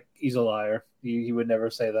Damien's like, he's a liar. He would never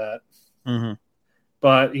say that. Mm-hmm.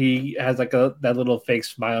 But he has like that little fake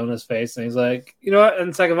smile on his face, and he's like, you know what?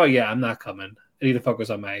 And second of all, yeah, I'm not coming. I need to focus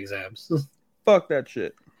on my exams. Fuck that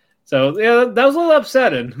shit. So yeah, that was a little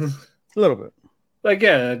upsetting. A little bit. Like,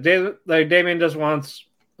 yeah, Damien just wants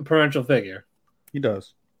a parental figure. He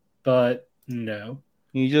does. But no.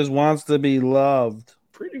 He just wants to be loved.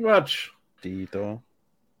 Pretty much. Tito.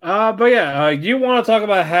 But yeah, you want to talk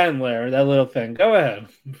about Handler, that little thing. Go ahead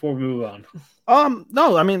before we move on.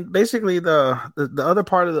 No, I mean, basically the other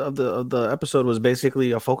part of the episode was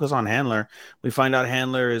basically a focus on Handler. We find out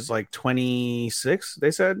Handler is like 26,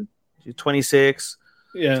 they said. She's 26.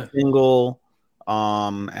 Yeah. Single.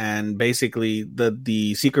 And basically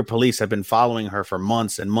the secret police have been following her for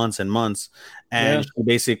months and months and months. And she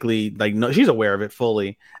basically, like, no, she's aware of it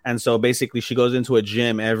fully. And so basically she goes into a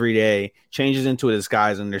gym every day, changes into a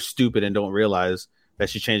disguise, and they're stupid and don't realize that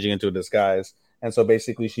she's changing into a disguise. And so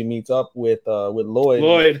basically she meets up with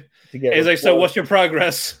Lloyd. He's like, so what's your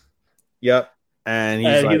progress? Yep. And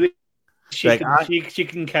he's like, she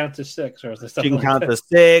can count to 6 or something. She can count to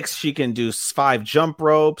 6. She can do 5 jump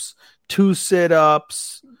ropes, 2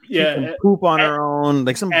 sit-ups. Yeah, she can poop on her own,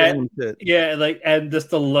 like some random shit. Yeah, like, and just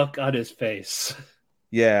the look on his face.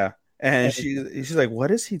 Yeah, and she's like,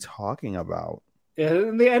 "What is he talking about?" Yeah,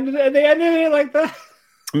 and they ended it like that.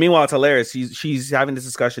 Meanwhile, it's hilarious. She's having this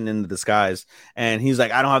discussion in the disguise, and he's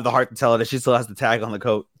like, "I don't have the heart to tell her that she still has the tag on the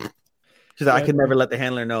coat." She's like, I could never let the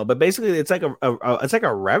handler know. But basically, it's like it's like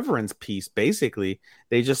a reverence piece. Basically,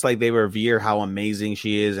 they just like they revere how amazing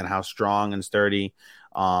she is and how strong and sturdy.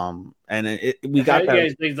 And we got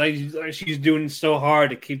that. Like she's doing so hard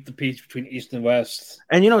to keep the peace between East and West.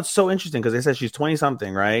 And it's so interesting because they said she's 20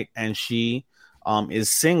 something, right? And she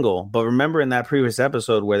is single. But remember in that previous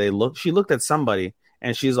episode where she looked at somebody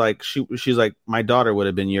and she's like, she's like, my daughter would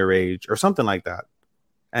have been your age or something like that.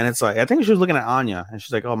 And it's like, I think she was looking at Anya and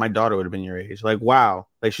she's like, oh, my daughter would have been your age. Like, wow.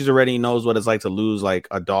 Like she's already knows what it's like to lose like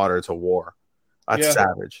a daughter to war. That's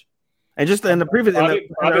savage. And just in the previous,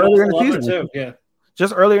 earlier in the season, too. Yeah.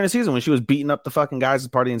 Just earlier in the season when she was beating up the fucking guys as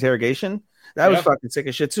part of the interrogation, that was fucking sick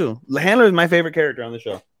as shit too. Handler is my favorite character on the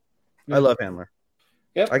show. I love Handler.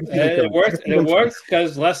 Yep, it works. It works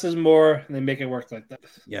because less is more, and they make it work like that.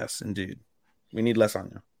 Yes, indeed. We need less on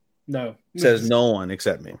you. No, says no one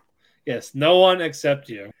except me. Yes, no one except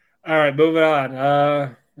you. All right, moving on.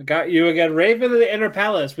 I got you again. Raven in the Inner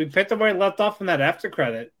Palace. We picked up where he left off in that after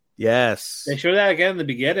credit. Yes, they showed that again in the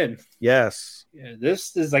beginning. Yes. Yeah,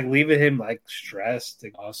 this is like leaving him like stressed,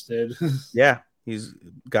 exhausted. Yeah, he's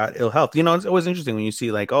got ill health. It's always interesting when you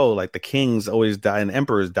see like, oh, like the kings always die and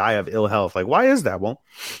emperors die of ill health. Like, why is that? Well,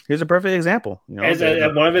 here's a perfect example.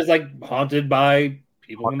 And one of his like haunted by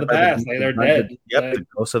people in the past, like they're dead. Yep, the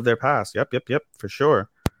ghosts of their past. Yep, for sure.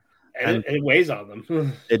 And it weighs on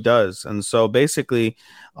them. It does. And so basically,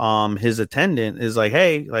 his attendant is like,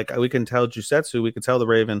 hey, like we can tell Jusetsu, we can tell the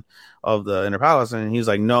Raven of the Inner Palace. And he's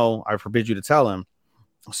like, no, I forbid you to tell him.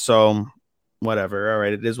 So whatever. All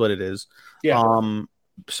right. It is what it is. Yeah.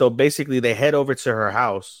 So basically they head over to her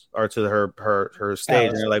house or to her stage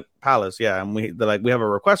palace. And they're like, palace. Yeah. And they're like, we have a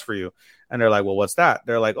request for you. And they're like, well, what's that?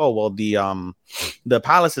 They're like, oh, well, the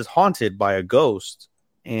palace is haunted by a ghost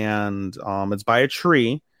and it's by a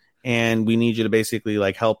tree. And we need you to basically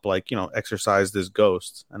like help, like, exorcise this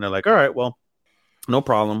ghost. And they're like, all right, well, no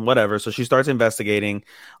problem, whatever. So she starts investigating.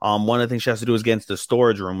 One of the things she has to do is get into the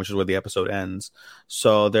storage room, which is where the episode ends.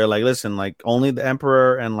 So they're like, listen, like only the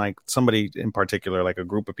emperor and like somebody in particular, like a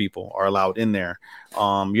group of people are allowed in there.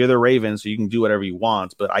 You're the Raven, so you can do whatever you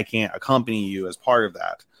want, but I can't accompany you as part of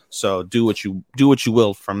that. So do what you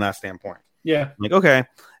will from that standpoint. Yeah. I'm like, okay.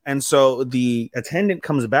 And so the attendant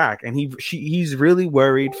comes back, and he's really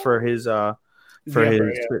worried for his emperor,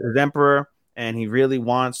 and he really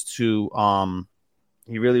wants to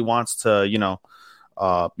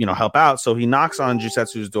help out. So he knocks on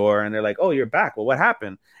Jusetsu's door, and they're like, "Oh, you're back. Well, what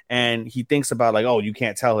happened?" And he thinks about like, "Oh, you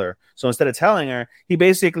can't tell her." So instead of telling her, he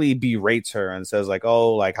basically berates her and says like,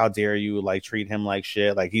 "Oh, like how dare you like treat him like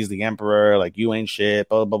shit? Like he's the emperor. Like you ain't shit.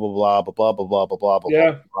 Blah blah blah blah blah blah blah blah blah blah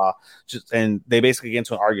blah blah." And they basically get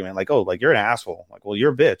into an argument like, "Oh, like you're an asshole. Like, well,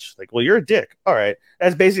 you're a bitch. Like, well, you're a dick." All right,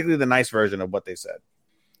 that's basically the nice version of what they said.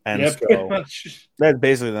 And so that's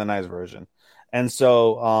basically the nice version. And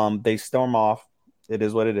so they storm off. It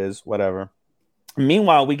is what it is. Whatever.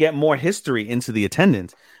 Meanwhile, we get more history into the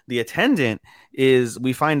attendant. The attendant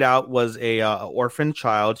we find out was a orphan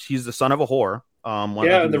child. He's the son of a whore.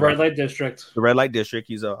 The Red Light District. The Red Light District.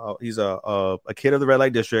 He's a kid of the Red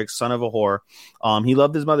Light District, son of a whore. He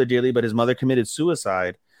loved his mother dearly, but his mother committed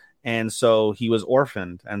suicide, and so he was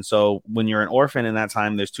orphaned. And so when you're an orphan in that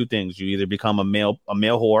time, there's two things: you either become a male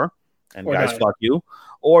whore, and or guys fuck you,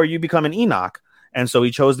 or you become an Enoch. And so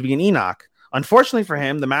he chose to be an Enoch. Unfortunately for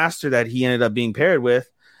him, the master that he ended up being paired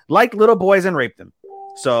with liked little boys and raped them.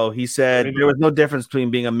 So he said there was no difference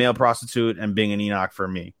between being a male prostitute and being an Enoch for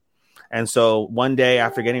me. And so one day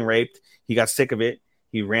after getting raped, he got sick of it.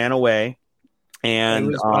 He ran away, and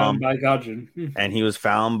he was found by Gaijin. And he was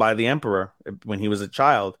found by the emperor when he was a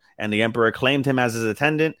child. And the emperor claimed him as his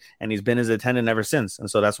attendant, and he's been his attendant ever since.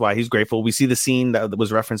 And so that's why he's grateful. We see the scene that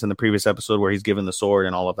was referenced in the previous episode where he's given the sword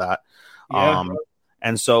and all of that. Yeah.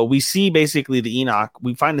 And so we see basically the Enoch.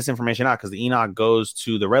 We find this information out because the Enoch goes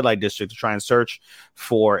to the Red Light District to try and search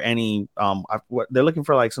for any. They're looking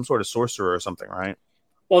for like some sort of sorcerer or something, right?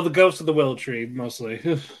 Well, the ghost of the willow tree, mostly.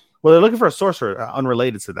 Well, they're looking for a sorcerer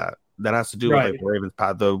unrelated to that. That has to do with like the Raven's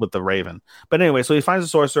with the Raven. But anyway, so he finds a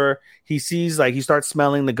sorcerer. He sees like he starts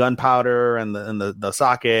smelling the gunpowder and the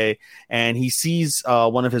sake, and he sees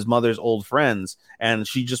one of his mother's old friends, and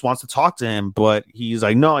she just wants to talk to him, but he's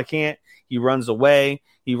like, no, I can't. He runs away.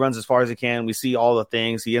 He runs as far as he can. We see all the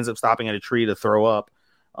things. He ends up stopping at a tree to throw up.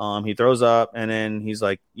 He throws up, and then he's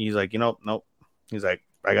like, nope. He's like,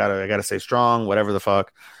 I gotta stay strong, whatever the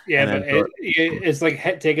fuck. Yeah, but it's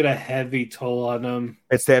like taking a heavy toll on him.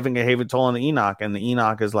 It's having a heavy toll on the Enoch, and the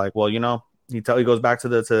Enoch is like, well, He goes back to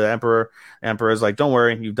the emperor. The emperor is like, "Don't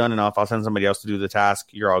worry, you've done enough. I'll send somebody else to do the task.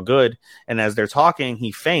 You're all good." And as they're talking,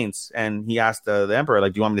 he faints, and he asks the emperor,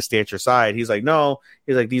 like, "Do you want me to stay at your side?" He's like, "No."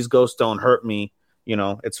 He's like, "These ghosts don't hurt me.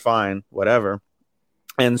 It's fine, whatever."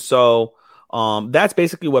 And so that's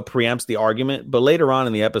basically what preempts the argument. But later on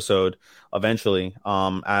in the episode, eventually,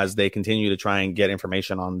 as they continue to try and get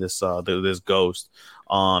information on this this ghost,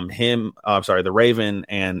 the Raven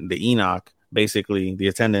and the Enoch, basically the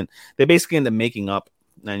attendant, they basically end up making up,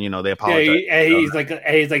 and they apologize. Yeah,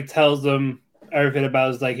 he's like tells them everything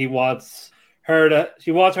about it. Like she wants her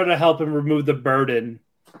to help him remove the burden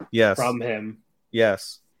from him.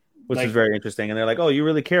 Yes. Which is very interesting. And they're like, "Oh, you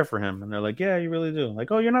really care for him?" And they're like, "Yeah, you really do." Like,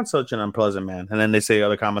 "Oh, you're not such an unpleasant man." And then they say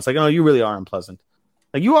other comments like, "Oh, you really are unpleasant.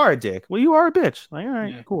 Like, you are a dick. Well, you are a bitch." Like, all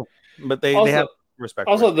right, cool. But they have respect.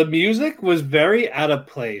 Also, the music was very out of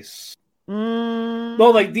place.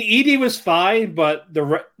 Well, like the ED was fine, but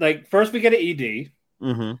first we get an ED,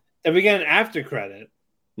 then we get an after credit,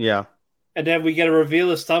 and then we get a reveal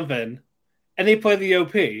of something, and they play the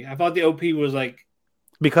OP. I thought the OP was like.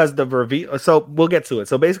 Because the reveal, so we'll get to it.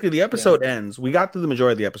 So basically, the episode ends. We got through the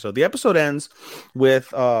majority of the episode. The episode ends with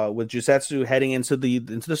Jusetsu heading into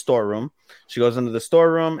the storeroom. She goes into the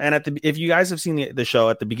storeroom, and if you guys have seen the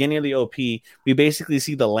show, at the beginning of the OP, we basically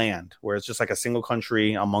see the land where it's just like a single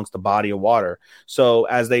country amongst a body of water. So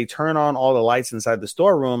as they turn on all the lights inside the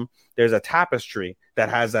storeroom, there's a tapestry that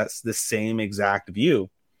has the same exact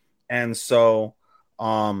view, and so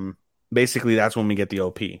basically that's when we get the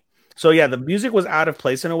OP. So yeah, the music was out of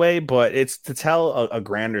place in a way, but it's to tell a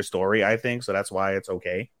grander story, I think. So that's why it's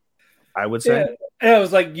okay, I would say. Yeah, it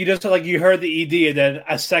was like you heard the ED, and then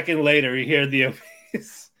a second later you hear the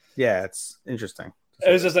OPs. Yeah, it's interesting.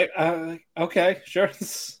 It was just like, okay, sure.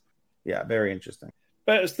 Yeah, very interesting.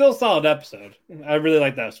 But it's still a solid episode. I really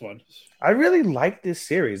like this one. I really like this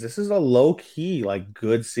series. This is a low key, like,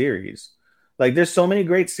 good series. Like, there's so many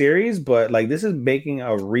great series, but like this is making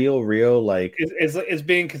a real like it's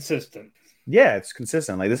being consistent. Yeah, it's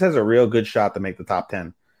consistent. Like, this has a real good shot to make the top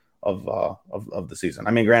 10 of the season.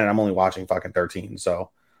 I mean, granted, I'm only watching fucking 13,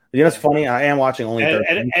 so it's funny. I am watching only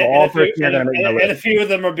 13. And a few of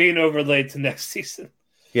them are being overlaid to next season.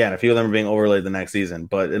 Yeah, and a few of them are being overlaid the next season,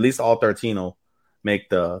 but at least all 13 will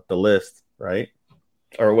make the list, right?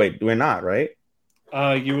 Or wait, we're not, right?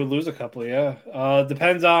 You would lose a couple, yeah.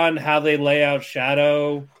 Depends on how they lay out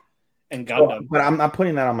Shadow and Gundam. But I'm not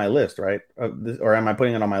putting that on my list, right? Or am I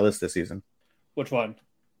putting it on my list this season? Which one?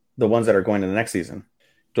 The ones that are going to the next season.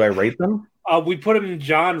 Do I rate them? We put them in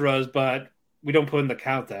genres, but we don't put in the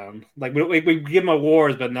countdown. Like we give them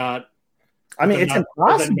awards, but not. I mean, it's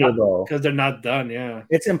impossible though, because they're not done. Yeah,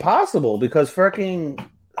 it's impossible because freaking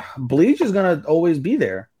Bleach is gonna always be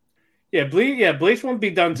there. Yeah, Bleach won't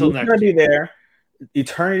be done until next. Gonna be there.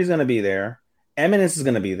 Eternity is going to be there. Eminence is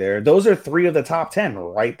going to be there. Those are 3 of the top 10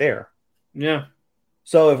 right there. Yeah.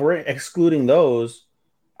 So if we're excluding those,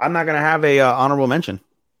 I'm not going to have a honorable mention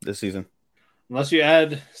this season. Unless you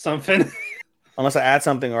add something. Unless I add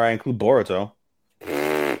something or I include Boruto.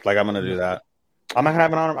 Like, I'm going to do that. I'm just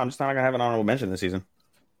not going to have an honorable mention this season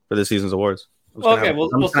for this season's awards. Okay, we'll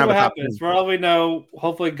see what happens. For all we know,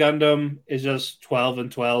 hopefully Gundam is just 12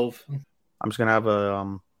 and 12. I'm just going to have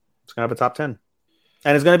a top 10.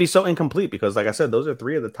 And it's going to be so incomplete because, like I said, those are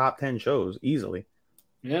 3 of the top 10 shows easily.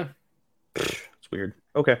 Yeah. It's weird.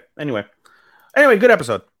 Okay. Anyway, good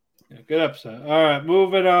episode. Yeah, good episode. All right.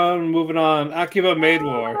 Moving on. Akiba Maid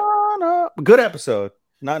War. Good episode.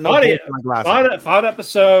 Not fun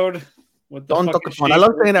episode. With the I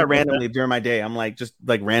love saying that randomly during my day. I'm like, just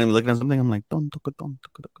like randomly looking at something. I'm like, don't.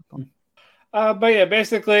 But yeah,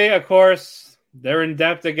 basically, of course, they're in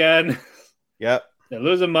debt again. Yep. They're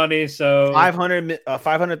losing money, so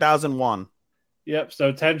 500,000 won. Yep.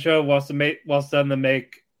 So Tencho wants them to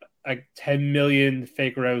make like 10 million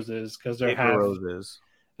fake roses because they're half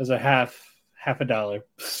 $1.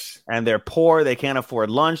 And they're poor. They can't afford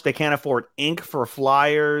lunch. They can't afford ink for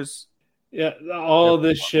flyers. Yeah, all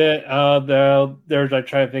this shit. They're like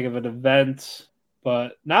trying to think of an event,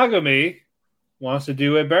 but Nagami wants to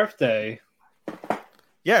do a birthday.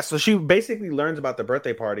 Yeah, so she basically learns about the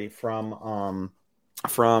birthday party from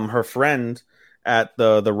her friend at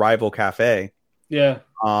the rival cafe. Yeah.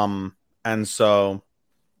 And so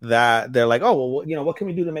that they're like, oh, well, what can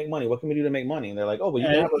we do to make money? What can we do to make money? And they're like, oh, well,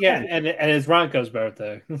 and it's Ranko's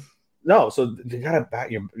birthday. No, so you gotta bat.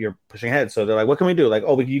 You're pushing ahead. So they're like, what can we do? Like,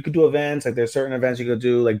 oh, you could do events. Like, there's certain events you could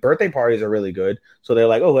do. Like, birthday parties are really good. So they're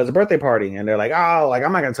like, oh, there's a birthday party, and they're like, oh, like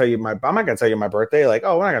I'm not gonna tell you my birthday. Like,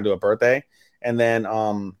 oh, we're not gonna do a birthday. And then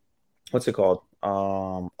what's it called?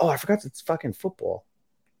 Oh, I forgot it's fucking football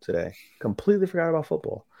today. Completely forgot about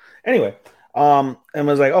football. Anyway, And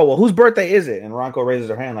was like, oh, well, whose birthday is it? And Ranko raises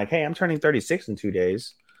her hand like, hey, I'm turning 36 in 2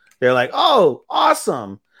 days. They're like, oh,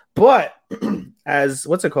 awesome. But as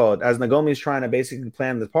Nagomi's trying to basically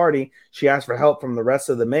plan the party, she asks for help from the rest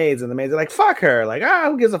of the maids, and the maids are like, fuck her. Like,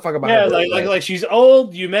 who gives a fuck about her? Like she's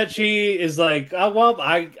old. You met she is like, oh, well,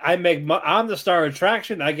 I'm the star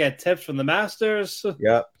attraction. I get tips from the masters.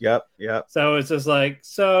 Yep. So it's just like,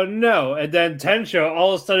 so no. And then Tensho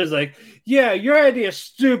all of a sudden is like, yeah, your idea is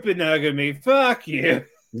stupid, Nagomi. Fuck you.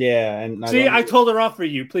 Yeah, and see, I told her off for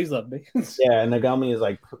you. Please love me. Yeah, and Nagomi is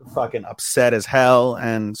like fucking upset as hell,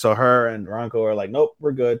 and so her and Ranko are like, nope,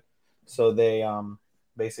 we're good. So they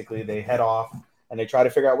basically they head off and they try to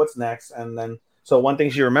figure out what's next, and then so one thing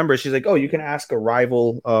she remembers, she's like, oh, you can ask a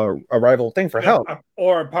rival thing for help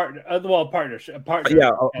or a partner, partnership, a partner.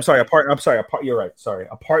 Yeah, a partner. I'm sorry, you're right. Sorry,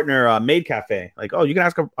 a partner maid cafe. Like, oh, you can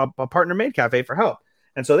ask a partner maid cafe for help,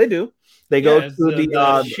 and so they do. They go to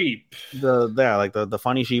the sheep, the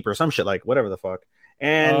funny sheep or some shit, like whatever the fuck,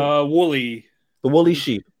 and the woolly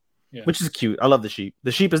sheep, which is cute. I love the sheep.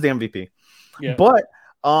 The sheep is the MVP. Yeah. But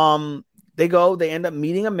they end up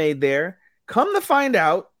meeting a maid there. Come to find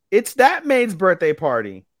out, it's that maid's birthday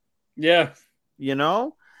party. Yeah,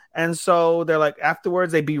 and so they're like,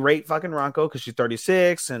 afterwards they berate fucking Ranko because she's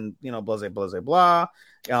 36 and blah blah blah.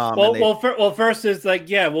 First it's like,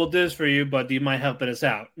 yeah, we'll do this for you, but do you mind helping us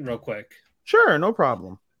out real quick? Sure, no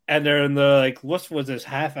problem. And they're in the like, what was this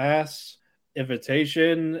half-ass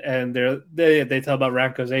invitation? And they tell about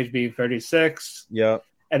Ranko's age being 36. Yep.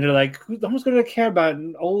 And they're like, who's going to care about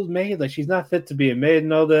an old maid? Like, she's not fit to be a maid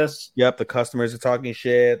and all this. Yep, the customers are talking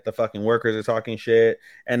shit. The fucking workers are talking shit.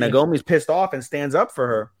 And Nagomi's pissed off and stands up for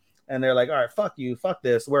her. And they're like, all right, fuck you, fuck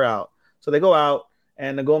this, we're out. So they go out.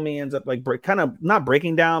 And Nagomi ends up like kind of not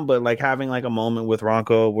breaking down, but like having like a moment with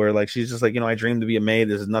Ranko where like she's just like, I dreamed to be a maid.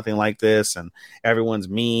 This is nothing like this, and everyone's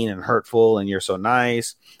mean and hurtful, and you're so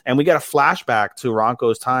nice. And we got a flashback to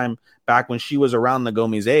Ranko's time back when she was around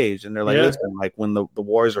Nagomi's age, and they're like, listen, like when the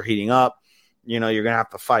wars are heating up, you're gonna have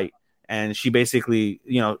to fight. And she basically,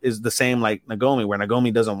 is the same like Nagomi, where Nagomi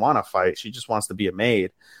doesn't want to fight; she just wants to be a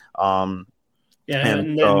maid. And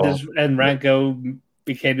Ranko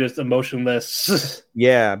became just emotionless.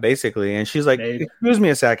 Yeah, basically. And she's like, excuse me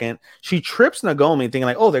a second. She trips Nagomi thinking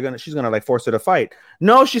like, oh, she's gonna like force her to fight.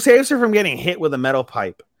 No, she saves her from getting hit with a metal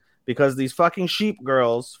pipe because these fucking sheep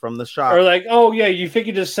girls from the shop are like, oh yeah, you think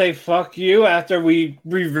you just say fuck you after we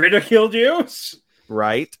ridiculed you?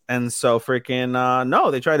 Right. And so freaking no,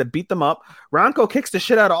 they try to beat them up. Ranko kicks the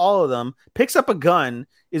shit out of all of them, picks up a gun,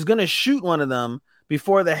 is gonna shoot one of them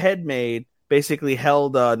before the head maid basically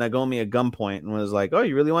held Nagomi at gunpoint and was like, oh,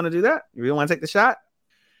 you really want to do that? You really want to take the shot?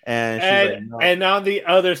 And she's like, no. And on the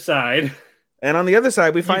other side,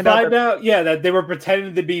 we find out that they were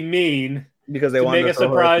pretending to be mean because they wanted to make a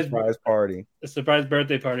surprise party, a surprise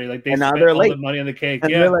birthday party. Like they spent all the money on the cake.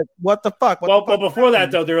 And they're like, what the fuck? Well, before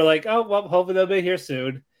that though, they were like, oh, well, hopefully they'll be here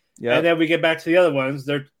soon. Yeah. And then we get back to the other ones.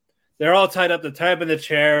 They're all tied up. They're tied up in the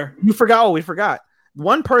chair. We forgot.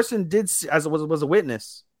 One person was a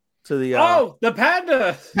witness to the the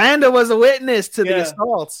panda. Panda was a witness to the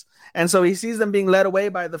assaults, and so he sees them being led away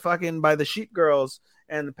by the sheep girls,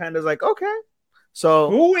 and the panda's like, okay,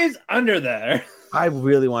 so who is under there? I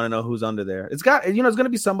really want to know who's under there. It's got it's going to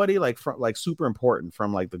be somebody like super important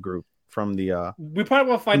from like the group from the we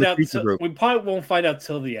probably won't find out. We probably won't find out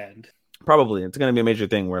till the end. Probably it's going to be a major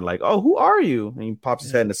thing where like, oh, who are you? And he pops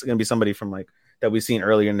his head, and it's going to be somebody from like that we've seen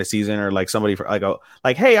earlier in the season, or like somebody for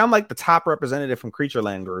like, hey, I'm like the top representative from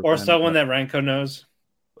Creatureland Group, or someone that Ranko knows.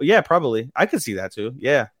 Yeah, probably. I could see that too.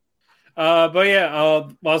 Yeah. But yeah,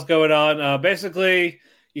 what's going on? Basically,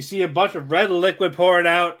 you see a bunch of red liquid pouring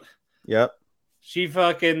out. Yep. She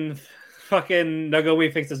fucking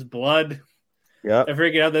Nagomi thinks it's blood. Yep. They're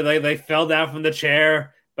freaking out. They fell down from the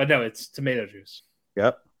chair, but no, it's tomato juice.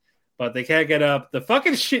 Yep. But they can't get up. The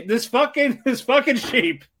fucking sheep. This fucking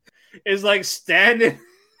sheep is like standing.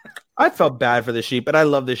 I felt bad for the sheep, but I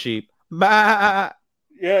love the sheep. Bah.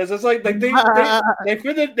 Yeah, it's just like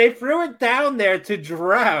they threw it down there to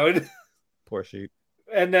drown. Poor sheep.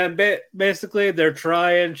 And then basically they're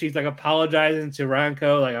trying. She's like apologizing to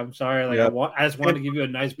Ranko, like, I'm sorry, like I just wanted to give you a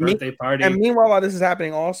nice birthday party. And meanwhile, while this is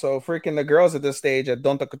happening, also freaking the girls at this stage at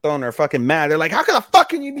Donta Coton are fucking mad. They're like, "How the fuck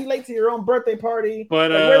can you be late to your own birthday party?"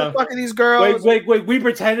 But like, where the fuck are these girls? Wait, we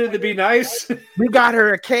pretended to be nice. We got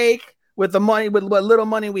her a cake with the money, with what little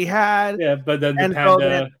money we had. Yeah, but then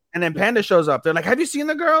then Panda shows up. They're like, "Have you seen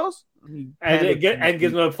the girls?" And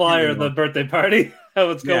gives them a flyer of the birthday party.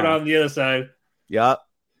 What's going on the other side? Yep.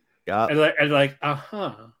 And like,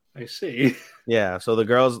 uh-huh. I see. Yeah, so the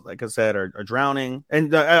girls, like I said, are drowning,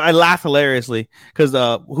 and I laugh hilariously because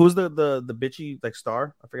who's the bitchy like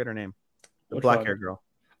star? I forget her name. The Which black one? hair girl.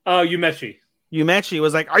 Oh, Yumechi. Yumechi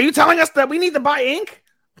was like, "Are you telling us that we need to buy ink?"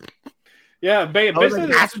 Yeah, I was basically,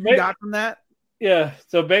 like, that's what you got from that. yeah.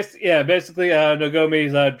 So basically,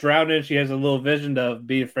 Nagomi's drowning. She has a little vision of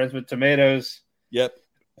being friends with tomatoes. Yep.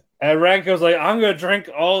 And Ranko's like, I'm gonna drink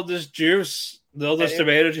all this juice, all this And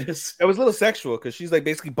tomato juice. It was a little sexual because she's like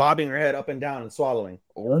basically bobbing her head up and down and swallowing.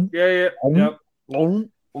 Yeah. Yep.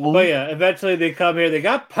 But yeah, eventually they come here. They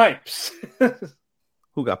got pipes.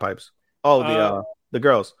 Who got pipes? Oh, the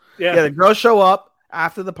girls. Yeah. Yeah, the girls show up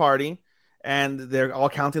after the party, and they're all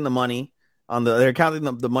counting the money they're counting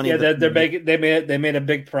the money. Yeah, they made a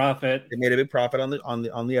big profit. They made a big profit on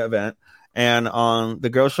the event, and the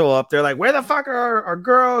girls show up. They're like, "Where the fuck are our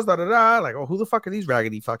girls?" Da da da. Like, "Oh, who the fuck are these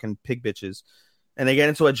raggedy fucking pig bitches?" And they get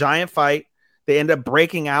into a giant fight. They end up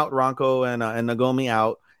breaking out Ranko and Nagomi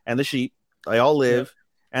out, and the sheep. They all live,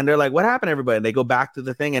 and they're like, "What happened, everybody?" And they go back to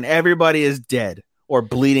the thing, and everybody is dead or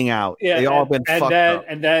bleeding out. Yeah, they all been fucked up.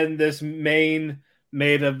 And then this main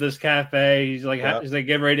maid of this cafe, he's like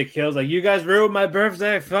getting ready to kill. He's like, you guys ruined my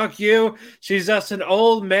birthday. Fuck you. She's just an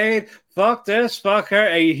old maid. Fuck this. Fuck her.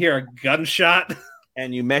 And you hear a gunshot.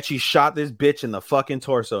 And Yumechi shot this bitch in the fucking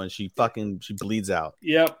torso, and she bleeds out.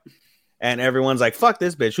 Yep. And everyone's like, fuck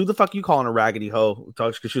this bitch. Who the fuck you calling a raggedy hoe?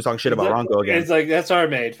 Because she was talking shit about Ranko again. It's like, that's our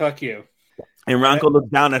maid. Fuck you. And Ranko looks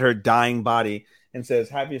down at her dying body and says,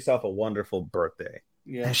 have yourself a wonderful birthday.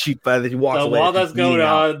 Yeah. And she walks away. While that's going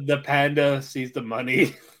on, the panda sees the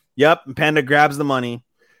money. Yep. Panda grabs the money.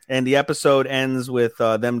 And the episode ends with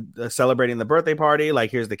them celebrating the birthday party.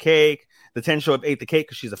 Like, here's the cake. The Tensho ate the cake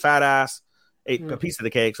because she's a fat ass. Ate a piece of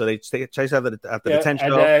the cake. So they chase after the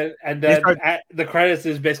Tensho. And then the credits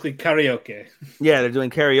is basically karaoke. Yeah, they're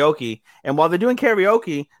doing karaoke. And while they're doing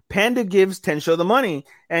karaoke, Panda gives Tensho the money.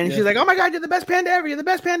 And she's like, oh my God, you're the best panda ever. You're the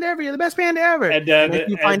best panda ever. You're the best panda ever. And then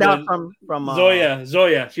you find out from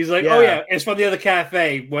Zoya. She's like, oh yeah, it's from the other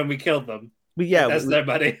cafe when we killed them. That's their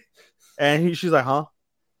buddy. And she's like, huh?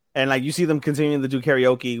 And like you see them continuing to do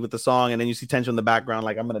karaoke with the song, and then you see Tensho in the background,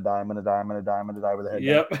 like, I'm gonna die with a head.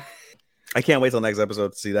 Yep. Down. I can't wait till next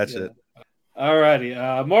episode to see that shit.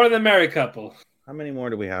 Alrighty. More than married couple. How many more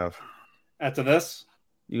do we have? After this?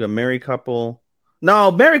 You got married couple. No,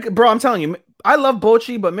 bro, I'm telling you, I love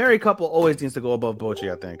Bochi, but married couple always needs to go above Bochi,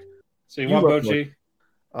 I think. So you want Bochi?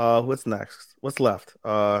 What's next? What's left?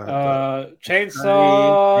 Chainsaw,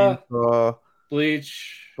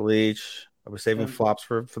 Bleach. I was saving flops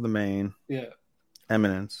for the main. Yeah.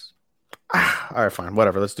 Eminence. All right, fine,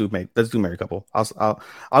 whatever. Let's do married couple.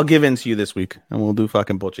 I'll give in to you this week, and we'll do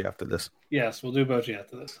fucking Bochi after this. Yes, we'll do Bochi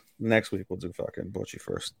after this. Next week we'll do fucking Bochi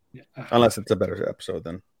first. Yeah. Unless it's a better episode,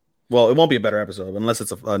 then. Well, it won't be a better episode unless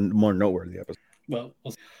it's a more noteworthy episode. Well,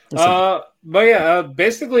 but yeah,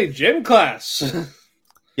 basically gym class.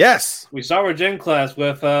 Yes, we saw our gym class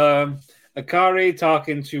with Akari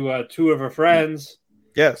talking to two of her friends.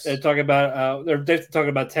 Yes, they're talking about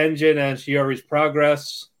Tenjin and Shiori's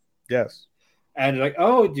progress. Yes. And like,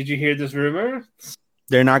 oh, did you hear this rumor?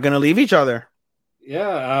 They're not going to leave each other.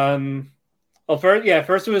 Yeah.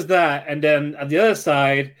 First it was that, and then on the other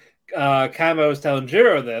side, Kamo was telling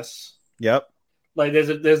Jiro this. Yep. Like,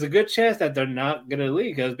 there's a good chance that they're not going to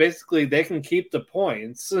leave because basically they can keep the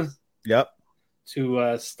points. Yep.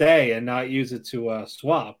 To stay and not use it to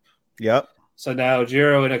swap. Yep. So now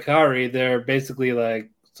Jiro and Akari, they're basically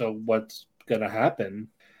like, so what's going to happen?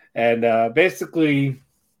 And basically,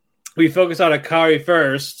 we focus on Akari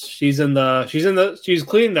first. She's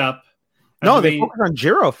cleaned up. No, they focus on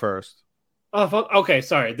Jiro first. Oh, okay.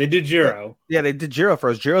 Sorry. They did Jiro. Yeah, they did Jiro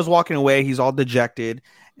first. Jiro's walking away. He's all dejected.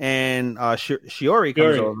 And Shiori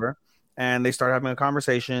comes over and they start having a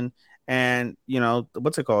conversation. And,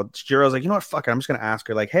 what's it called? Jiro's like, you know what? Fuck it. I'm just going to ask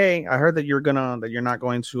her, like, hey, I heard that you're not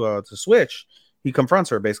going to switch. He confronts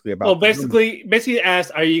her basically about. Well, basically asks,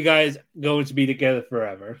 "Are you guys going to be together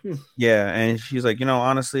forever?" Yeah, and she's like,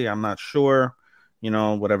 honestly, I'm not sure.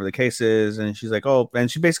 Whatever the case is, and she's like, oh, and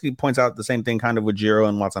she basically points out the same thing kind of with Jiro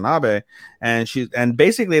and Watanabe, and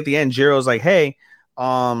basically at the end, Jiro's like, hey,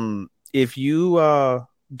 if you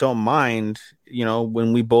don't mind,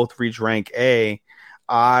 when we both reach rank A,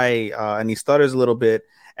 and he stutters a little bit.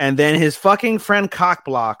 And then his fucking friend cock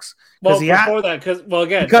blocks because he has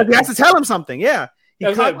to tell him something. Yeah,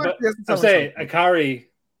 I'm saying Akari.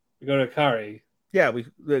 We go to Akari. Yeah,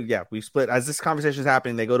 we split as this conversation is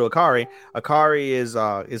happening. They go to Akari. Akari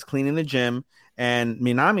is cleaning the gym, and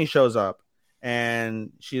Minami shows up,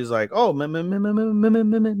 and she's like, "Oh, Minami,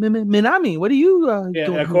 what are you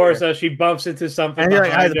doing?" Of course, she bumps into something. And I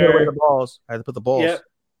had to put away the balls. I had to put the balls. Yep.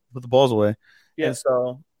 put the balls away. Yeah. And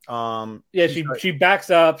so she backs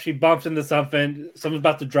up, she bumps into something, someone's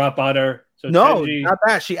about to drop on her. So no, Tenji, not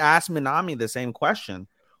that. She asked Minami the same question.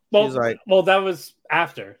 She's like, well, that was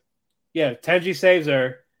after. Yeah, Tenji saves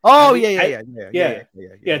her. oh,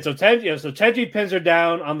 So Tenji pins her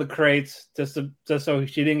down on the crates just so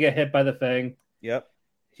she didn't get hit by the thing. Yep.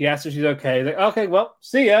 He asks if she's okay. He's like, okay, well,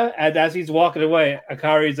 see ya. And as he's walking away,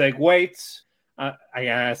 Akari's like, wait. I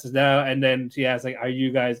asked this now. And then she asks, like, are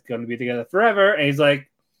you guys going to be together forever? And he's like,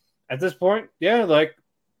 at this point, yeah, like,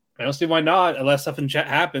 I don't see why not, unless something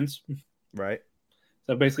happens. Right.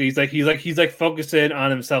 So basically, he's like focusing on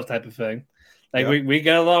himself type of thing. Like, we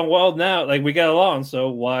get along well now. Like, we get along, so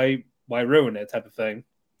why ruin it type of thing?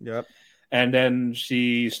 Yep. And then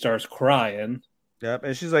she starts crying. Yep.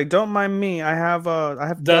 And she's like, don't mind me. I have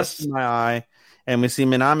dust in my eye. And we see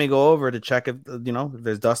Minami go over to check if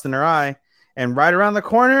there's dust in her eye. And right around the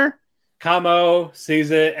corner, Kamo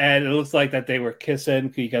sees it, and it looks like that they were kissing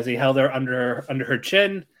because he held her under her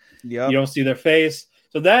chin. Yep. You don't see their face.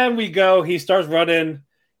 So then we go. He starts running.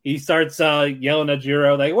 He starts yelling at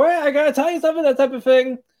Jiro, like, "Well, I gotta tell you something," that type of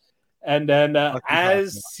thing. And then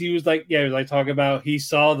as he was like talking about, he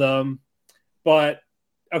saw them, but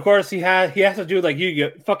of course he has to do like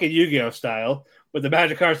Yu-Gi-Oh style with the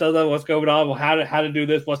magic cards. Tell them what's going on, well, how to do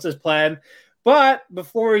this, what's his plan. But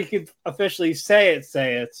before he could officially say it,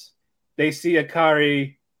 they see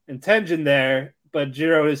Akari and Tenjin there, but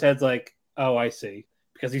Jiro in his head's like, oh, I see.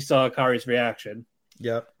 Because he saw Akari's reaction.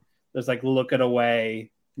 Yep. There's like looking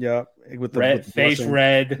away. Yep. With the face blushing.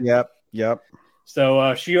 Red. Yep. So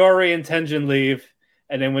Shiori and Tenjin leave,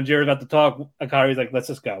 and then when Jiro's about to talk, Akari's like, let's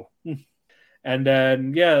just go. And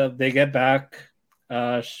then, they get back.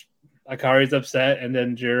 Akari's upset, and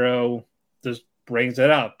then Jiro just brings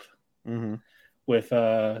it up. Mm-hmm. With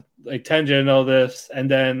like Tenjin and all this, and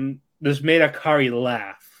then this made Akari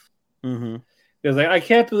laugh. Mm-hmm. He was like, I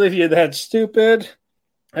can't believe you're that stupid.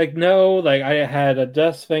 Like, no, like I had a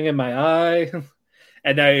dust thing in my eye.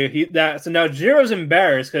 And now Jiro's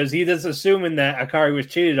embarrassed because he just assuming that Akari was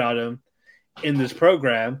cheated on him in this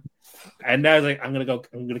program. And now he's like, I'm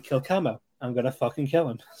gonna kill Kamo. I'm gonna fucking kill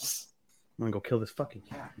him. I'm gonna go kill this fucking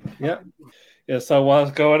cat. Yeah, so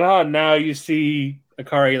what's going on? Now you see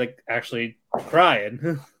Akari like actually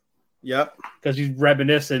crying. Yep. Because he's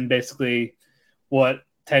reminiscing basically what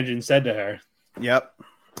Tenjin said to her. Yep.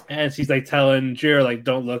 And she's like telling Jiro, like,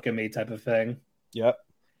 don't look at me type of thing. Yep.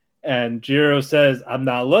 And Jiro says, I'm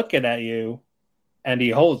not looking at you. And he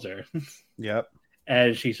holds her. Yep.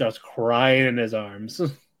 And she starts crying in his arms.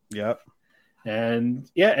 Yep. And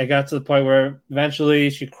it got to the point where eventually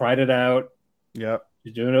she cried it out. Yep.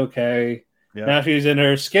 She's doing okay. Yep. Now she's in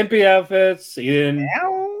her skimpy outfits, eating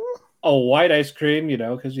a white ice cream,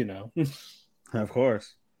 because Of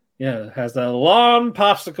course. Yeah, it has a long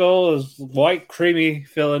popsicle, is white creamy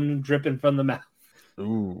filling dripping from the mouth.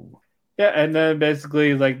 Ooh. Yeah, and then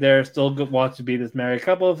basically, like, they're still want to be this married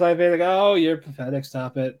couple. It's like, oh, you're pathetic,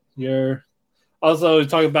 stop it. You're also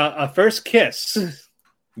talking about a first kiss.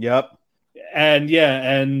 Yep.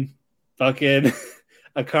 And fucking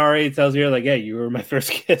Akari tells you, like, you were my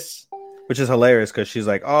first kiss. Which is hilarious because she's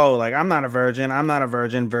like, oh, like, I'm not a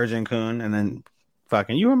virgin, Virgin Kun. And then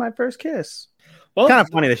fucking, you were my first kiss. Well, kind of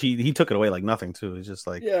funny that he took it away like nothing, too. It's just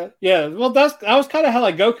like... Yeah. Well, that was kind of how,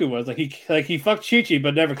 like, Goku was. Like, he fucked Chi-Chi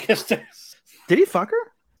but never kissed her. Did he fuck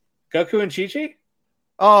her? Goku and Chi-Chi?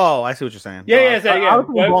 Oh, I see what you're saying. Yeah.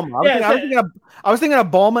 I was thinking of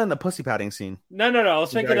Bulma and the pussy patting scene. No. I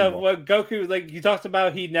was thinking of what Goku, like, he talked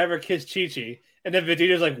about he never kissed Chi-Chi. And then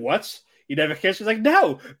Vegeta's like, what? You never kissed? He's like,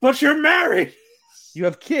 no, but you're married. You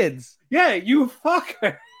have kids. Yeah, you fuck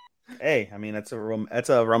her. Hey, I mean, that's a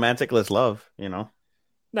romanticless love,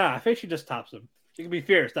 Nah, I think she just tops him. She can be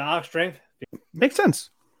fierce. The ox strength. Makes sense.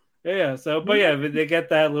 Yeah. So, but they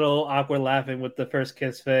get that little awkward laughing with the first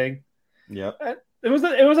kiss thing. Yep. It was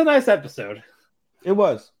a nice episode. It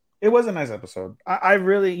was a nice episode. I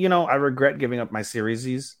really, I regret giving up my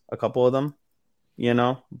series, a couple of them,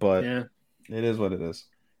 but it is what it is.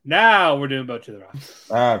 Now we're doing Boat to the Rock.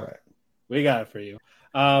 All right. We got it for you.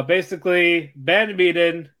 Basically, band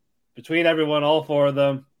meeting between everyone, all four of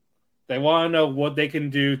them. They want to know what they can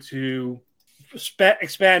do to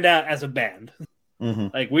expand out as a band. Mm-hmm.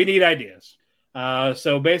 Like, we need ideas.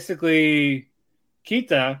 So basically,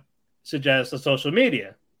 Kita suggests a social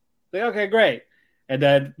media. Like, okay, great. And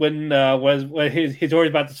then when he's already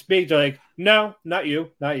about to speak, they're like, no, not you.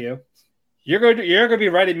 You're going to be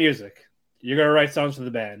writing music. You're going to write songs for the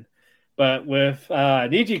band. But with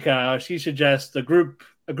Nijika, she suggests a group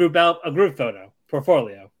photo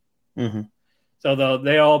portfolio. Mm-hmm. So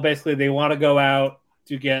they all basically they want to go out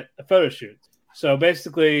to get a photo shoot. So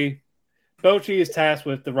basically, Bochi is tasked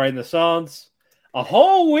with the writing the songs. A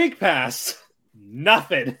whole week passed.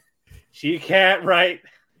 Nothing. She can't write.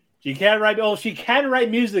 Oh, she can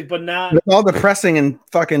write music, but not. It's all depressing and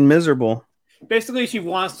fucking miserable. Basically, she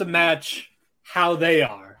wants to match how they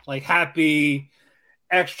are, like happy,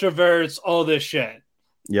 extroverts, all this shit.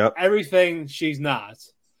 Yep. Everything she's not.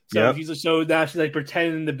 So now she's like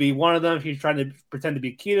pretending to be one of them. She's trying to pretend to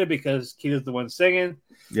be Kita because Kita's the one singing.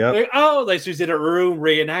 Yeah. Like she's in her room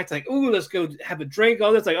reenact, like, ooh, let's go have a drink.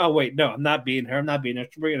 All this, like, oh wait, no, I'm not being her. I'm not being her.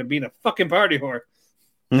 We're gonna be in a fucking party whore.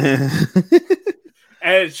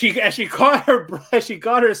 And she caught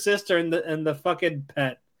her sister and the fucking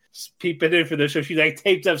pet peeping in for this. So she like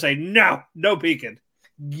taped up saying, no peeking,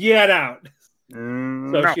 get out.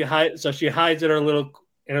 So she hides in her little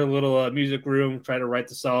music room, trying to write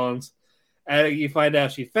the songs. And you find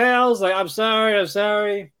out she fails. Like, I'm sorry. And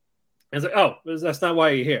it's like, oh, that's not why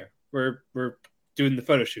you're here. We're doing the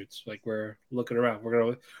photo shoots. Like, we're looking around.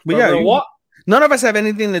 We're gonna walk. None of us have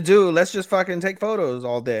anything to do. Let's just fucking take photos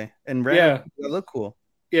all day and that look cool.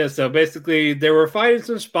 Yeah. So basically, they were finding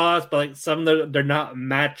some spots, but like some of them, they're not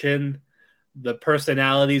matching the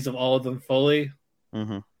personalities of all of them fully.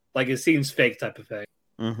 Mm-hmm. Like, it seems fake type of thing.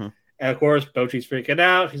 Mm-hmm. And of course, Bochi's freaking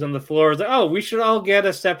out. She's on the floor. It's like, oh, we should all get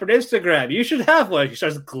a separate Instagram. You should have one. She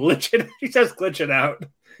starts glitching out.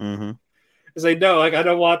 Mm-hmm. It's like, no, like, I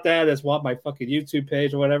don't want that. I just want my fucking YouTube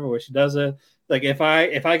page or whatever where she does it. Like, if I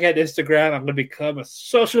get Instagram, I'm gonna become a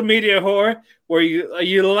social media whore where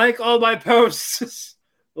you like all my posts,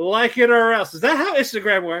 like it or else. Is that how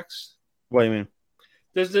Instagram works? What do you mean?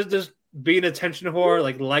 There's be an attention whore,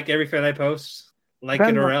 like everything I post, like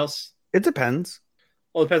it or else. It depends.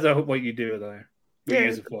 Well, it depends on what you do there. What you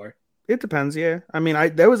use it for. It depends, yeah. I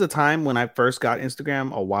mean, there was a time when I first got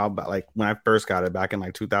Instagram a while back, like when I first got it back in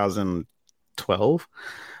like 2012.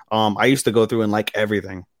 I used to go through and like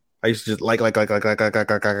everything. I used to just like. I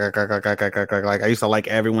used to like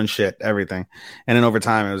everyone's shit, everything. And then over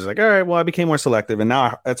time, it was like, all right, well, I became more selective. And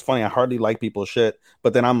now that's funny. I hardly like people's shit.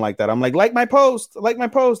 But then I'm like that. I'm like my post.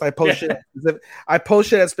 I post shit. I post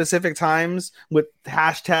shit at specific times with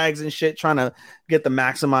hashtags and shit, trying to get the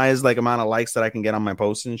maximized like amount of likes that I can get on my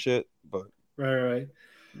posts and shit. But right.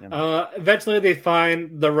 Eventually, they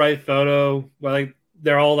find the right photo where like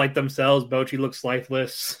they're all like themselves. Bochi looks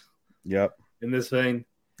lifeless. Yep. In this thing.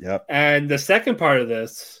 Yep. And the second part of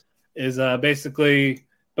this is basically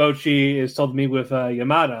Bochi is told to meet with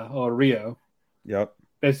Yamada or Rio. Yep.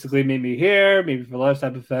 Basically, meet me here, meet me for lunch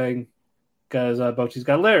type of thing, because Bochi's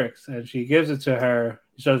got lyrics, and she gives it to her.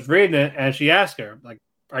 She starts reading it, and she asks her, like,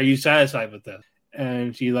 "Are you satisfied with this?"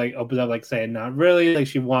 And she like opens up, like saying, "Not really." Like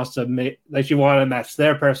she wants to match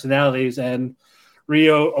their personalities. And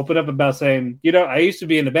Rio opened up about saying, I used to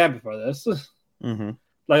be in the band before this. Mm-hmm.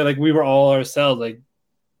 Like we were all ourselves. Like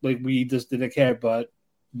we just didn't care, but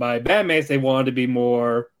my bandmates, they wanted to be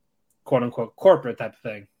more quote unquote corporate type of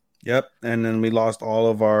thing. Yep. And then we lost all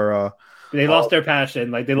of our they lost their passion,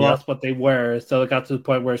 like they lost what they were. So it got to the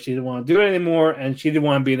point where she didn't want to do it anymore, and she didn't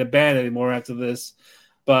want to be in a band anymore after this.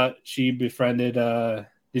 But she befriended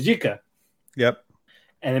Nijika. Yep.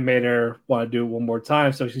 And it made her want to do it one more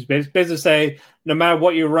time. So she's basically saying, no matter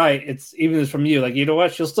what you write, it's even if it's from you, like, you know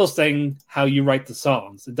what, she'll still sing how you write the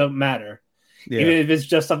songs. It doesn't matter. Yeah. Even if it's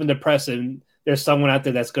just something depressing, there's someone out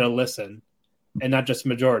there that's going to listen, and not just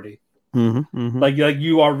majority. Mm-hmm, mm-hmm. Like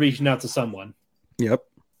you are reaching out to someone. Yep.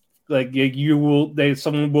 Like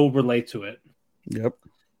someone will relate to it. Yep.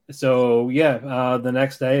 So the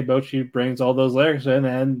next day, Bochi brings all those lyrics in,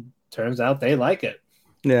 and turns out they like it.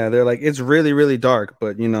 Yeah, they're like, it's really, really dark,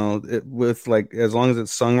 but with like, as long as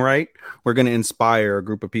it's sung right, we're gonna inspire a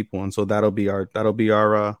group of people, and so that'll be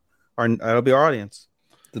our audience.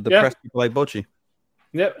 The depressed people like Bochi.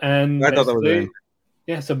 Yep, and I thought that was good.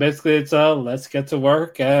 Yeah, so basically it's let's get to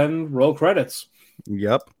work and roll credits.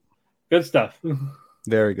 Yep. Good stuff.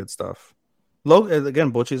 Very good stuff.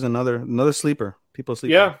 Again, Bochi's another sleeper. People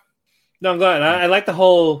sleep. Yeah. No, I'm glad. I like the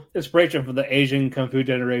whole inspiration for the Asian Kung Fu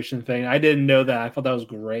generation thing. I didn't know that. I thought that was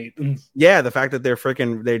great. Yeah, the fact that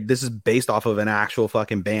this is based off of an actual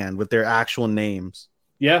fucking band with their actual names.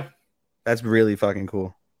 Yeah. That's really fucking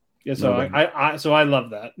cool. Yeah, so I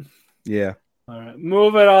love that. Yeah. All right,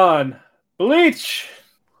 moving on. Bleach.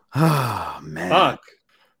 Oh man. Fuck.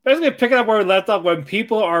 Basically picking up where we left off, when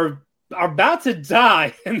people are about to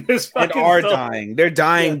die in this fucking dying. They're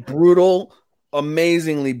dying brutal,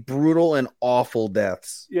 amazingly brutal and awful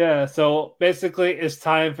deaths. Yeah, so basically it's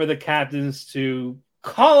time for the captains to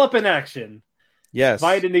call up an action. Yes.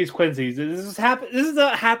 Fighting these Quincy's. This is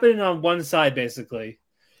not happening on one side, basically.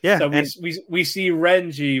 Yeah. So we see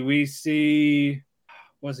Renji, we see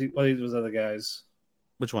What are those other guys?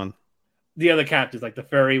 Which one? The other captains, like the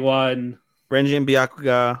furry one. Renji and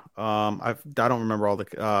Byakuya. I don't remember all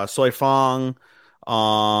the Soy Fong.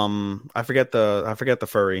 I forget the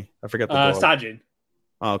furry. I forget the dog. Sajin.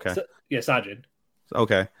 Oh, okay. Sajin.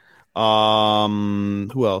 Okay.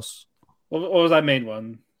 Who else? What was that main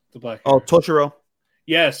one? The black. Oh, Toshiro.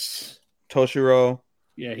 Yes. Toshiro.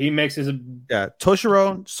 Yeah, he makes his. Yeah,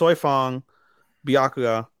 Toshiro, Soy Fong,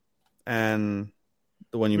 Byakuya, and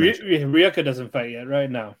the one you mentioned. Ryuka doesn't fight yet,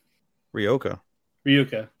 right? No. Ryuka,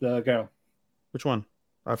 the girl. Which one?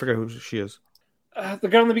 I forget who she is. The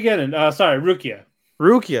girl in the beginning. Sorry, Rukia.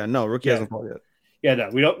 Rukia. No, Rukia hasn't fought yet. Yeah, no,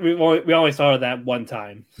 we don't. We only saw her that one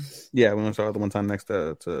time. Yeah, we only saw her the one time next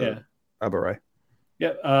to Abarai.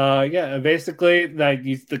 Yeah. Basically, like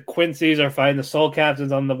the Quincy's are fighting the Soul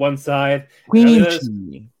Captains on the one side. Queen.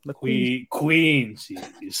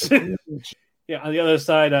 Yeah, on the other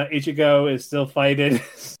side, Ichigo is still fighting.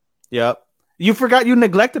 Yep. You forgot, you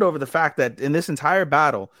neglected over the fact that in this entire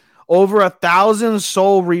battle, over 1,000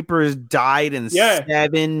 Soul Reapers died in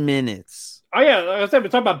 7 minutes. Oh yeah, like I said, we're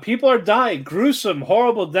talking about people are dying, gruesome,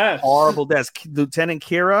 horrible deaths. Horrible deaths. Lieutenant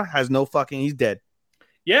Kira has no fucking. He's dead.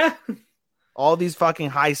 Yeah. All these fucking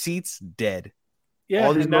high seats, dead. Yeah.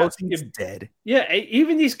 All these low seats, dead. Yeah.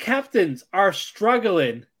 Even these captains are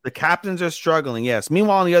struggling. The captains are struggling. Yes.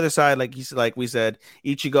 Meanwhile, on the other side, like we said,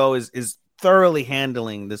 Ichigo is thoroughly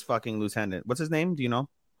handling this fucking lieutenant. What's his name? Do you know?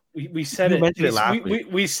 We said it. Mentioned it last week.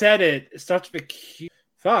 We said it. It starts with Q.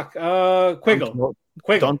 Fuck. Quiggle.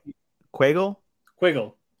 Quiggle.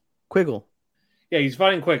 Yeah, he's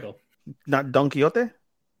fighting Quiggle. Not Don Quixote?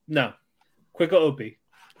 No. Quiggle Opie.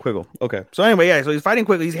 Quiggle. Okay. So anyway, yeah, so he's fighting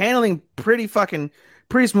Quiggle. He's handling pretty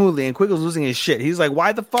smoothly, and Quiggle's losing his shit. He's like,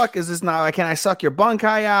 why the fuck is this not? Can I suck your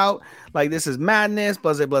Bankai out? Like, this is madness,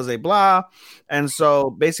 blah, blah, blah, blah. And so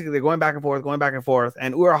basically they're going back and forth.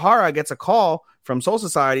 And Urahara gets a call from Soul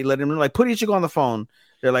Society, letting him like, put Ichigo on the phone.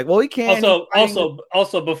 They're like, well, he can't.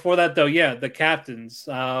 Also before that though, yeah, the captains.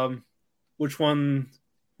 Which one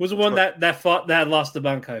was the one that lost the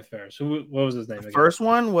Bankai first? What was his name again? First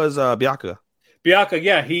one was Byakuya. Byakuya,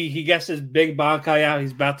 yeah, he gets his big Bankai out.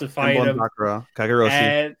 He's about to fight him.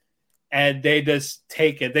 Kageroshi. And they just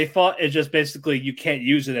take it. They thought it's just basically you can't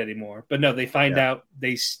use it anymore. But no, they find out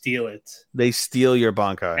they steal it. They steal your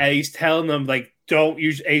Bankai. And he's telling them, like, don't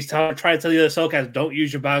use. He's trying to tell the other Soul Cats, don't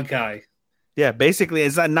use your Bankai. Yeah, basically,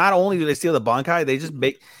 it's not only do they steal the Bankai,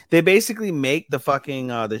 they basically make the fucking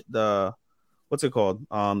the what's it called?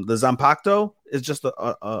 The Zanpakuto is just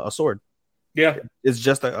a sword. Yeah, it's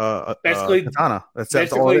just a katana.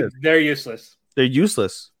 That's all it is. They're useless. They're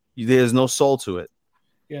useless. There's no soul to it.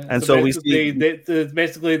 Yeah, and so we see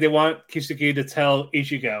basically they want Kisuke to tell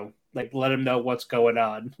Ichigo, like, let him know what's going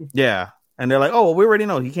on. Yeah, and they're like, oh, well, we already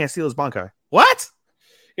know he can't steal his Bankai. What?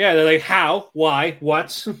 Yeah, they're like, how? Why?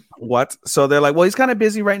 What? What? So they're like, well, he's kind of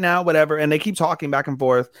busy right now, whatever. And they keep talking back and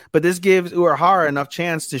forth. But this gives Urahara enough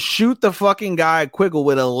chance to shoot the fucking guy Quiggle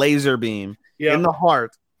with a laser beam in the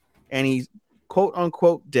heart. And he's quote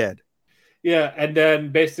unquote dead. Yeah, and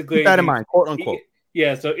then basically keep that in mind, quote unquote.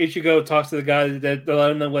 So Ichigo talks to the guys that they're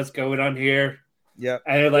letting them what's going on here. Yeah,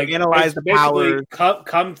 and they're like, analyze the powers.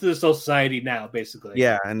 Come to the society now, basically.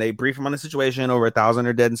 Yeah, and they brief him on the situation. Over 1,000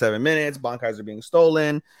 are dead in 7 minutes. Bankais are being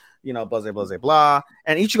stolen. Blah blah blah.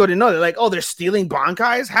 And Ichigo didn't know. They're like, oh, they're stealing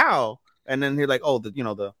Bankais? How? And then he's like, oh,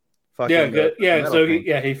 the fucking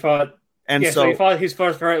he fought. And so he thought his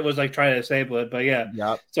first fight was like trying to disable it, but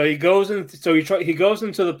So he goes in. So he goes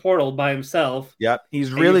into the portal by himself. Yep,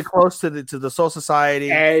 he's really close to the Soul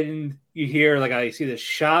Society, and you hear you see the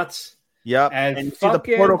shots. Yep, and you see the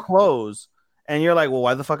portal close, and you're like, well,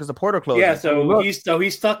 why the fuck is the portal closed? Yeah, so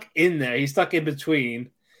he's stuck in there. He's stuck in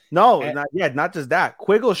between. No, not just that.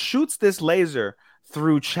 Quiggle shoots this laser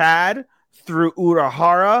through Chad, through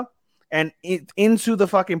Urahara, and into the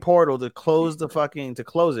fucking portal to close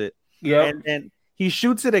it. Yeah, and he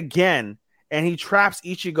shoots it again, and he traps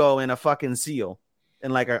Ichigo in a fucking seal,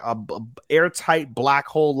 in like a airtight black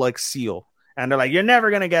hole like seal. And they're like, "You're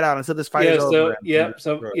never gonna get out until this fight is over."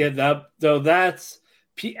 That's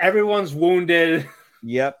everyone's wounded.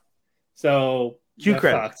 Yep. So cue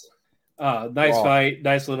credit. Nice raw fight,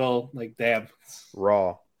 nice little damn.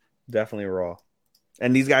 Raw, definitely raw.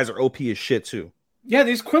 And these guys are OP as shit too. Yeah,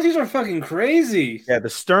 these Quincy's are fucking crazy. Yeah, the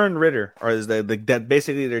Stern Ritter is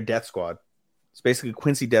basically their death squad. It's basically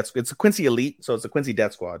Quincy Death. It's a Quincy Elite, so it's a Quincy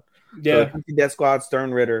Death Squad. Yeah, so Quincy Death Squad,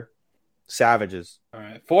 Stern Ritter, Savages. All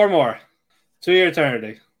right, 4 more. To Your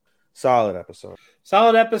Eternity. Solid episode.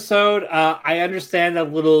 I understand the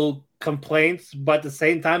little complaints, but at the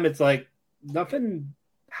same time, it's like nothing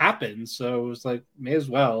happened, so it was like may as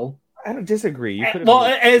well. I don't disagree. You could well,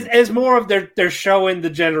 as more of they're showing the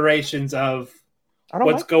generations of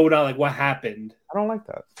what's going on, like what happened. I don't like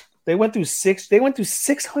that. They went through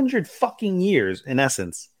 600 fucking years in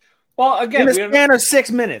essence. Well, again, in a span of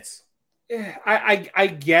 6 minutes. I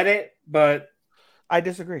get it, but I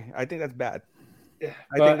disagree. I think that's bad.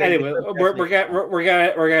 But anyway, we're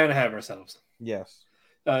gonna have ourselves. Yes.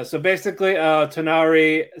 So basically,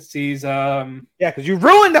 Tonari sees. Because you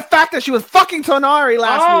ruined the fact that she was fucking Tonari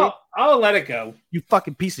last week. I'll let it go. You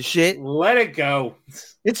fucking piece of shit. Let it go.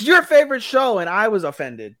 It's your favorite show, and I was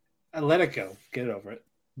offended. Let it go. Get over it.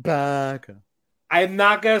 Baka. I'm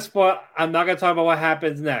not gonna spoil. I'm not gonna talk about what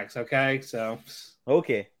happens next. Okay, so.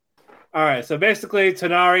 Okay. All right. So basically,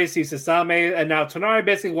 Tonari sees Hisame, and now Tonari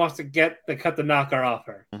basically wants to cut the knocker off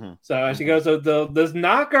her. Mm-hmm. So as she goes, this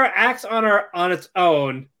knocker acts on her on its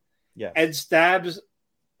own, and stabs,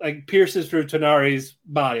 like pierces through Tonari's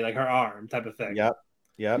body, like her arm, type of thing.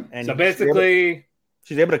 Yep. And so basically,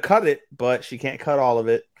 she's able to cut it, but she can't cut all of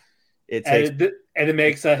it. It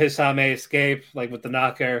makes Hisame escape, like with the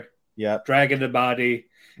knocker. Yep. Dragging the body.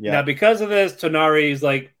 Yep. Now, because of this, Tonari's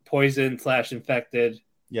like poisoned/infected.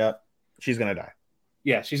 Yep. She's gonna die.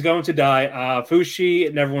 Yeah, she's going to die. Fushi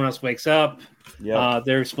and everyone else wakes up. Yeah.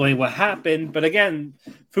 They're explaining what happened, but again,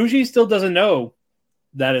 Fushi still doesn't know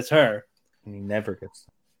that it's her. And he never gets.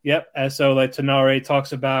 Yep. And so like Tonari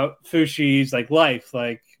talks about Fushi's like life,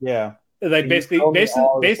 like like basically,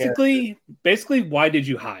 why did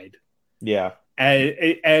you hide? Yeah.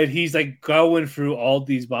 And he's like going through all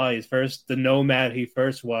these bodies. First, the nomad he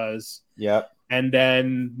first was. Yep. And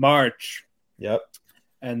then March. Yep.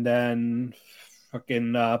 And then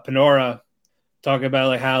fucking Panora talking about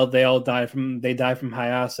like how they all died from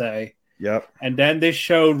Hayase. Yep. And then they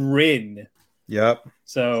showed Rin. Yep.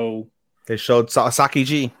 So they showed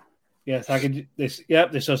Sakiji. Yeah, Sakiji. They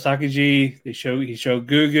showed Sakiji. He showed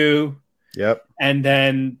Gugu. Yep. And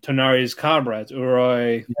then Tonari's comrades,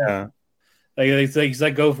 Uroi. Yeah. Like he's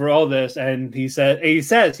like go for all this, and he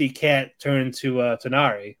says he can't turn to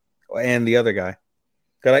Tonari. And the other guy.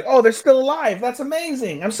 They're like, oh, they're still alive. That's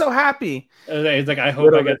amazing. I'm so happy. He's like, I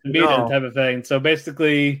hope I get to meet them, type of thing. So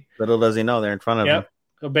basically, little does he know they're in front of him.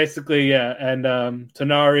 So basically, and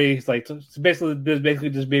Tonari's like, basically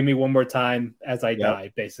just be me one more time as I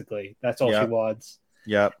die. Basically, that's all she wants.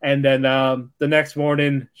 Yep. And then the next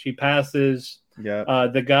morning, she passes. Yeah.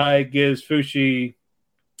 The guy gives Fushi.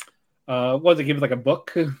 What does it give? Like a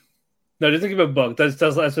book? No, it doesn't give a book. That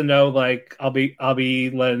just lets her know, like, I'll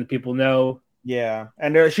be letting people know. Yeah,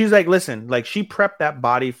 and she's like, listen, like she prepped that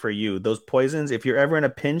body for you. Those poisons, if you're ever in a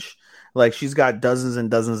pinch, like she's got dozens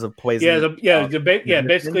and dozens of poisons.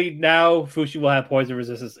 Basically now Fushi will have poison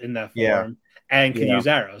resistance in that form and can use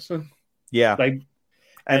arrows. Yeah, like,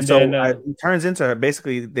 and so then, it turns into her.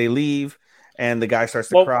 Basically, they leave, and the guy starts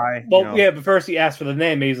to cry. Well, but first he asks for the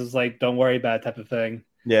name. He's just like, "Don't worry about it," type of thing.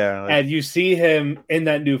 Yeah, and you see him in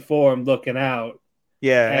that new form looking out.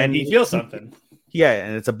 Yeah, and he feels something. Yeah,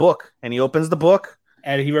 and it's a book, and he opens the book,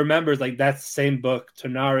 and he remembers like that's the same book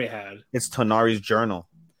Tonari had. It's Tonari's journal.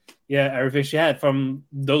 Yeah, everything she had from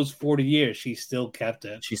those 40 years, she still kept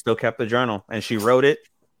it. She still kept the journal, and she wrote it,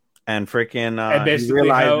 and freaking he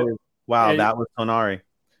realizes, wow, that was Tonari.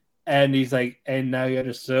 And he's like, and now you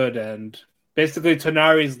understood. And basically,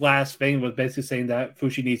 Tonari's last thing was basically saying that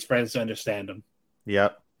Fushi needs friends to understand him.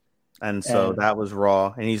 Yep. And so that was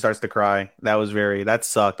raw, and he starts to cry. That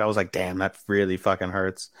sucked. I was like, damn, that really fucking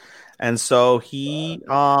hurts. And so he,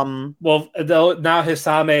 now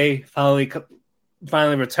Hisame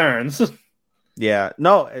finally returns. Yeah.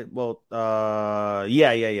 No.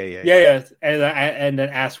 Yeah. And then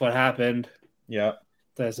asks what happened. Yeah.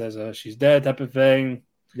 That says she's dead, type of thing.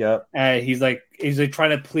 Yeah. And he's like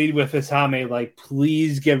trying to plead with Hisame, like,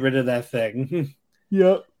 please get rid of that thing.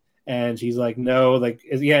 Yep. And she's like, no, like,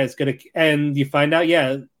 it's gonna. And you find out,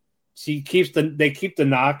 they keep the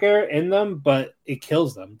knocker in them, but it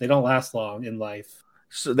kills them. They don't last long in life.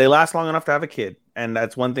 So they last long enough to have a kid, and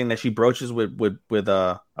that's one thing that she broaches with I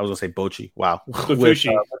was gonna say Bochi. Wow, with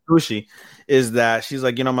Fushi, is that she's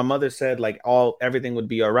like, my mother said like everything would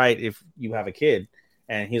be all right if you have a kid,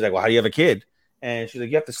 and he's like, well, how do you have a kid? And she's like,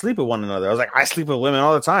 you have to sleep with one another. I was like, I sleep with women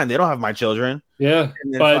all the time. They don't have my children. Yeah,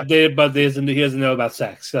 but he doesn't know about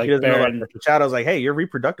sex. Like, the Shadow's like, hey, your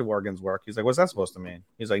reproductive organs work. He's like, what's that supposed to mean?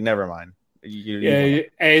 He's like, never mind. And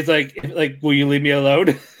he's like, will you leave me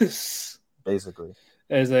alone? Basically.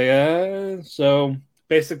 And he's like, so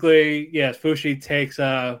basically, yes, Fushi takes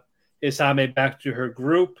Isame back to her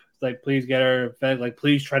group. Like, please get her fed. Like,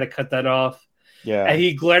 please try to cut that off. Yeah. And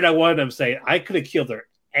he glared at one of them, saying, I could have killed her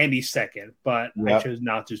any second, but I chose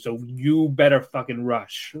not to. So you better fucking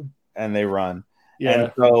rush. And they run.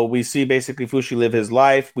 And so we see basically Fushi live his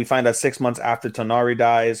life. We find out 6 months after Tonari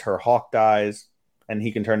dies, her hawk dies, and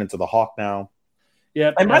he can turn into the hawk now.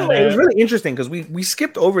 Yeah. And by the way, it was really interesting because we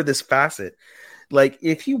skipped over this facet. Like,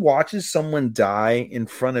 if he watches someone die in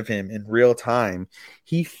front of him in real time,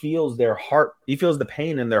 he feels their heart. He feels the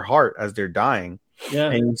pain in their heart as they're dying.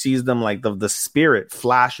 Yeah. And he sees them like the spirit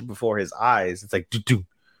flash before his eyes. It's like, do.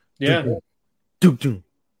 Yeah. Do.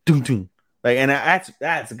 Like, and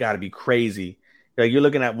that's got to be crazy. Like, you're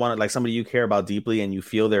looking at one like somebody you care about deeply, and you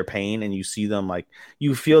feel their pain, and you see them like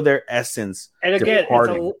you feel their essence. And again,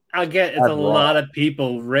 it's a lot of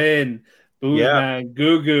people: Rin, Boozman,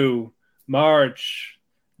 Gugu, March,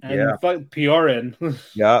 and Piorin.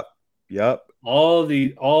 Yep. All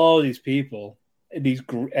these people,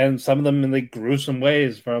 and some of them in like gruesome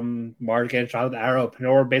ways, from March getting shot with an arrow,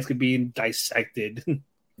 Pinor basically being dissected.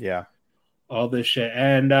 Yeah. All this shit.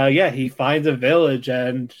 And he finds a village,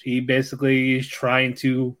 and he basically is trying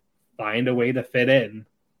to find a way to fit in.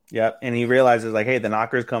 Yep. And he realizes like, hey, the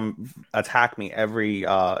knockers come attack me every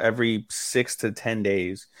 6 to 10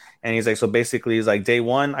 days. And he's like, so basically he's like, day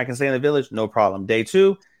 1, I can stay in the village, no problem. Day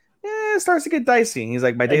 2, it starts to get dicey. He's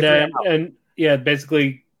like, by day 3, I'm out. And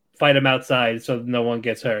basically fight him outside so no one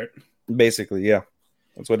gets hurt. Basically, yeah.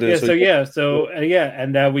 That's what it is.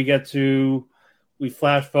 And we get to we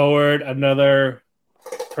flash forward another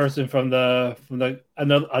person from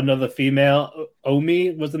another female.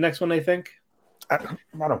 Omi was the next one, I think. I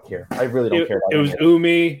don't care. I really don't care. It was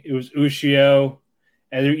Umi. It was Ushio.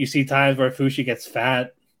 And you see times where Fushi gets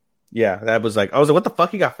fat. Yeah, that was like, I was like, what the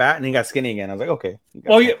fuck? He got fat and he got skinny again. I was like, okay.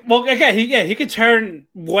 Again, he could turn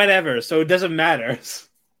whatever, so it doesn't matter.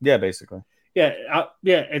 Yeah, basically.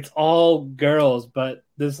 It's all girls, but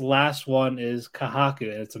this last one is Kahaku,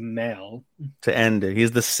 and it's a male. To end it,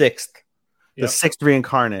 he's the sixth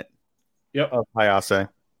reincarnate of Hayase.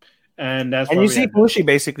 And you see Fushi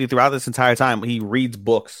basically throughout this entire time, he reads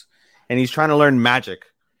books and he's trying to learn magic.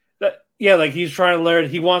 He's trying to learn.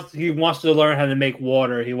 He wants to learn how to make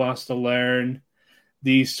water. He wants to learn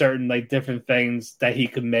these certain like different things that he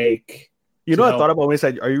could make. You know what I thought about when he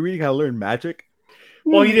said, "Are you reading how to learn magic?"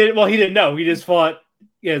 Well, he didn't know. He just thought,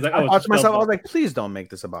 it's like, I thought to myself, I was like, please don't make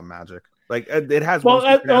this about magic. Like, it has.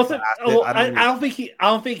 I don't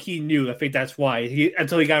think he knew. I think that's why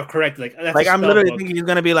until he got corrected. I'm literally thinking he's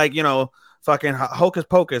gonna be like, fucking hocus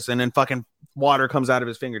pocus, and then fucking water comes out of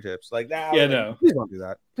his fingertips like that. Yeah, no. Please don't do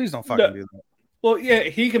that. Please don't fucking do that. Well, yeah,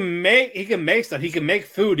 he can make stuff. He can make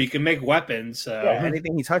food. He can make weapons.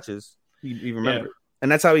 Anything he touches, he remembers. Yeah.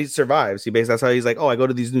 And that's how he survives. That's how he's like, oh, I go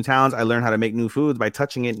to these new towns. I learn how to make new foods by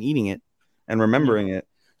touching it and eating it and remembering it.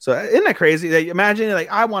 So isn't that crazy? Like, imagine like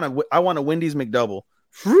I want a Wendy's McDouble.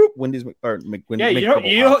 Wendy's or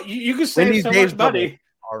McDouble. You can save Wendy's so Dave's much money.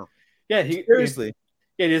 Seriously.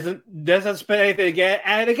 Yeah, he doesn't spend anything again.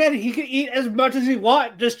 And again, he can eat as much as he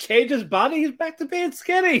wants. Just change his body. He's back to being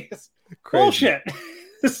skinny. Bullshit.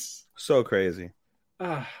 So crazy.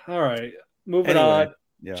 All right. Moving on.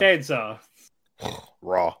 Yeah. Chainsaw.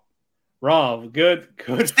 Raw. Good.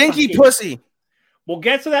 Stinky pussy. We'll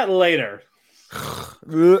get to that later. I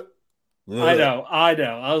know.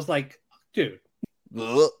 I was like, dude.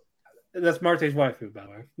 That's Marte's waifu, by the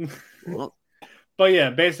way. But yeah,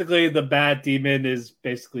 basically the bad demon is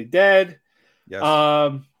basically dead.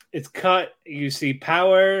 Yes. It's cut. You see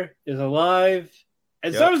Power is alive.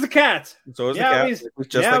 And so is the cat. So is the cat.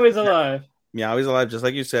 Meowie's alive. Meowie's alive, just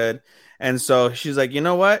like you said. And so she's like, you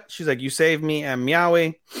know what? She's like, you saved me and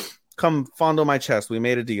Meowie. Come fondle my chest. We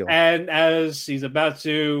made a deal. And as he's about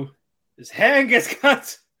to, his hand gets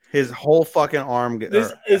cut. His whole fucking arm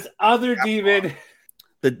gets. This other demon.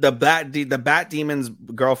 The bat demon's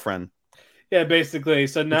girlfriend. Yeah, basically.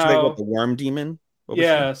 So now the worm demon.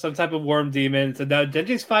 Some type of worm demon. So now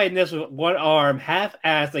Denji's fighting this with one arm,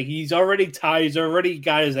 half-assed. Like he's already tired. He's already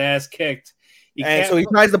got his ass kicked. So he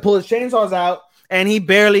tries to pull his chainsaws out, and he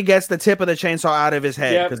barely gets the tip of the chainsaw out of his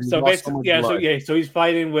head. Yeah. So basically, so he's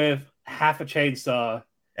fighting with half a chainsaw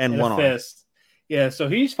and one fist. Yeah. So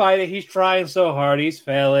he's fighting. He's trying so hard. He's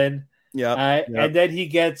failing. Yeah. And then he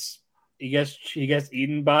gets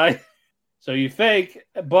eaten by. So you think,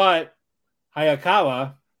 but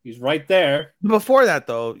Hayakawa, he's right there. Before that,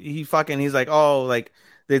 though, he's like, oh, like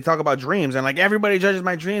they talk about dreams, and like everybody judges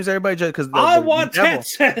my dreams. Everybody judges because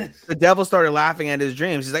the devil started laughing at his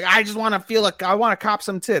dreams. He's like, I just want to I want to cop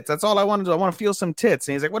some tits. That's all I want to do. I want to feel some tits.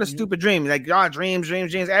 And he's like, what a stupid dream. He's like, dreams.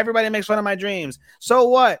 Everybody makes fun of my dreams. So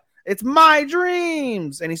what? It's my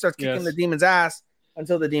dreams. And he starts kicking the demon's ass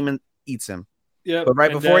until the demon eats him. Yeah. But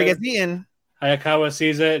before he gets eaten, Hayakawa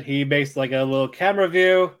sees it. He makes like a little camera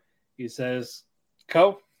view. He says,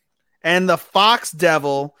 "Ko," and the fox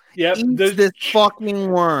devil eats this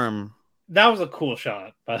fucking worm. That was a cool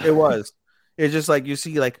shot. It was. It's just like you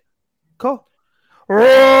see, like, go.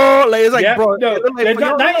 Like, it's like, bro, no, like,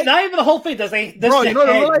 not even the whole thing. Bro, you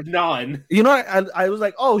know, like, none. You know, I was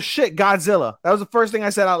like, oh shit, Godzilla. That was the first thing I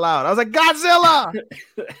said out loud. I was like, Godzilla.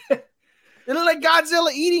 It looked like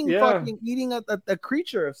Godzilla eating a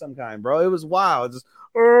creature of some kind, bro. It was wild. Just,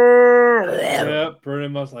 yeah, pretty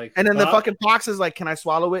much like. And then the fucking fox is like, can I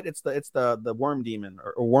swallow it? It's the worm demon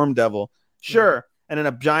or worm devil. Sure. Yeah. And then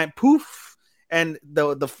a giant poof. And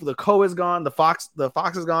the Ko is gone, the fox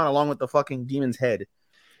is gone along with the fucking demon's head.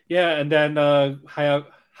 Yeah, and then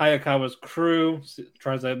Hayakawa's crew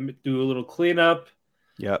tries to do a little cleanup.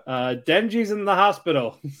 Yep. Denji's in the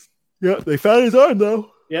hospital. Yep, they found his arm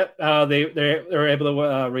though. Yep. They were able to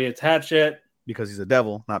reattach it because he's a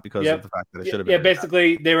devil, not because of the fact that it should have been. Yeah,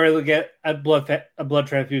 basically they were able to get a blood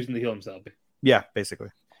transfusion to heal himself. Yeah,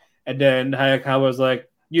 basically. And then Hayakawa was like,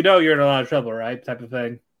 you're in a lot of trouble, right? Type of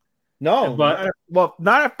thing. No,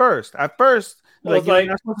 not at first. At first, like you're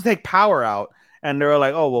not supposed to take power out, and they were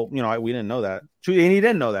like, "Oh, well, we didn't know that." And he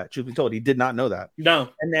didn't know that. Truth be told, he did not know that. No.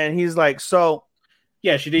 And then he's like, "So,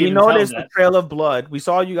 yeah, she didn't. We noticed the trail of blood. We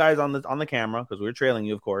saw you guys on the camera because we were trailing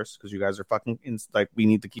you, of course, because you guys are fucking like we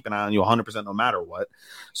need to keep an eye on you 100% no matter what.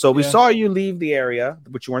 So we saw you leave the area,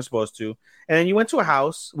 which you weren't supposed to, and then you went to a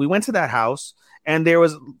house. We went to that house, and there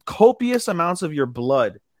was copious amounts of your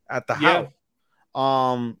blood at the house."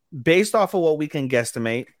 Based off of what we can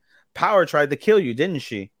guesstimate, Power tried to kill you, didn't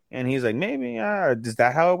she? And he's like, maybe. Is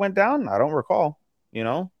that how it went down? I don't recall.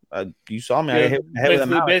 You saw me. I hit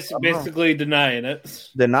basically denying it.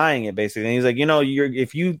 Denying it, basically. And he's like,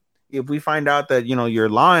 if we find out that you're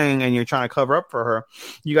lying and you're trying to cover up for her,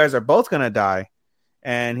 you guys are both gonna die.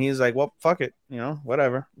 And he's like, well, fuck it,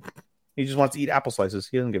 whatever. He just wants to eat apple slices.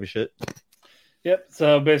 He doesn't give a shit. Yep.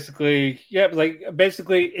 So basically,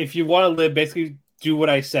 if you want to live, basically do what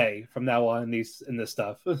I say from now on in this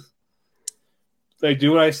stuff. Like,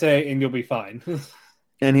 do what I say and you'll be fine.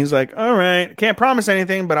 And he's like, all right, can't promise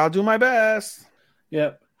anything, but I'll do my best.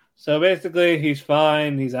 Yep. So basically, he's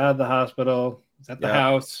fine. He's out of the hospital. He's at the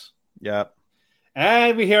house. Yep.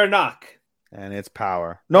 And we hear a knock. And it's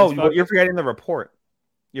Power. No, you're forgetting the report.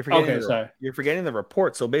 You're forgetting the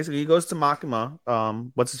report. So basically, he goes to Makima.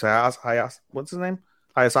 What's his name?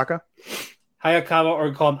 Hayasaka? Hayakawa,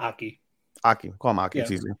 or call him Aki. Aki. Call him Aki. Yeah.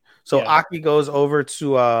 It's easier. So Aki goes over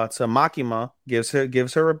to Makima, gives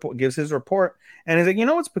his report, and he's like,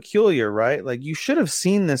 what's peculiar, right? Like, you should have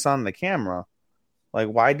seen this on the camera. Like,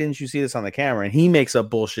 why didn't you see this on the camera? And he makes up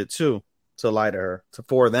bullshit too to lie to her,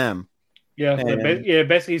 for them. Yeah,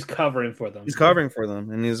 basically he's covering for them. He's covering for them,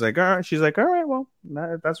 and he's like, all right. She's like, all right, well,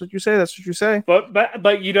 that's what you say. That's what you say. But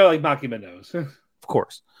like Makima knows, of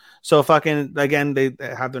course. So fucking again, they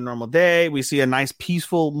have their normal day. We see a nice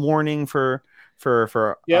peaceful morning for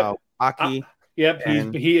Aki. Yep,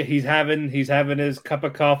 he's having his cup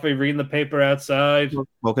of coffee, reading the paper outside,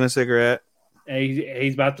 smoking a cigarette. And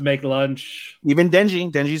he's about to make lunch. Even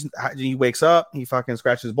he wakes up, he fucking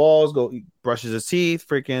scratches balls, brushes his teeth,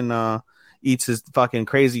 freaking eats his fucking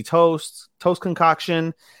crazy toast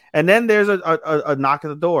concoction, and then there's a knock at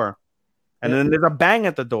the door, and then there's a bang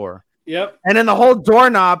at the door. Yep. And then the whole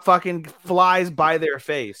doorknob fucking flies by their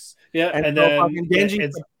face. Yeah, and then fucking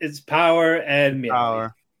Denji, it's Power and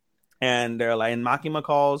Power. And they're like, and Makima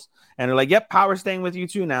calls, and they're like, "Yep, Power's staying with you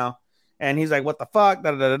too now." And he's like, "What the fuck?"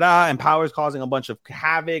 Da da da da. And Power's causing a bunch of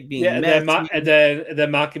havoc, being messy. And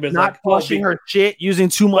then Makima's not flushing her shit, using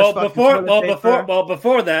too much. Before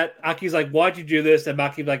that, Aki's like, "Why'd you do this?" And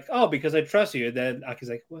Maki's like, "Oh, because I trust you." And then Aki's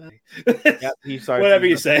like, "What?" Yep, he starts whatever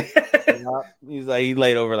you say. He's like, he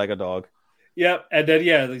laid over like a dog. Yep, and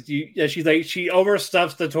then she's like, she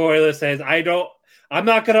overstuffs the toilet, says, I'm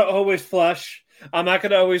not gonna always flush. I'm not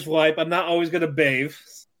gonna always wipe. I'm not always gonna bathe.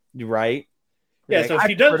 You're right. Yeah, so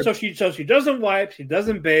she does. So she doesn't wipe. She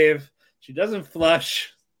doesn't bathe. She doesn't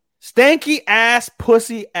flush. Stanky ass,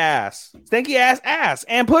 pussy ass, stanky ass,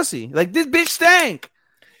 and pussy. Like, this bitch stank.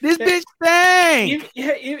 This bitch stank.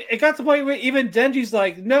 It got to the point where even Denji's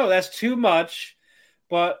like, no, that's too much.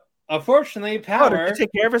 But unfortunately, Power. Did she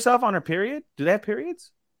take care of herself on her period? Do they have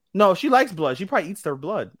periods? No, she likes blood. She probably eats their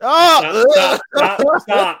blood. Oh,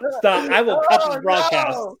 stop! I will cut this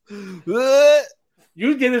broadcast. No.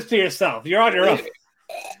 You did this to yourself. You're on your own.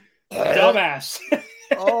 Dumbass.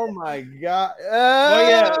 Oh my god. Well,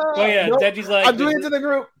 yeah. Nope. Denji's like, I'm doing it to the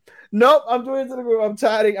group. Nope, I'm doing it to the group. I'm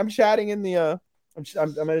chatting in the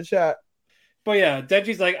I'm in a chat. But yeah,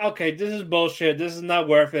 Denji's like, okay, this is bullshit. This is not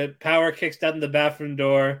worth it. Power kicks down the bathroom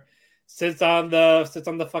door, sits on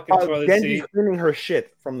the fucking toilet Denji's seat, cleaning her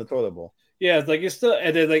shit from the toilet bowl. Yeah, it's like you're still,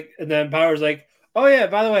 and then Power's like, oh yeah,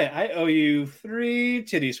 by the way, I owe you 3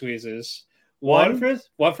 titty squeezes. One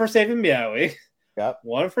for saving Meowie. Yep.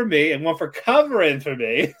 One for me, and one for covering for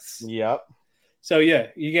me. Yep. So yeah,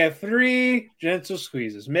 you get 3 gentle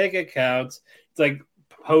squeezes. Make it count. It's like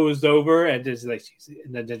posed over, and then she's like,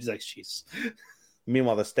 jeez.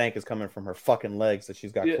 Meanwhile, the stank is coming from her fucking legs that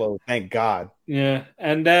she's got closed. Thank God. Yeah,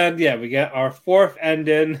 and then we get our 4th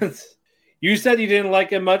ending. You said you didn't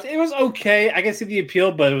like it much. It was okay. I can see the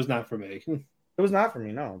appeal, but it was not for me. It was not for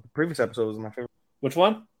me. No, the previous episode was my favorite. Which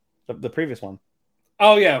one? The previous one.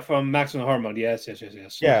 Oh yeah, from Maximum Hormone. Yes.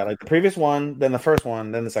 Yeah, like the previous one, then the first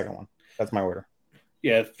one, then the second one. That's my order.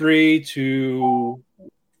 Yeah, 3, 2,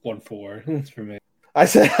 1, 4. That's for me. I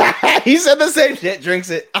said he said the same shit. Drinks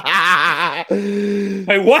it.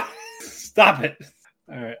 Hey, what? Stop it.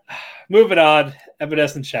 All right, moving on.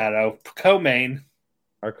 Evanescent Shadow, co-main.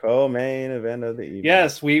 Our co-main event of the evening.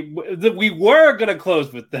 Yes, we were gonna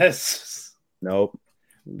close with this. Nope.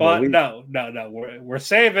 But no. We're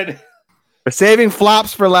saving. We're saving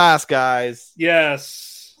flops for last, guys.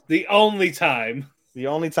 Yes, the only time. The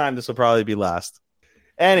only time this will probably be last.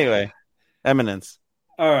 Anyway, Eminence.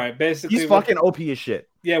 All right, basically, he's fucking OP as shit.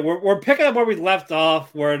 Yeah, we're picking up where we left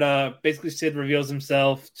off, where basically Sid reveals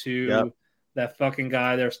himself to that fucking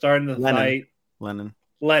guy. They're starting to fight.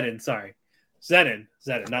 Lennon, sorry. Zenon,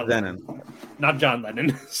 not Lennon. Not John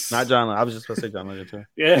Lennon. Not John Lennon. I was just going to say John Lennon too.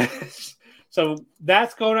 Yeah. So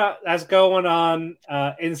that's going on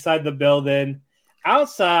inside the building.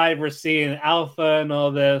 Outside, we're seeing Alpha and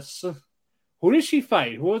all this. Who did she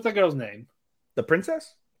fight? Who was the girl's name? The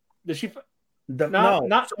princess? Did she?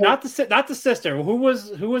 Not the sister. Who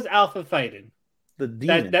was Alpha fighting? The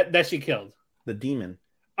demon that she killed. The demon.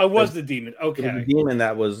 Oh, it was the demon. Okay, the demon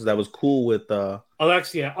that was cool with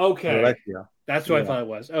Alexia. Okay, Alexia. That's what I thought it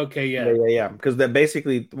was. Okay, yeah. Because that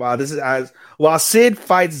basically, while Sid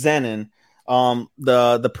fights Zenon,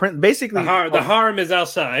 the prince basically the harm is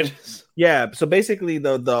outside. Yeah, so basically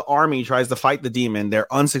the army tries to fight the demon.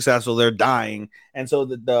 They're unsuccessful. They're dying, and so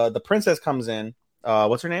the princess comes in.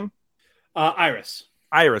 What's her name? Iris.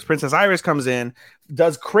 Princess Iris comes in,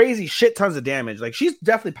 does crazy shit tons of damage. Like, she's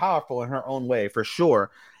definitely powerful in her own way for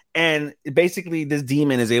sure. And basically, this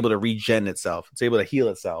demon is able to regen itself. It's able to heal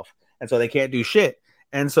itself, and so they can't do shit.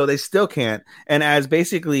 And so they still can't. And as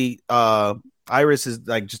basically, Iris is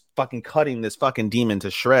like just fucking cutting this fucking demon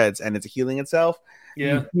to shreds, and it's healing itself.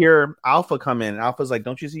 Yeah. You hear Alpha come in. Alpha's like,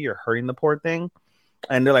 "Don't you see you're hurting the poor thing?"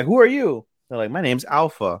 And they're like, "Who are you?" They're like, "My name's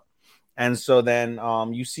Alpha." And so then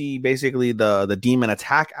you see basically the demon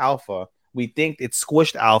attack Alpha. We think it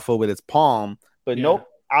squished Alpha with its palm, but nope.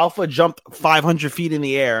 Alpha jumped 500 feet in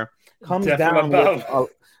the air, comes down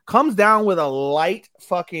with a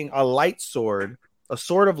light sword, a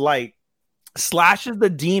sword of light, slashes the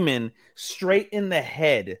demon straight in the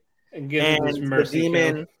head. And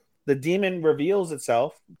the demon reveals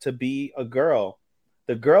itself to be a girl.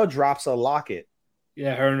 The girl drops a locket.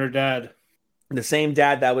 Yeah, her and her dad. The same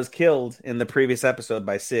dad that was killed in the previous episode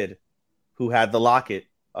by Sid, who had the locket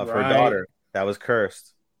of her daughter that was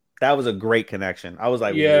cursed. That was a great connection. I was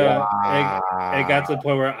like, wow. It got to the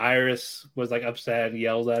point where Iris was like upset and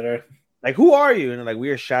yelled at her. Like, who are you? And like,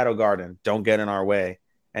 we are Shadow Garden. Don't get in our way.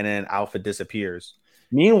 And then Alpha disappears.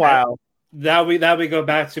 Meanwhile, that we go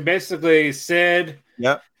back to basically Sid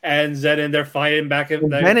and Zenon. They're fighting back.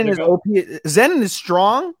 Zenon is OP. Zenon is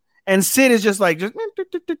strong. And Sid is just like, he's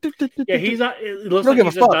not. It looks like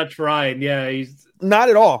he's just not trying. Yeah, he's not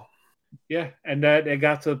at all. Yeah, and that it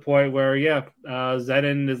got to the point where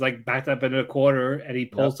Zenon is like backed up in a corner, and he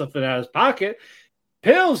pulls something out of his pocket.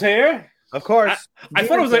 Pills here, of course. I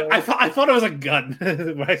thought it was I thought it was a gun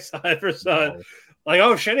when I first saw it. Like,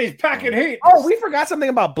 oh shit, he's packing heat. Oh, we forgot something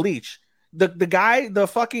about Bleach. The guy,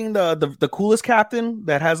 the coolest captain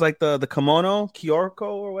that has like the kimono, Kyorko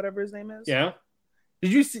or whatever his name is. Yeah.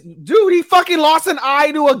 Did you see, dude? He fucking lost an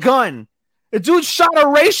eye to a gun. The dude shot a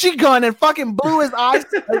reishi gun and fucking blew his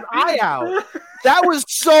eye out. That was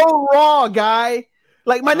so raw, guy.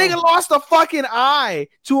 Like, my nigga lost a fucking eye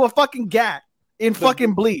to a fucking gat in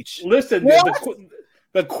fucking Bleach. Listen,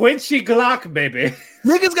 the Quincy Glock, baby.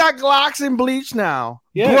 Niggas got Glocks in Bleach now.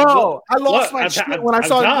 Yeah, bro, I lost my shit when I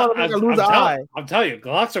saw the motherfucker lose the eye. I'm telling you,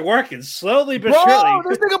 Glocks are working slowly but surely.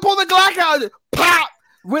 This nigga pulled the Glock out, pop,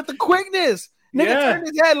 with the quickness. Nigga turned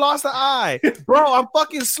his head, lost the eye. Bro, I'm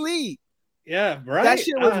fucking sleep. Yeah, right. That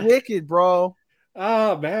shit was wicked, bro.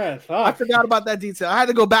 Oh man, fuck. I forgot about that detail. I had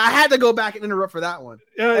to go back and interrupt for that one.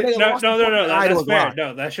 No. That's fair.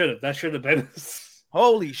 No, that should have been.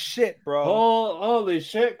 Holy shit, bro. Holy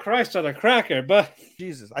shit, Christ on a cracker, but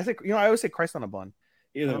Jesus. I always say Christ on a bun.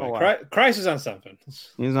 Either way, Christ is on something.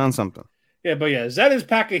 He's on something. Yeah, but yeah, Zed is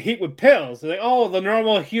packing heat with pills. They're like, oh, the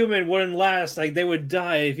normal human wouldn't last. Like they would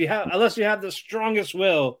die if you have unless you have the strongest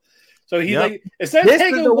will. So he like instead of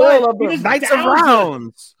taking the one, will of he the just Knights of downs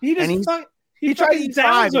Rounds. He just he tried to eat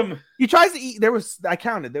five. him. He tries to eat. I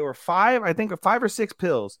counted. There were 5, I think, 5 or 6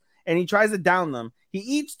 pills, and he tries to down them. He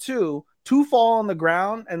eats 2. 2 fall on the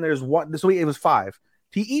ground, and there's 1. So it was 5.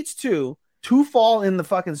 He eats 2. 2 fall in the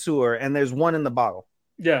fucking sewer, and there's 1 in the bottle.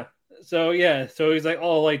 Yeah. So he's like,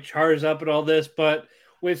 oh, like charged up and all this, but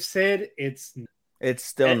with Sid, it's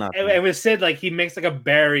still nothing. And with Sid, like he makes like a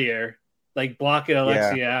barrier, like blocking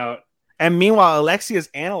Alexia out. And meanwhile, Alexia's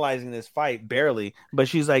analyzing this fight barely, but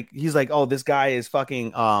he's like, oh, this guy is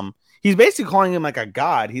fucking. He's basically calling him like a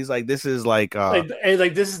god. He's like, this is like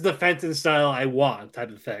this is the fencing style I want, type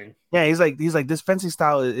of thing. Yeah, he's like this fencing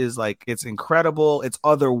style is like it's incredible, it's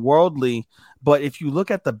otherworldly. But if you look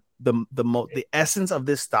at the essence of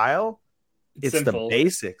this style, it's simple. The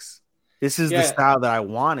basics. This is the style that I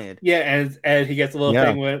wanted. Yeah, and he gets a little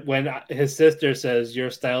thing when his sister says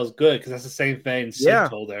your style's good because that's the same thing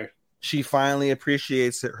Sid told her. She finally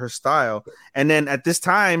appreciates her style. And then at this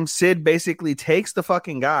time, Sid basically takes the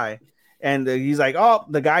fucking guy and he's like, oh,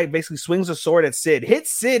 the guy basically swings a sword at Sid,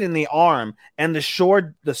 hits Sid in the arm, and the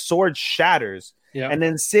sword shatters. Yeah. And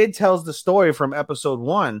then Sid tells the story from episode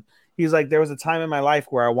 1. He's like, there was a time in my life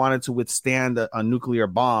where I wanted to withstand a nuclear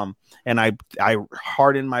bomb, and I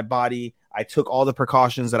hardened my body. I took all the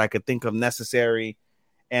precautions that I could think of necessary,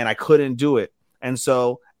 and I couldn't do it. And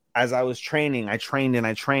so as I was training, I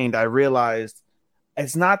trained. I realized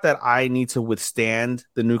it's not that I need to withstand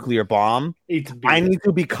the nuclear bomb. I need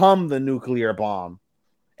to become the nuclear bomb.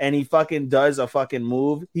 And he fucking does a fucking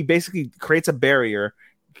move. He basically creates a barrier,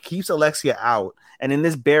 keeps Alexia out, and in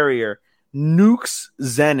this barrier, nukes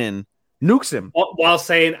Zenon, nukes him while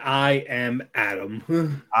saying, "I am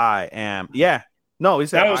Adam." I am. Yeah. No, he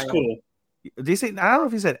said that was cool. Did he say? I don't know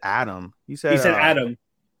if he said Adam. He said Adam.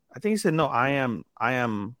 I think he said no. I am.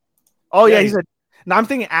 Oh yeah, he said. No, I'm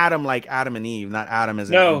thinking Adam like Adam and Eve, not Adam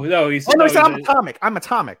as no. He said, he said I'm atomic. I'm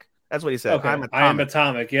atomic. That's what he said. Okay. I am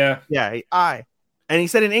atomic. Yeah. Yeah. And he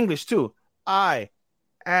said in English too. I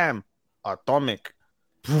am atomic.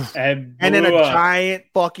 And then a giant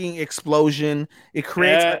fucking explosion. It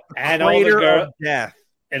creates a crater of death.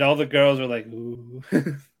 And all the girls are like, ooh.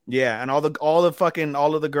 Yeah, and all of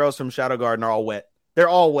the girls from Shadow Garden are all wet. They're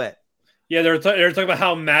all wet. Yeah, they're talking about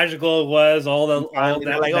how magical it was.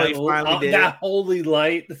 That holy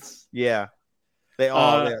light. Yeah, they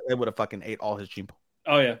would have fucking ate all his cheap.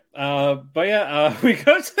 Oh yeah, but yeah, we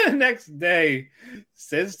go to the next day.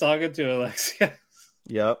 Sid's talking to Alexia.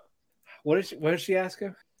 Yep. What did she ask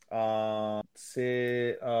him?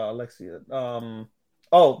 Alexia.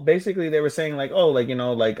 Basically they were saying like,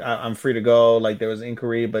 I'm free to go. Like there was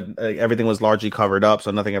inquiry, but everything was largely covered up,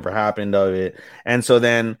 so nothing ever happened of it. And so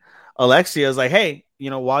then Alexia is like, hey,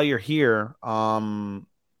 while you're here, I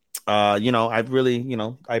really,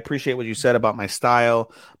 I appreciate what you said about my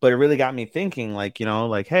style, but it really got me thinking, why don't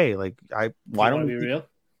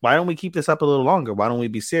we keep this up a little longer? Why don't we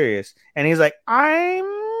be serious? And he's like, I'm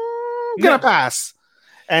gonna pass.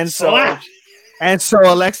 And so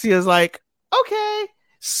Alexia's like, okay,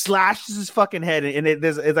 slashes his fucking head, and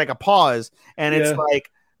it's like a pause, and it's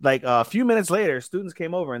like a few minutes later, students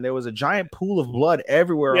came over, and there was a giant pool of blood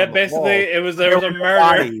everywhere. Yeah, basically, there was a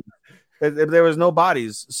murder. There was no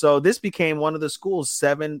bodies, so this became one of the school's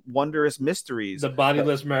 7 wondrous mysteries: the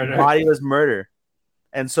bodiless murder. Bodiless murder.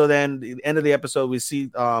 And so then, the end of the episode, we see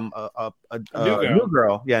a new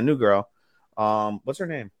girl. Yeah, new girl. What's her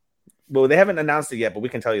name? Well, they haven't announced it yet, but we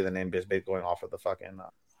can tell you the name based going off of the fucking.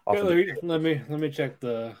 Let me check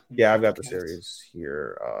the. Yeah, I've got the series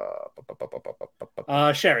here.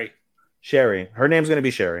 Sherry. Her name's gonna be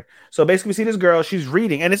Sherry. So basically, we see this girl. She's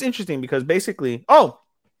reading, and it's interesting because basically, I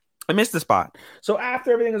missed the spot. So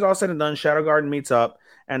after everything is all said and done, Shadow Garden meets up,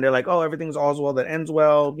 and they're like, "Oh, everything's all well that ends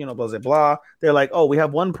well," blah blah blah. They're like, "Oh, we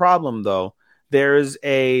have one problem though. There's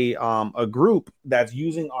a group that's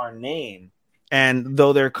using our name." And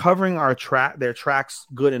though they're covering their tracks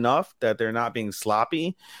good enough that they're not being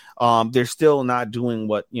sloppy, they're still not doing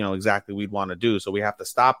what exactly we'd want to do. So we have to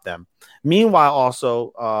stop them. Meanwhile,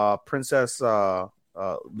 also Princess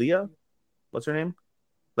Leia, what's her name?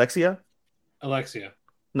 Alexia.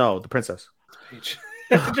 No, the princess. I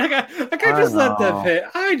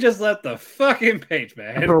just let the fucking page,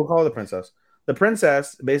 man. We'll call her the princess. The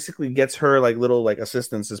princess basically gets her little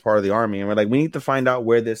assistants as part of the army, and we're like, we need to find out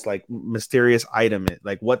where this mysterious item is,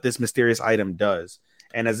 what this mysterious item does.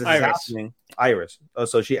 And as this is happening, Iris.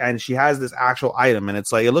 So she has this actual item, and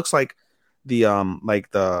it's it looks like the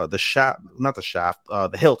shaft, not the shaft,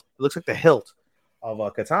 the hilt. It looks like the hilt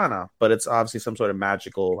a katana, but it's obviously some sort of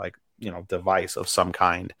magical, like, device of some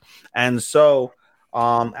kind. And so,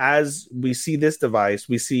 as we see this device,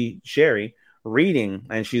 we see Sherry reading,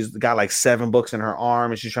 and she's got like 7 books in her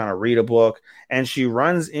arm, and she's trying to read a book, and she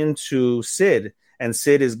runs into Sid, and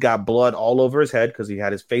Sid has got blood all over his head because he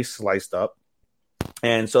had his face sliced up.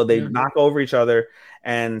 And so they knock over each other,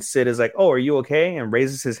 and Sid is like, "Oh, are you okay?" and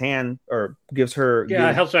raises his hand or gives her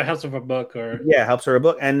helps her a book helps her a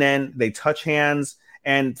book. And then they touch hands,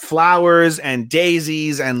 and flowers and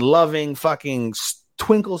daisies and loving fucking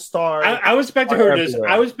twinkle stars. I was expecting her to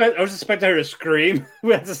I was expecting her to scream.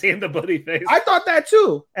 We had to see the bloody face. I thought that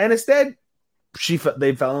too, and instead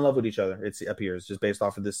they fell in love with each other. It appears just based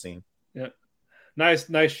off of this scene. Yeah, nice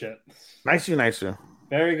shit. Nice you.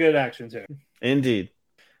 Very good action too. Indeed.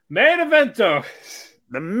 Main evento.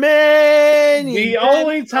 The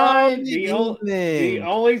only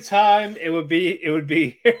time it would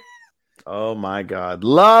be here. Oh my god.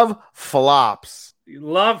 Love flops.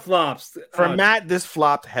 For Matt, this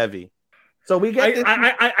flopped heavy. So we get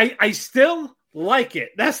I still like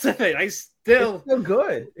it. That's the thing. It's still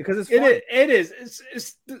good because it's fun. It is.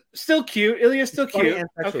 It's still cute. Ilya's still cute.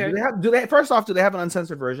 Okay. Do they first off, do they have an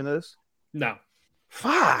uncensored version of this? No.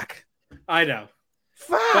 Fuck. I know.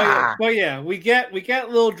 Fuck. But yeah, we get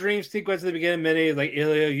little dream sequence at the beginning. Minnie like,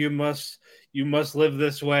 Ilya, you must live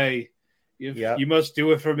this way. You must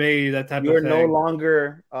do it for me. That type of thing. You're no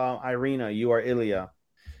longer Irina. You are Ilya.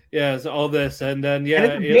 Yeah, it's all this, and then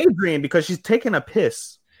and it's a daydream because she's taking a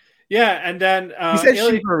piss. Yeah, and then he said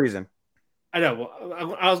she for a reason. I know.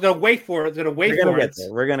 I was gonna wait for it. We're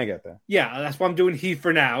gonna get there. Yeah, that's why I'm doing he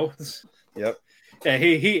for now. Yep. Yeah,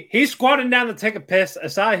 he's squatting down to take a piss.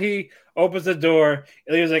 Asahi opens the door.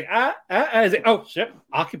 Ilya's like, He's like, oh shit,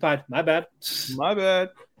 occupied. My bad.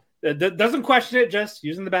 Doesn't question it. Just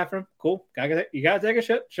using the bathroom. Cool. You gotta take a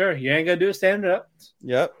shit. Sure. You ain't gonna do it standing up.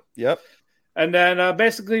 Yep. And then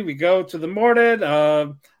basically we go to the morning.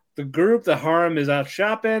 The group, the harem, is out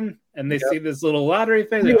shopping, and they see this little lottery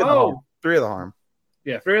thing. Three of the harem.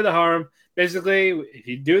 Yeah, 3 of the harem. Basically, if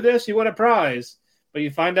you do this, you win a prize. But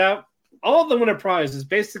you find out all of them win a prize.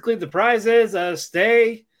 Basically, the prize is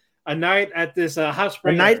stay a night at this hot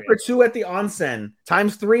spring. A night for 2 at the onsen.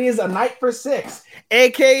 Times 3 is a night for 6.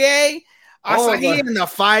 AKA Asahi and the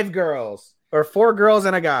 5 girls. Or 4 girls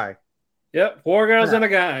and a guy. Yep, 4 girls and a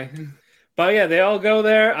guy. But yeah, they all go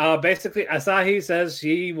there. Basically, Asahi says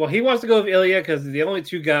he wants to go with Ilya because the only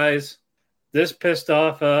 2 guys. This pissed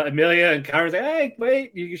off Amelia and Kyra's like, hey,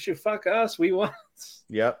 wait, you should fuck us. We want.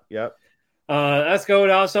 Yep. That's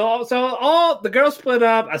going on. So all the girls split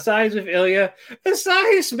up. Asahi's with Ilya.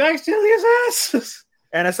 Asahi smacks Ilya's ass.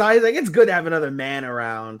 And Asahi's like, it's good to have another man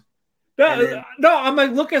around. No, I'm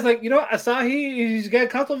like, look, it's like, Asahi, he's getting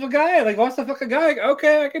comfortable with a guy. Like, wants to fuck a guy? Like,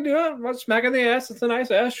 okay, I can do it. I'm smacking the ass. It's a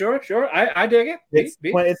nice ass. Sure. I dig it. It's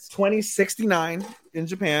 2069 in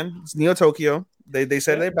Japan. It's Neo Tokyo. They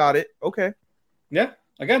said they bought it. Okay. Yeah.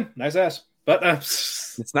 Again, nice ass. But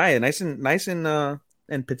it's nice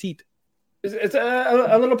and petite. It's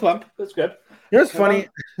a little plump. It's good. It's funny.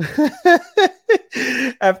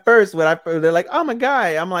 At first, when they're like, "I'm a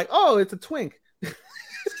guy," I'm like, "Oh, it's a twink."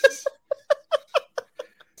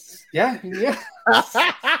 Yeah.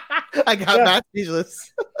 I got that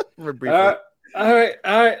speechless for briefly. All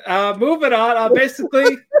right. Moving on.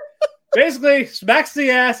 Basically, smacks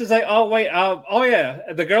the ass. Is like, oh wait,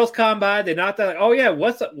 yeah. The girls come by. They knock down. Like, oh yeah,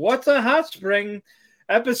 what's a hot spring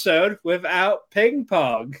episode without ping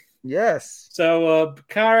pong? Yes. So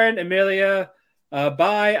Karen, Amelia,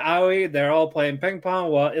 Bai, Aoi, they're all playing ping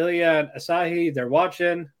pong while Ilya and Asahi, they're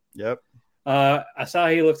watching. Yep.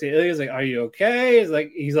 Asahi looks at Ilya. He's like, "Are you okay?"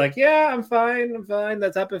 He's like, "Yeah, I'm fine.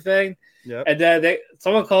 That type of thing." Yep. And then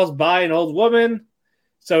someone calls Bai an old woman.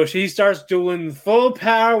 So she starts doing full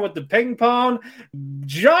power with the ping pong.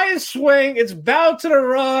 Giant swing. It's bowed to the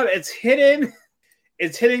rod. It's hitting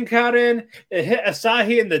Karen. It hit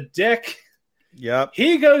Asahi in the dick. Yep.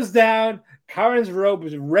 He goes down. Karen's robe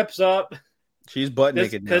rips up. She's butt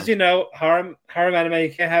naked because harem anime,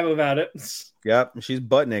 you can't have it without it. Yep. She's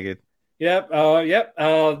butt naked. Yep.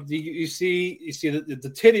 You see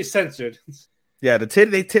the titties censored. Yeah, they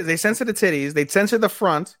censor the titties. They censor the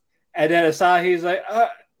front. And then Asahi's like,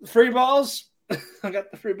 3 balls. I got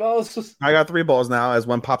the 3 balls. I got 3 balls now as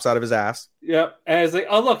one pops out of his ass. Yep. And it's like,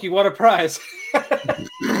 oh, look, you won a prize.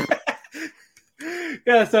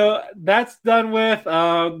 Yeah, so that's done with.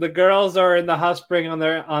 The girls are in the hot spring on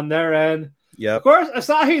their end. Yep. Of course,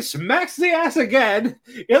 Asahi smacks the ass again.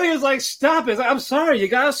 Ilya's like, stop it. Like, I'm sorry, you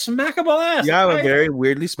got a smackable ass. You have a very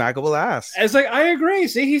weirdly smackable ass. It's like, I agree.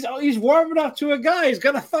 See, he's warming up to a guy. He's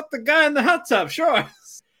gonna fuck the guy in the hot tub, sure.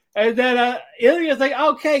 And then Ilya's like,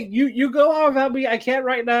 okay, you go on without me. I can't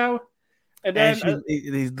right now. And then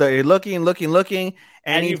he's looking,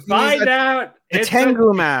 and he you sees find out the it's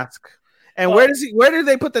Tengu mask. And where did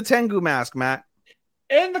they put the Tengu mask, Matt?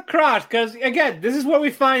 in the crotch, because again, this is what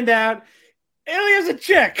we find out. Ilya's a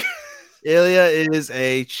chick. Ilya is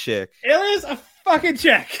a chick. Ilya's a fucking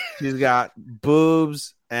chick. She's got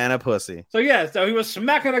boobs and a pussy. So he was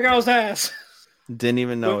smacking a girl's ass. Didn't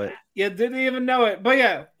even know it. You didn't even know it. But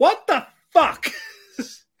yeah, what the fuck?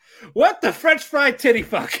 What the French fried titty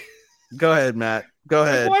fuck? Go ahead, Matt. Go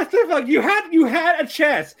ahead. What the fuck? You had a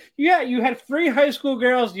chance. Yeah, you had 3 high school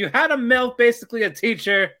girls. You had a milf, basically a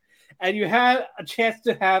teacher, and you had a chance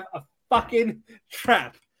to have a fucking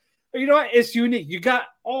trap. But you know what? It's unique. You got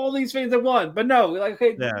all these things in one. But no, like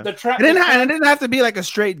the trap. It didn't have to be like a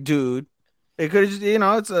straight dude. It could just,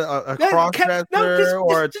 it's a cross-dresser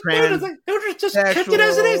or a trans. Just kept it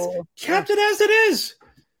as it is. Kept it as it is.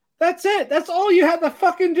 That's it. That's all you have to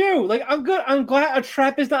fucking do. Like, I'm good. I'm glad a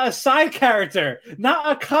trap is not a side character,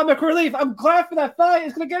 not a comic relief. I'm glad for that fight.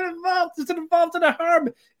 It's gonna get involved. It's involved in a harm.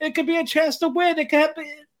 It could be a chance to win. It could be.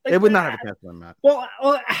 Like, it would not have a chance to win, Matt. Well,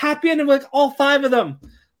 happy ending with like all 5 of them.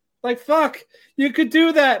 Like, fuck, you could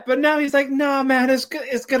do that. But now he's like, no, man, it's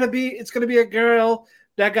gonna be a girl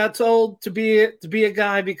that got told to be a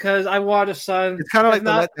guy because I want a son. It's kind of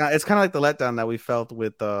like it's kind of like the letdown that we felt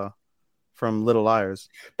with from Little Liars.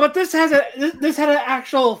 But this had an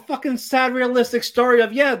actual fucking sad, realistic story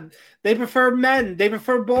of they prefer men, they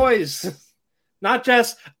prefer boys, not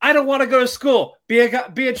just I don't want to go to school. Be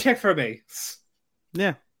a chick for me.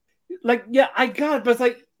 Yeah, like I got it, but it's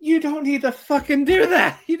like you don't need to fucking do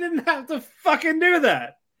that. You didn't have to fucking do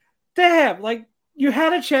that. Damn, like you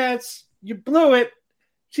had a chance, you blew it.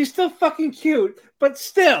 She's still fucking cute, but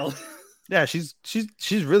still. Yeah, she's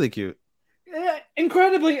really cute. Yeah,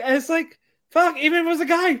 incredibly. And it's like, fuck, even if it was a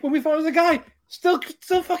guy, when we thought it was a guy, still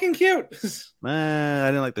fucking cute. Man, I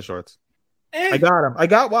didn't like the shorts. I got them. I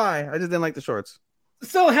got why. I just didn't like the shorts.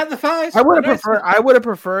 Still had the thighs. I would have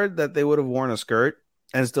preferred that they would have worn a skirt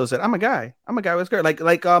and still said, "I'm a guy. I'm a guy with a skirt." Like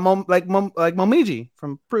Momiji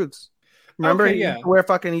from Prudes. Remember,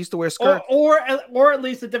 okay, he used to wear skirts, or at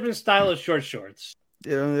least a different style of shorts.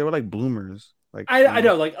 Yeah, they were like bloomers. Like I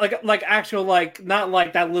know, like actual, like not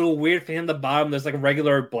like that little weird thing on the bottom. There's like a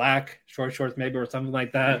regular black shorts maybe or something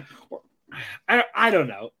like that. Or, I don't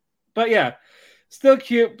know, but yeah, still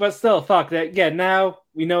cute, but still fuck that. Yeah, now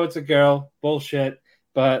we know it's a girl. Bullshit,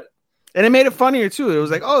 but and it made it funnier too. It was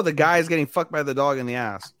like, oh, the guy's getting fucked by the dog in the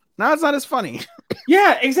ass. Now it's not as funny.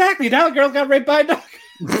 Yeah, exactly. Now the girl got raped by a dog.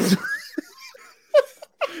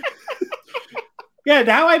 Yeah,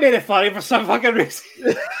 now I made it funny for some fucking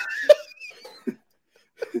reason.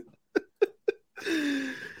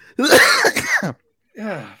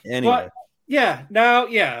 Anyway.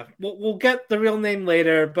 But, we'll get the real name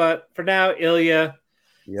later, but for now, Ilya.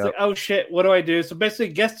 It's like, oh shit, what do I do? So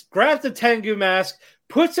basically, grabs the Tengu mask,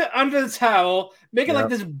 puts it under the towel, making like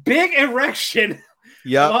this big erection.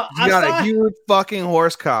 Yep, well, you got a huge fucking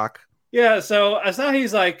horse cock. Yeah, so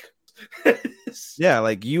Asahi's like, yeah,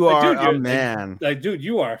 like you are a man. Like, dude,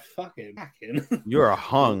 you are fucking. You're a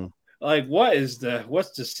hung. Like, what's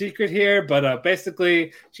the secret here? But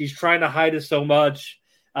basically, she's trying to hide it so much.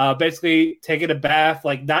 Basically, taking a bath,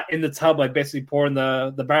 like not in the tub, like basically pouring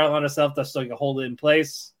the barrel on herself just so you can hold it in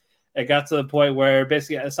place. It got to the point where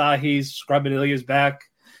basically Asahi's scrubbing Ilya's back.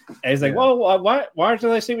 And he's like, well, why aren't you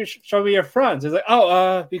letting me show me your fronts? He's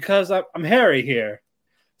like, because I'm hairy here.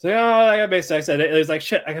 So, I said it. It was like,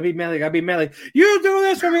 shit, I gotta be manly. You do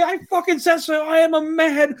this for me. I fucking said so. I am a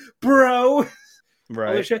man, bro. Right.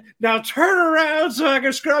 Holy shit. Now turn around so I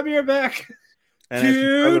can scrub your back. And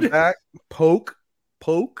dude. Back, poke.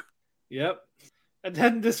 Yep. And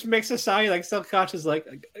then this makes Asai like self-conscious, like,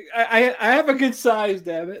 I have a good size,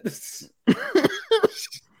 damn it.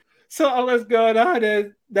 So all that's going on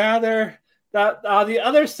is now they're on the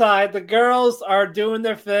other side, the girls are doing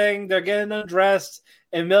their thing, they're getting undressed.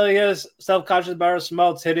 Emilia's self-conscious about her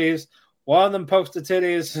small titties. One of them pokes the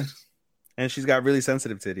titties. And she's got really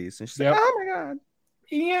sensitive titties. And she's like, oh my God.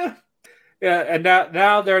 Yeah. Yeah, and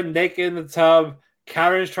now they're naked in the tub.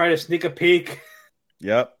 Karen's trying to sneak a peek.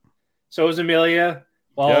 Yep. So is Emilia.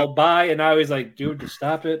 Bye. And now he's like, dude, just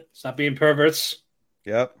stop it. Stop being perverts.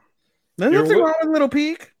 Yep. There's nothing wrong with a little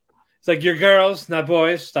peek. It's like, you're girls, not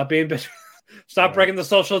boys. Stop being bitch. Stop breaking the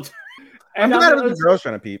social. I'm glad it was the girls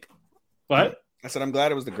trying to peep. What? I said, I'm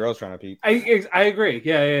glad it was the girls trying to peep. I agree.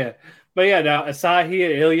 Yeah. But yeah, now Asahi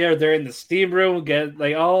and Ilya, they're in the steam room. They're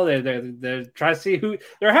trying to see who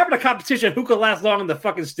they're having a competition who can last long in the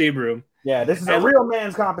fucking steam room. Yeah, this is a real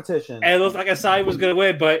man's competition. And it looked like Asai was going to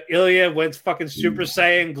win, but Ilya went fucking Super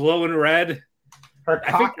Saiyan, glowing red. Her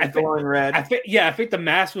cock is glowing red. I think the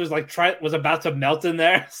mask was was about to melt in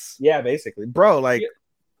there. Yeah, basically, bro. Like,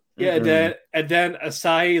 yeah. And then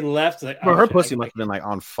Asai left. Like, bro, her pussy must have been like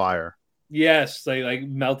on fire. Yes, they like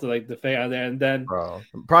melted like the thing out there, and then bro,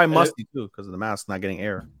 probably musty too because of the mask not getting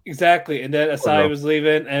air. Exactly, and then Asai was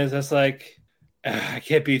leaving, and it's just like, I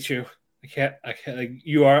can't beat you. I can't. Like,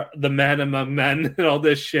 you are the man among men, and all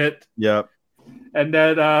this shit. Yep. And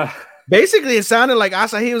then, basically, it sounded like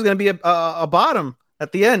Asahi was gonna be a bottom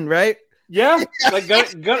at the end, right? Yeah, like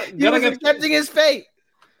he was accepting his fate.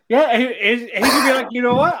 Yeah, he's gonna be like, you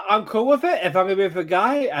know what? I'm cool with it. If I'm gonna be with a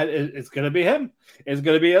guy, it's gonna be him. It's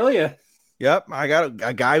gonna be Ilya. Yep, I got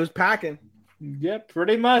a guy who's packing. Yeah,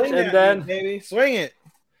 pretty much. Swing and then baby, swing it.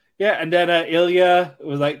 Yeah, and then Ilya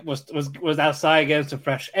was outside against the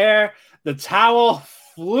fresh air. The towel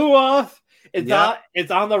flew off.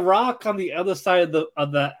 It's on the rock on the other side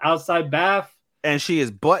of the outside bath. And she is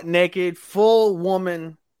butt naked, full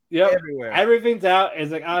woman. Yep. Everywhere. Everything's out.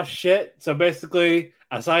 It's like, oh shit. So basically,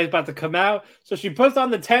 Asai's about to come out. So she puts on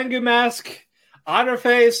the Tengu mask on her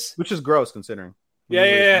face. Which is gross considering.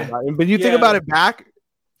 Yeah. But you think about it back.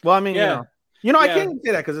 Well, I mean, yeah. I can't even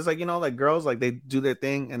say that because it's like, like girls, like they do their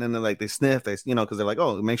thing and then they're like, they sniff, because they're like,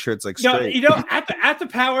 oh, make sure it's like straight. At the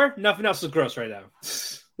power, nothing else is gross right now.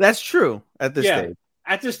 That's true at this stage.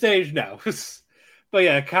 At this stage, no. But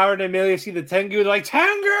yeah, Coward and Amelia see the Tengu, like,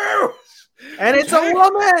 Tengu! And it's a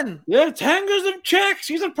woman! Yeah, Tengu's a chick!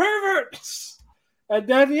 She's a pervert! And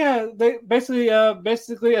then, they basically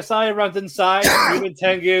Asai runs inside, even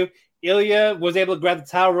Tengu. Ilya was able to grab the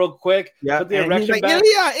towel real quick. Yeah, put the erection back.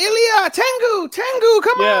 Ilya, Tengu,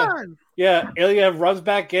 come on! Yeah, Ilya runs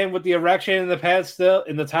back in with the erection in the pants still,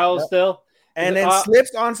 in the towel still. And then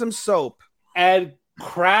slips on some soap. And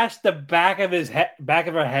crashed the back of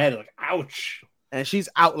her head. Like, ouch. And she's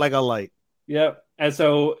out like a light. Yep. And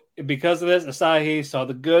so, because of this, Asahi saw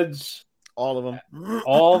the goods. All of them.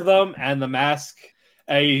 All of them, and the mask.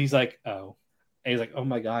 And he's like, oh. And he's like, oh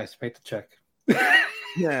my God, I paid the check.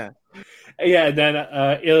 Yeah. Yeah, and then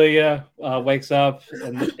Ilya wakes up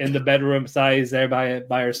in the bedroom. Asai's there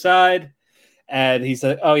by her side. And he's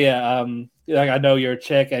like, oh yeah, like, I know you're a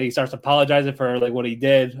chick. And he starts apologizing for like what he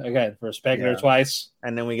did, again, for spanking her twice.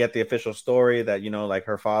 And then we get the official story that, like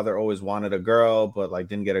her father always wanted a girl, but like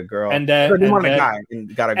didn't get a girl. And then he wanted a guy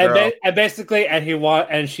and got a girl.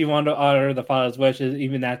 And she wanted to honor the father's wishes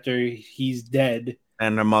even after he's dead.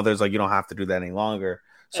 And her mother's like, you don't have to do that any longer.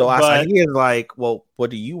 So Asahi is like, well, what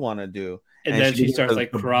do you want to do? And then she starts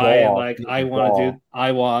like crying, like, I want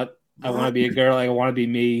to be a girl, like, I want to be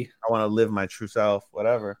me. I want to live my true self,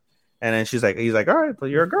 whatever. And then he's like, all right, but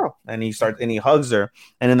you're a girl. And he hugs her.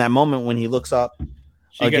 And in that moment when he looks up,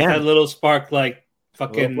 she gets that little spark, like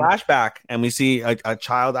fucking flashback, and we see a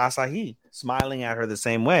child Asahi smiling at her the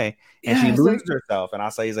same way, and she loses herself. And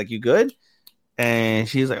Asahi's like, "You good?" And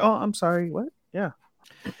she's like, "Oh, I'm sorry. What? Yeah."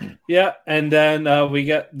 Yeah, and then we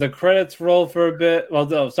get the credits roll for a bit. Well,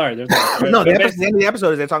 no, sorry, there's the end of the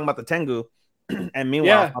episode is they're talking about the Tengu, and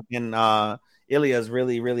meanwhile, fucking Ilya is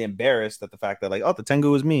really, really embarrassed at the fact that like, oh, the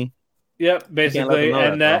Tengu is me. Yep, basically,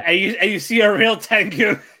 and you see a real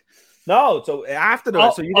Tengu. No, so after the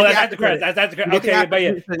that's the credits. That's the credits. Okay,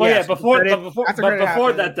 but before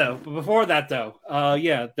that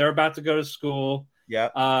though, they're about to go to school.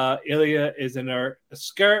 Yeah. Ilya is in her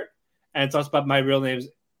skirt and talks about my real name's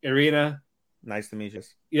Irina. Nice to meet you.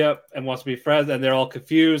 Yep, and wants to be friends, and they're all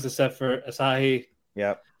confused except for Asahi.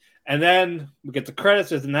 Yep. And then we get the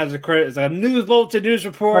credits, and as the credit is a news bulletin, news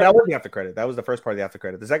report. Oh, that was the after credit. That was the first part of the after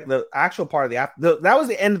credit. The actual part of that was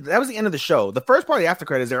the end. That was the end of the show. The first part of the after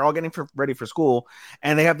credit is they're all getting ready for school,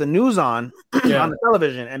 and they have the news on on the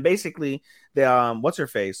television, and basically the what's her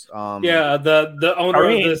face? The owner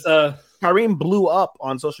Irene, of this. Irene blew up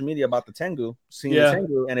on social media about the Tengu, seeing the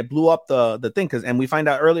Tengu, and it blew up the thing and we find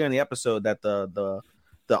out earlier in the episode that the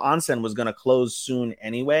onsen was going to close soon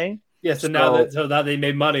anyway. Yeah, so now they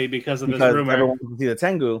made money because of this rumor. Everyone can see the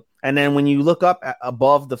Tengu, and then when you look up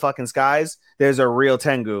above the fucking skies, there's a real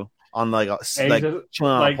Tengu on chilling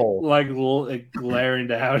on a pole, like glaring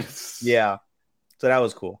down. Yeah, so that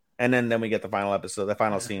was cool. And then we get the final episode, the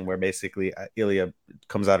final scene where basically Ilya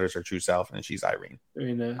comes out as her true self, and she's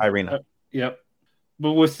Irina. Yep,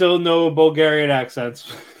 but with still no Bulgarian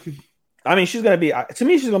accents. I mean, she's gonna be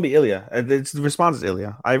Ilya. The response is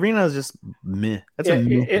Ilya. Irina is just meh. That's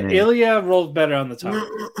Ilya rolls better on the tongue.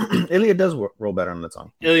 Ilya does roll better on the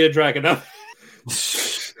tongue. Ilya Dragunov.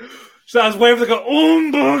 So I was waiting for to go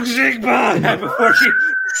Umbug Zigba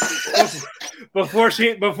before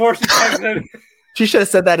she texted him. She should have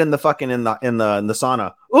said that in the fucking in the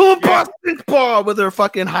sauna. Oompa sink ball with her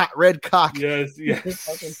fucking hot red cock. Yes.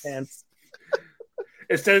 Fucking pants.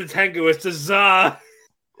 Instead of tango, it's the za.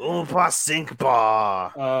 Oompa sink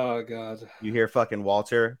ball. Oh god. You hear fucking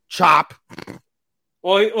Walter chop.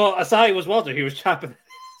 Well, Asahi was Walter. He was chopping.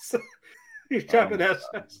 He was chopping ass.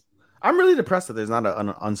 I'm really depressed that there's not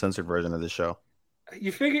an uncensored version of this show.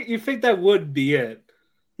 You think that would be it?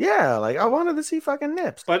 Yeah, like I wanted to see fucking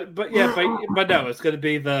nips. But no, it's gonna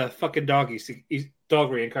be the fucking dog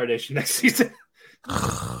reincarnation next season.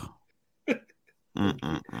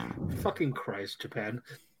 Fucking Christ, Japan.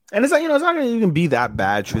 And it's like, it's not gonna even be that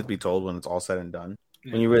bad, truth be told, when it's all said and done.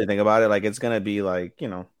 Yeah. When you really think about it, like it's gonna be like,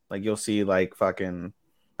 like you'll see like fucking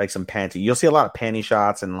like some panty. You'll see a lot of panty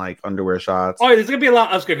shots and like underwear shots. Oh, there's gonna be a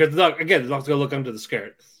lot of upskirt because the dog's gonna look under the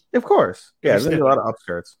skirt. Of course, yeah, there's gonna be a lot of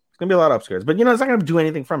upskirts. It's gonna be a lot of upskirts, but it's not gonna do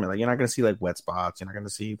anything from it. Like you're not gonna see like wet spots. You're not gonna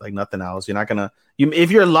see like nothing else. You're not gonna.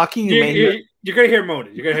 If you're lucky, you're gonna hear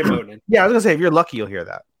moaning. You're gonna hear moaning. Yeah, I was gonna say if you're lucky, you'll hear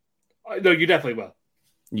that. No, you definitely will.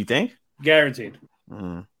 You think? Guaranteed.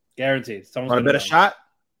 Guaranteed. Someone's want to bet a shot?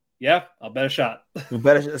 Yeah, I'll bet a shot.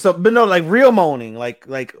 But no, like real moaning, like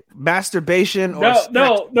masturbation or that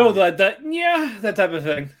type of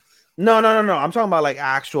thing. No. I'm talking about like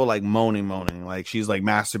actual like moaning, like she's like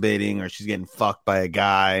masturbating or she's getting fucked by a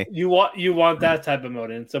guy. You want that type of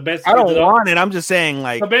moaning. So basically, I don't want it. I'm just saying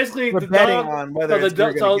like. So basically, we're betting on whether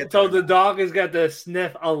the dog is got to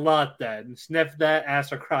sniff a lot. Then sniff that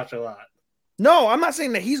ass or crotch a lot. No, I'm not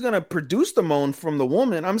saying that he's going to produce the moan from the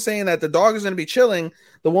woman. I'm saying that the dog is going to be chilling.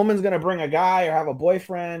 The woman's going to bring a guy or have a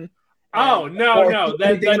boyfriend. Oh, no. I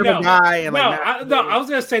was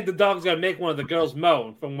going to say the dog's going to make one of the girls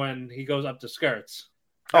moan from when he goes up to skirts.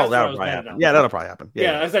 That'll probably happen. Yeah, that'll probably happen.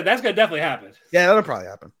 Yeah, I said that's going to definitely happen. Yeah, that'll probably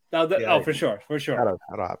happen. For sure. That'll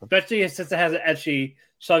happen. Especially since it has an etchy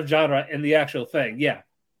subgenre in the actual thing. Yeah.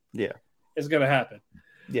 It's going to happen.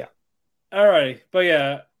 Yeah. All right. But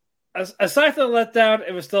yeah. Aside from the letdown,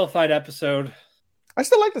 it was still a fine episode. I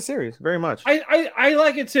still like the series very much. I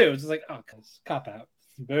like it too. It's like, cop out.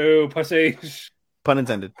 Boo, pussy. Pun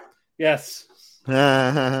intended. Yes. All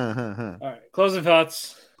right. Closing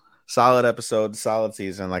thoughts. Solid episode, solid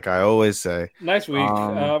season, like I always say. Nice week.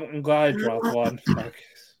 I'm glad I dropped one.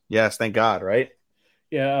 Yes, thank God, right?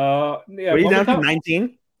 Yeah. What are you down to?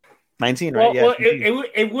 19? 19, right? Well,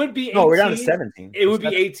 it would be 18. No, we're down to 17. It would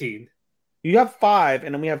be 18. You have 5,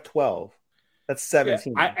 and then we have 12. That's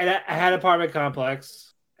 17. Yeah, I had apartment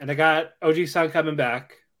complex, and I got OG Sun coming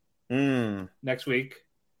back next week.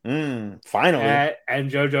 Finally. And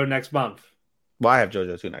JoJo next month. Well, I have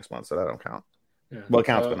JoJo too next month, so that don't count. Yeah, well, it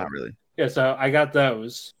counts, but not really. Yeah, so I got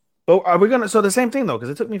those. But are we gonna? So the same thing though, because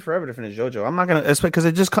it took me forever to finish JoJo. I'm not gonna, because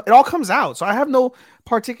it all comes out, so I have no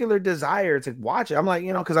particular desire to watch it. I'm like,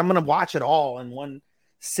 because I'm gonna watch it all in one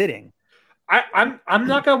sitting. I'm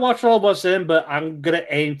not gonna watch all of us in, but I'm gonna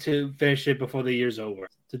aim to finish it before the year's over.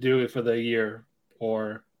 To do it for the year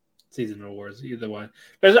or season awards, either one.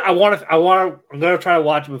 Because I'm gonna try to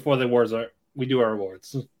watch it before the awards we do our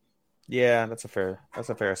awards. Yeah, that's a fair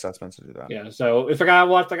assessment to do that. Yeah, so if I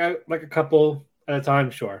gotta watch like a couple at a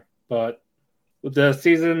time, sure. But with the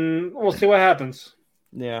season, we'll see what happens.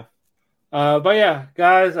 Yeah. But yeah,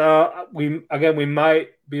 guys, we might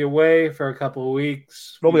be away for a couple of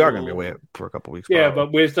weeks. Well, we are going to be away for a couple of weeks. Yeah,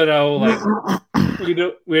 but we still know,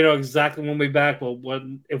 we know exactly when we'll be back. But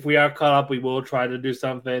if we are caught up, we will try to do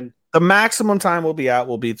something. The maximum time we'll be out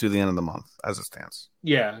will be through the end of the month, as it stands.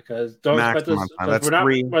 Yeah, because don't expect us.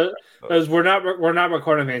 Because we're not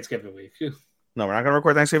recording Thanksgiving week. No, we're not going to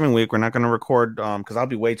record Thanksgiving week. We're not going to record because I'll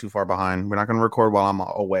be way too far behind. We're not going to record while I'm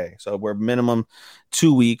away. So we're minimum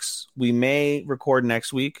 2 weeks. We may record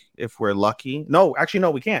next week if we're lucky. No, actually,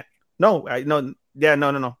 no, we can't. No.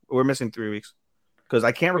 We're missing 3 weeks because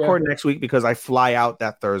I can't record next week because I fly out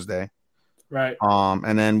that Thursday. Right.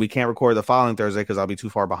 And then we can't record the following Thursday because I'll be too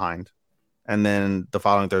far behind. And then the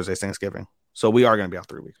following Thursday is Thanksgiving. So we are going to be out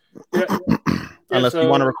 3 weeks. Yeah. Unless you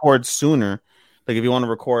want to record sooner. Like if you want to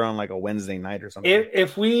record on like a Wednesday night or something.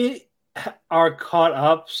 If we are caught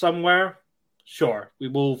up somewhere, sure, we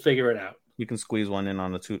will figure it out. You can squeeze one in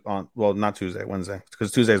on not Tuesday, Wednesday,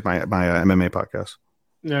 because Tuesday is my MMA podcast.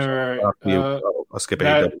 No, right. I'll skip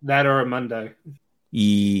that or a Monday.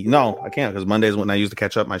 No, I can't because Monday is when I use to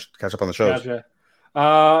catch up on the shows. Gotcha.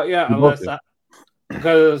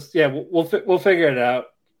 We'll figure it out.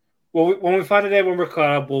 When we find a day when we're caught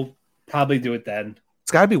up, we'll probably do it then.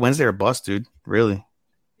 It's got to be Wednesday or bust, dude. Really?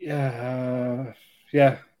 Yeah.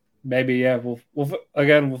 Maybe. Yeah. We'll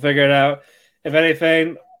figure it out. If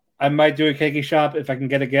anything, I might do a Kēki shop if I can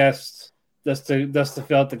get a guest just to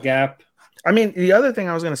fill out the gap. I mean, the other thing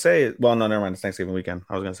I was gonna say, well, no, never mind. It's Thanksgiving weekend.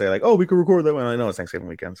 I was gonna say like, oh, we could record that one. I know it's Thanksgiving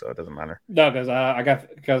weekend, so it doesn't matter. No, because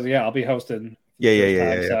I'll be hosting.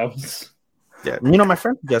 Yeah. So. Yeah, you know, my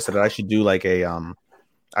friend suggested that I should do like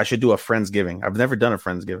I should do a Friendsgiving. I've never done a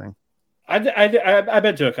Friendsgiving. I've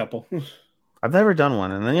been to a couple. I've never done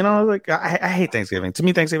one, and then you know, like I hate Thanksgiving. To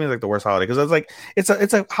me, Thanksgiving is like the worst holiday because it's like it's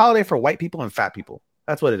a holiday for white people and fat people.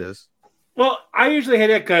 That's what it is. Well, I usually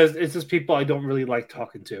hate it because it's just people I don't really like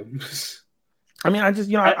talking to. I mean, I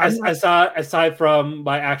just aside from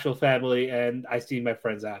my actual family, and I see my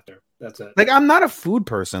friends after. That's it. Like, I'm not a food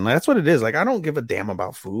person. Like, that's what it is. Like, I don't give a damn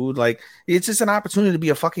about food. Like, it's just an opportunity to be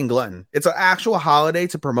a fucking glutton. It's an actual holiday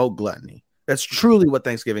to promote gluttony. That's truly what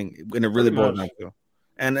Thanksgiving, when it really boils down to.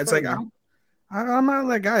 And it's like, I'm not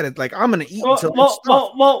that guy that like I'm gonna eat.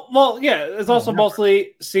 Well, yeah. It's also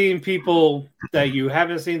mostly seeing people that you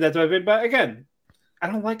haven't seen that I've been. But again, I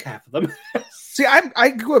don't like half of them. See, I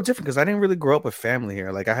grew up different because I didn't really grow up with family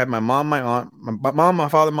here. Like, I had my mom, my aunt, my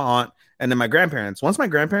father, my aunt. And then my grandparents. Once my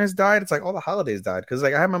grandparents died, it's like all the holidays died because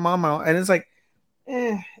like I had my mom, and it's like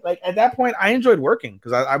at that point I enjoyed working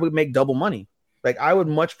because I would make double money. Like, I would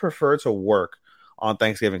much prefer to work on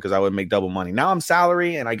Thanksgiving because I would make double money. Now I'm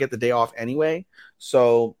salary and I get the day off anyway,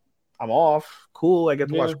 so I'm off. Cool, I get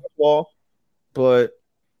to watch football, but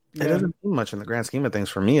it doesn't mean much in the grand scheme of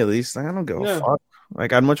things for me. At least like, I don't give a fuck.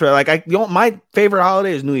 Like, I'd much rather my favorite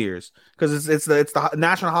holiday is New Year's because it's the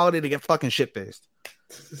national holiday to get fucking shit faced.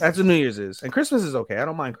 That's what New Year's is. And Christmas is okay. I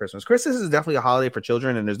don't mind Christmas. Christmas is definitely a holiday for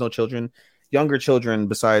children, and there's no younger children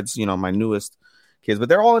besides, you know, my newest kids, but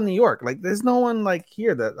they're all in New York. Like, there's no one like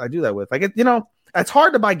here that I do that with. Like, you know, it's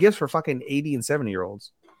hard to buy gifts for fucking 80 and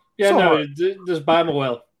 70-year-olds. Yeah, so no, just buy them a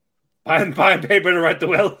will. Buy paper to write the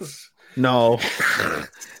wills. No,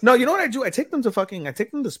 you know what I do? I take them to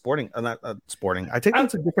sporting, not sporting. I take them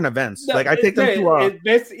to different events. No, like, I take them to.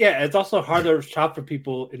 It's also hard to shop for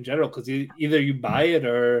people in general because either you buy it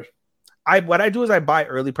or. What I do is I buy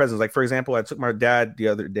early presents. Like, for example, I took my dad the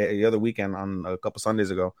other weekend on a couple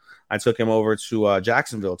Sundays ago. I took him over to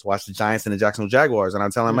Jacksonville to watch the Giants and the Jacksonville Jaguars, and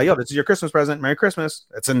I'm telling him, like, yo, this is your Christmas present. Merry Christmas.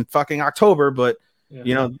 It's in fucking October, but.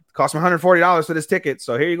 You know, it cost me $140 for this ticket.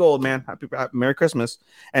 So here you go, old man. Happy Merry Christmas.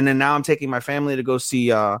 And then now I'm taking my family to go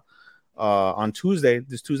see on Tuesday.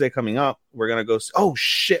 This Tuesday coming up, we're gonna go. Oh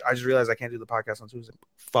shit! I just realized I can't do the podcast on Tuesday.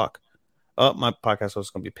 Fuck. My podcast host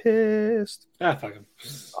is gonna be pissed. Fuck him.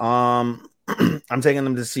 I'm taking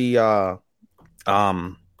them to see son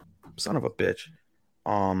of a bitch.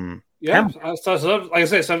 So, like I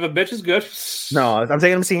say, son of a bitch is good. No, I'm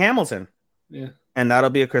taking them to see Hamilton. Yeah. And that'll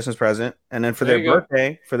be a Christmas present. And then for their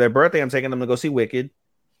birthday, I'm taking them to go see Wicked.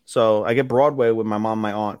 So I get Broadway with my mom and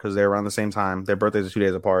my aunt because they're around the same time. Their birthdays are 2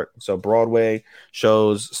 days apart. So Broadway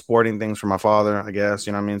shows, sporting things for my father, I guess.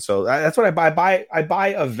 You know what I mean? So that's what I buy. I buy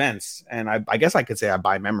events. And I guess I could say I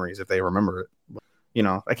buy memories if they remember it. You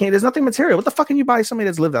know, I can't. There's nothing material. What the fuck can you buy somebody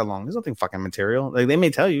that's lived that long? There's nothing fucking material. Like, they may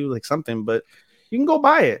tell you like something, but you can go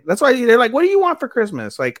buy it. That's why they're like, what do you want for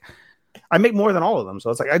Christmas? Like, I make more than all of them. So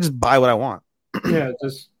it's like I just buy what I want. Yeah,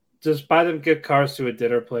 just buy them gift cards to a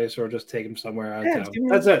dinner place or just take them somewhere out of town.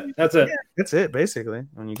 That's it. Yeah, that's it, basically,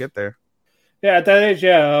 when you get there. Yeah, at that age,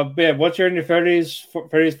 once you're in your 30s,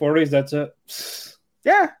 40s, that's it.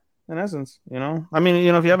 Yeah, in essence, you know. I mean,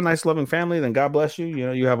 you know, if you have a nice, loving family, then God bless you. You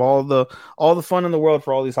know, you have all the fun in the world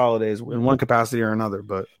for all these holidays in one capacity or another.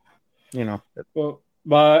 But, you know. Well,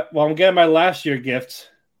 I'm getting my last year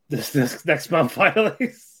gift this next month,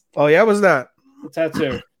 finally. Oh, yeah? What's that? A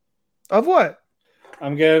tattoo. Of what?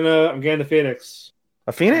 I'm getting a phoenix.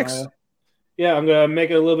 A phoenix? Yeah, I'm gonna make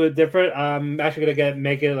it a little bit different. I'm actually gonna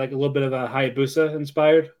make it like a little bit of a Hayabusa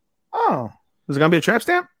inspired. Oh, is it gonna be a trap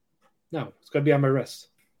stamp? No, it's gonna be on my wrist.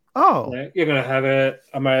 Oh, yeah, you're gonna have it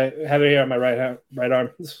here on my right arm.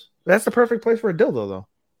 That's the perfect place for a dildo, though.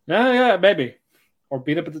 Yeah, maybe. Or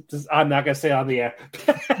beat up. I'm not gonna say it on the air.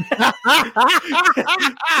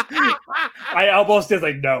 I almost did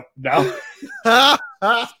like no.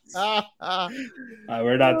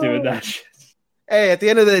 We're not doing that shit. Hey, at the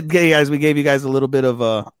end of the day, guys, we gave you guys a little bit of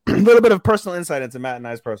personal insight into Matt and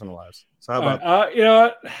I's personal lives. So how about you know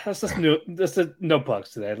what? That's no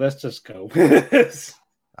plugs today. Let's just go.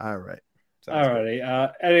 All right.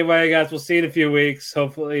 Alrighty. Anyway, guys, we'll see you in a few weeks.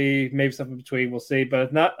 Hopefully, maybe something between. We'll see. But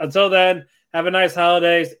if not, until then, have a nice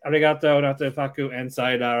holidays. Arigato, nate faku, and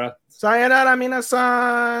sayonara. Sayonara,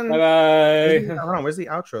 minasan. Bye-bye. Hold on, where's the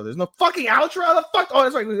outro? There's no fucking outro. The fuck? Oh,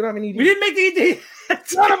 that's right. We don't have any ED. We didn't make the ED.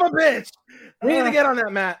 Son of a bitch. We need to get on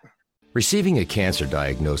that, Matt. Receiving a cancer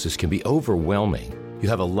diagnosis can be overwhelming. You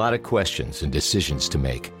have a lot of questions and decisions to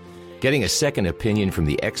make. Getting a second opinion from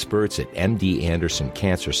the experts at MD Anderson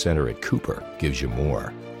Cancer Center at Cooper gives you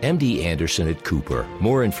more. MD Anderson at Cooper.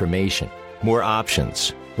 More information, more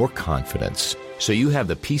options, more confidence. So you have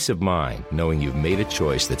the peace of mind knowing you've made a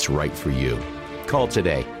choice that's right for you. Call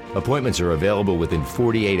today. Appointments are available within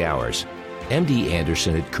 48 hours. MD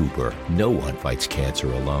Anderson at Cooper. No one fights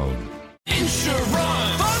cancer alone. Insurance.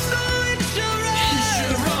 Bundle insurance.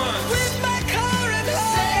 With my car and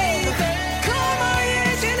home. Call my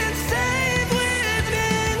agent and save with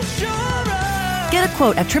insurance. Get a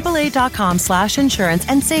quote at AAA.com/insurance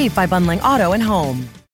and save by bundling auto and home.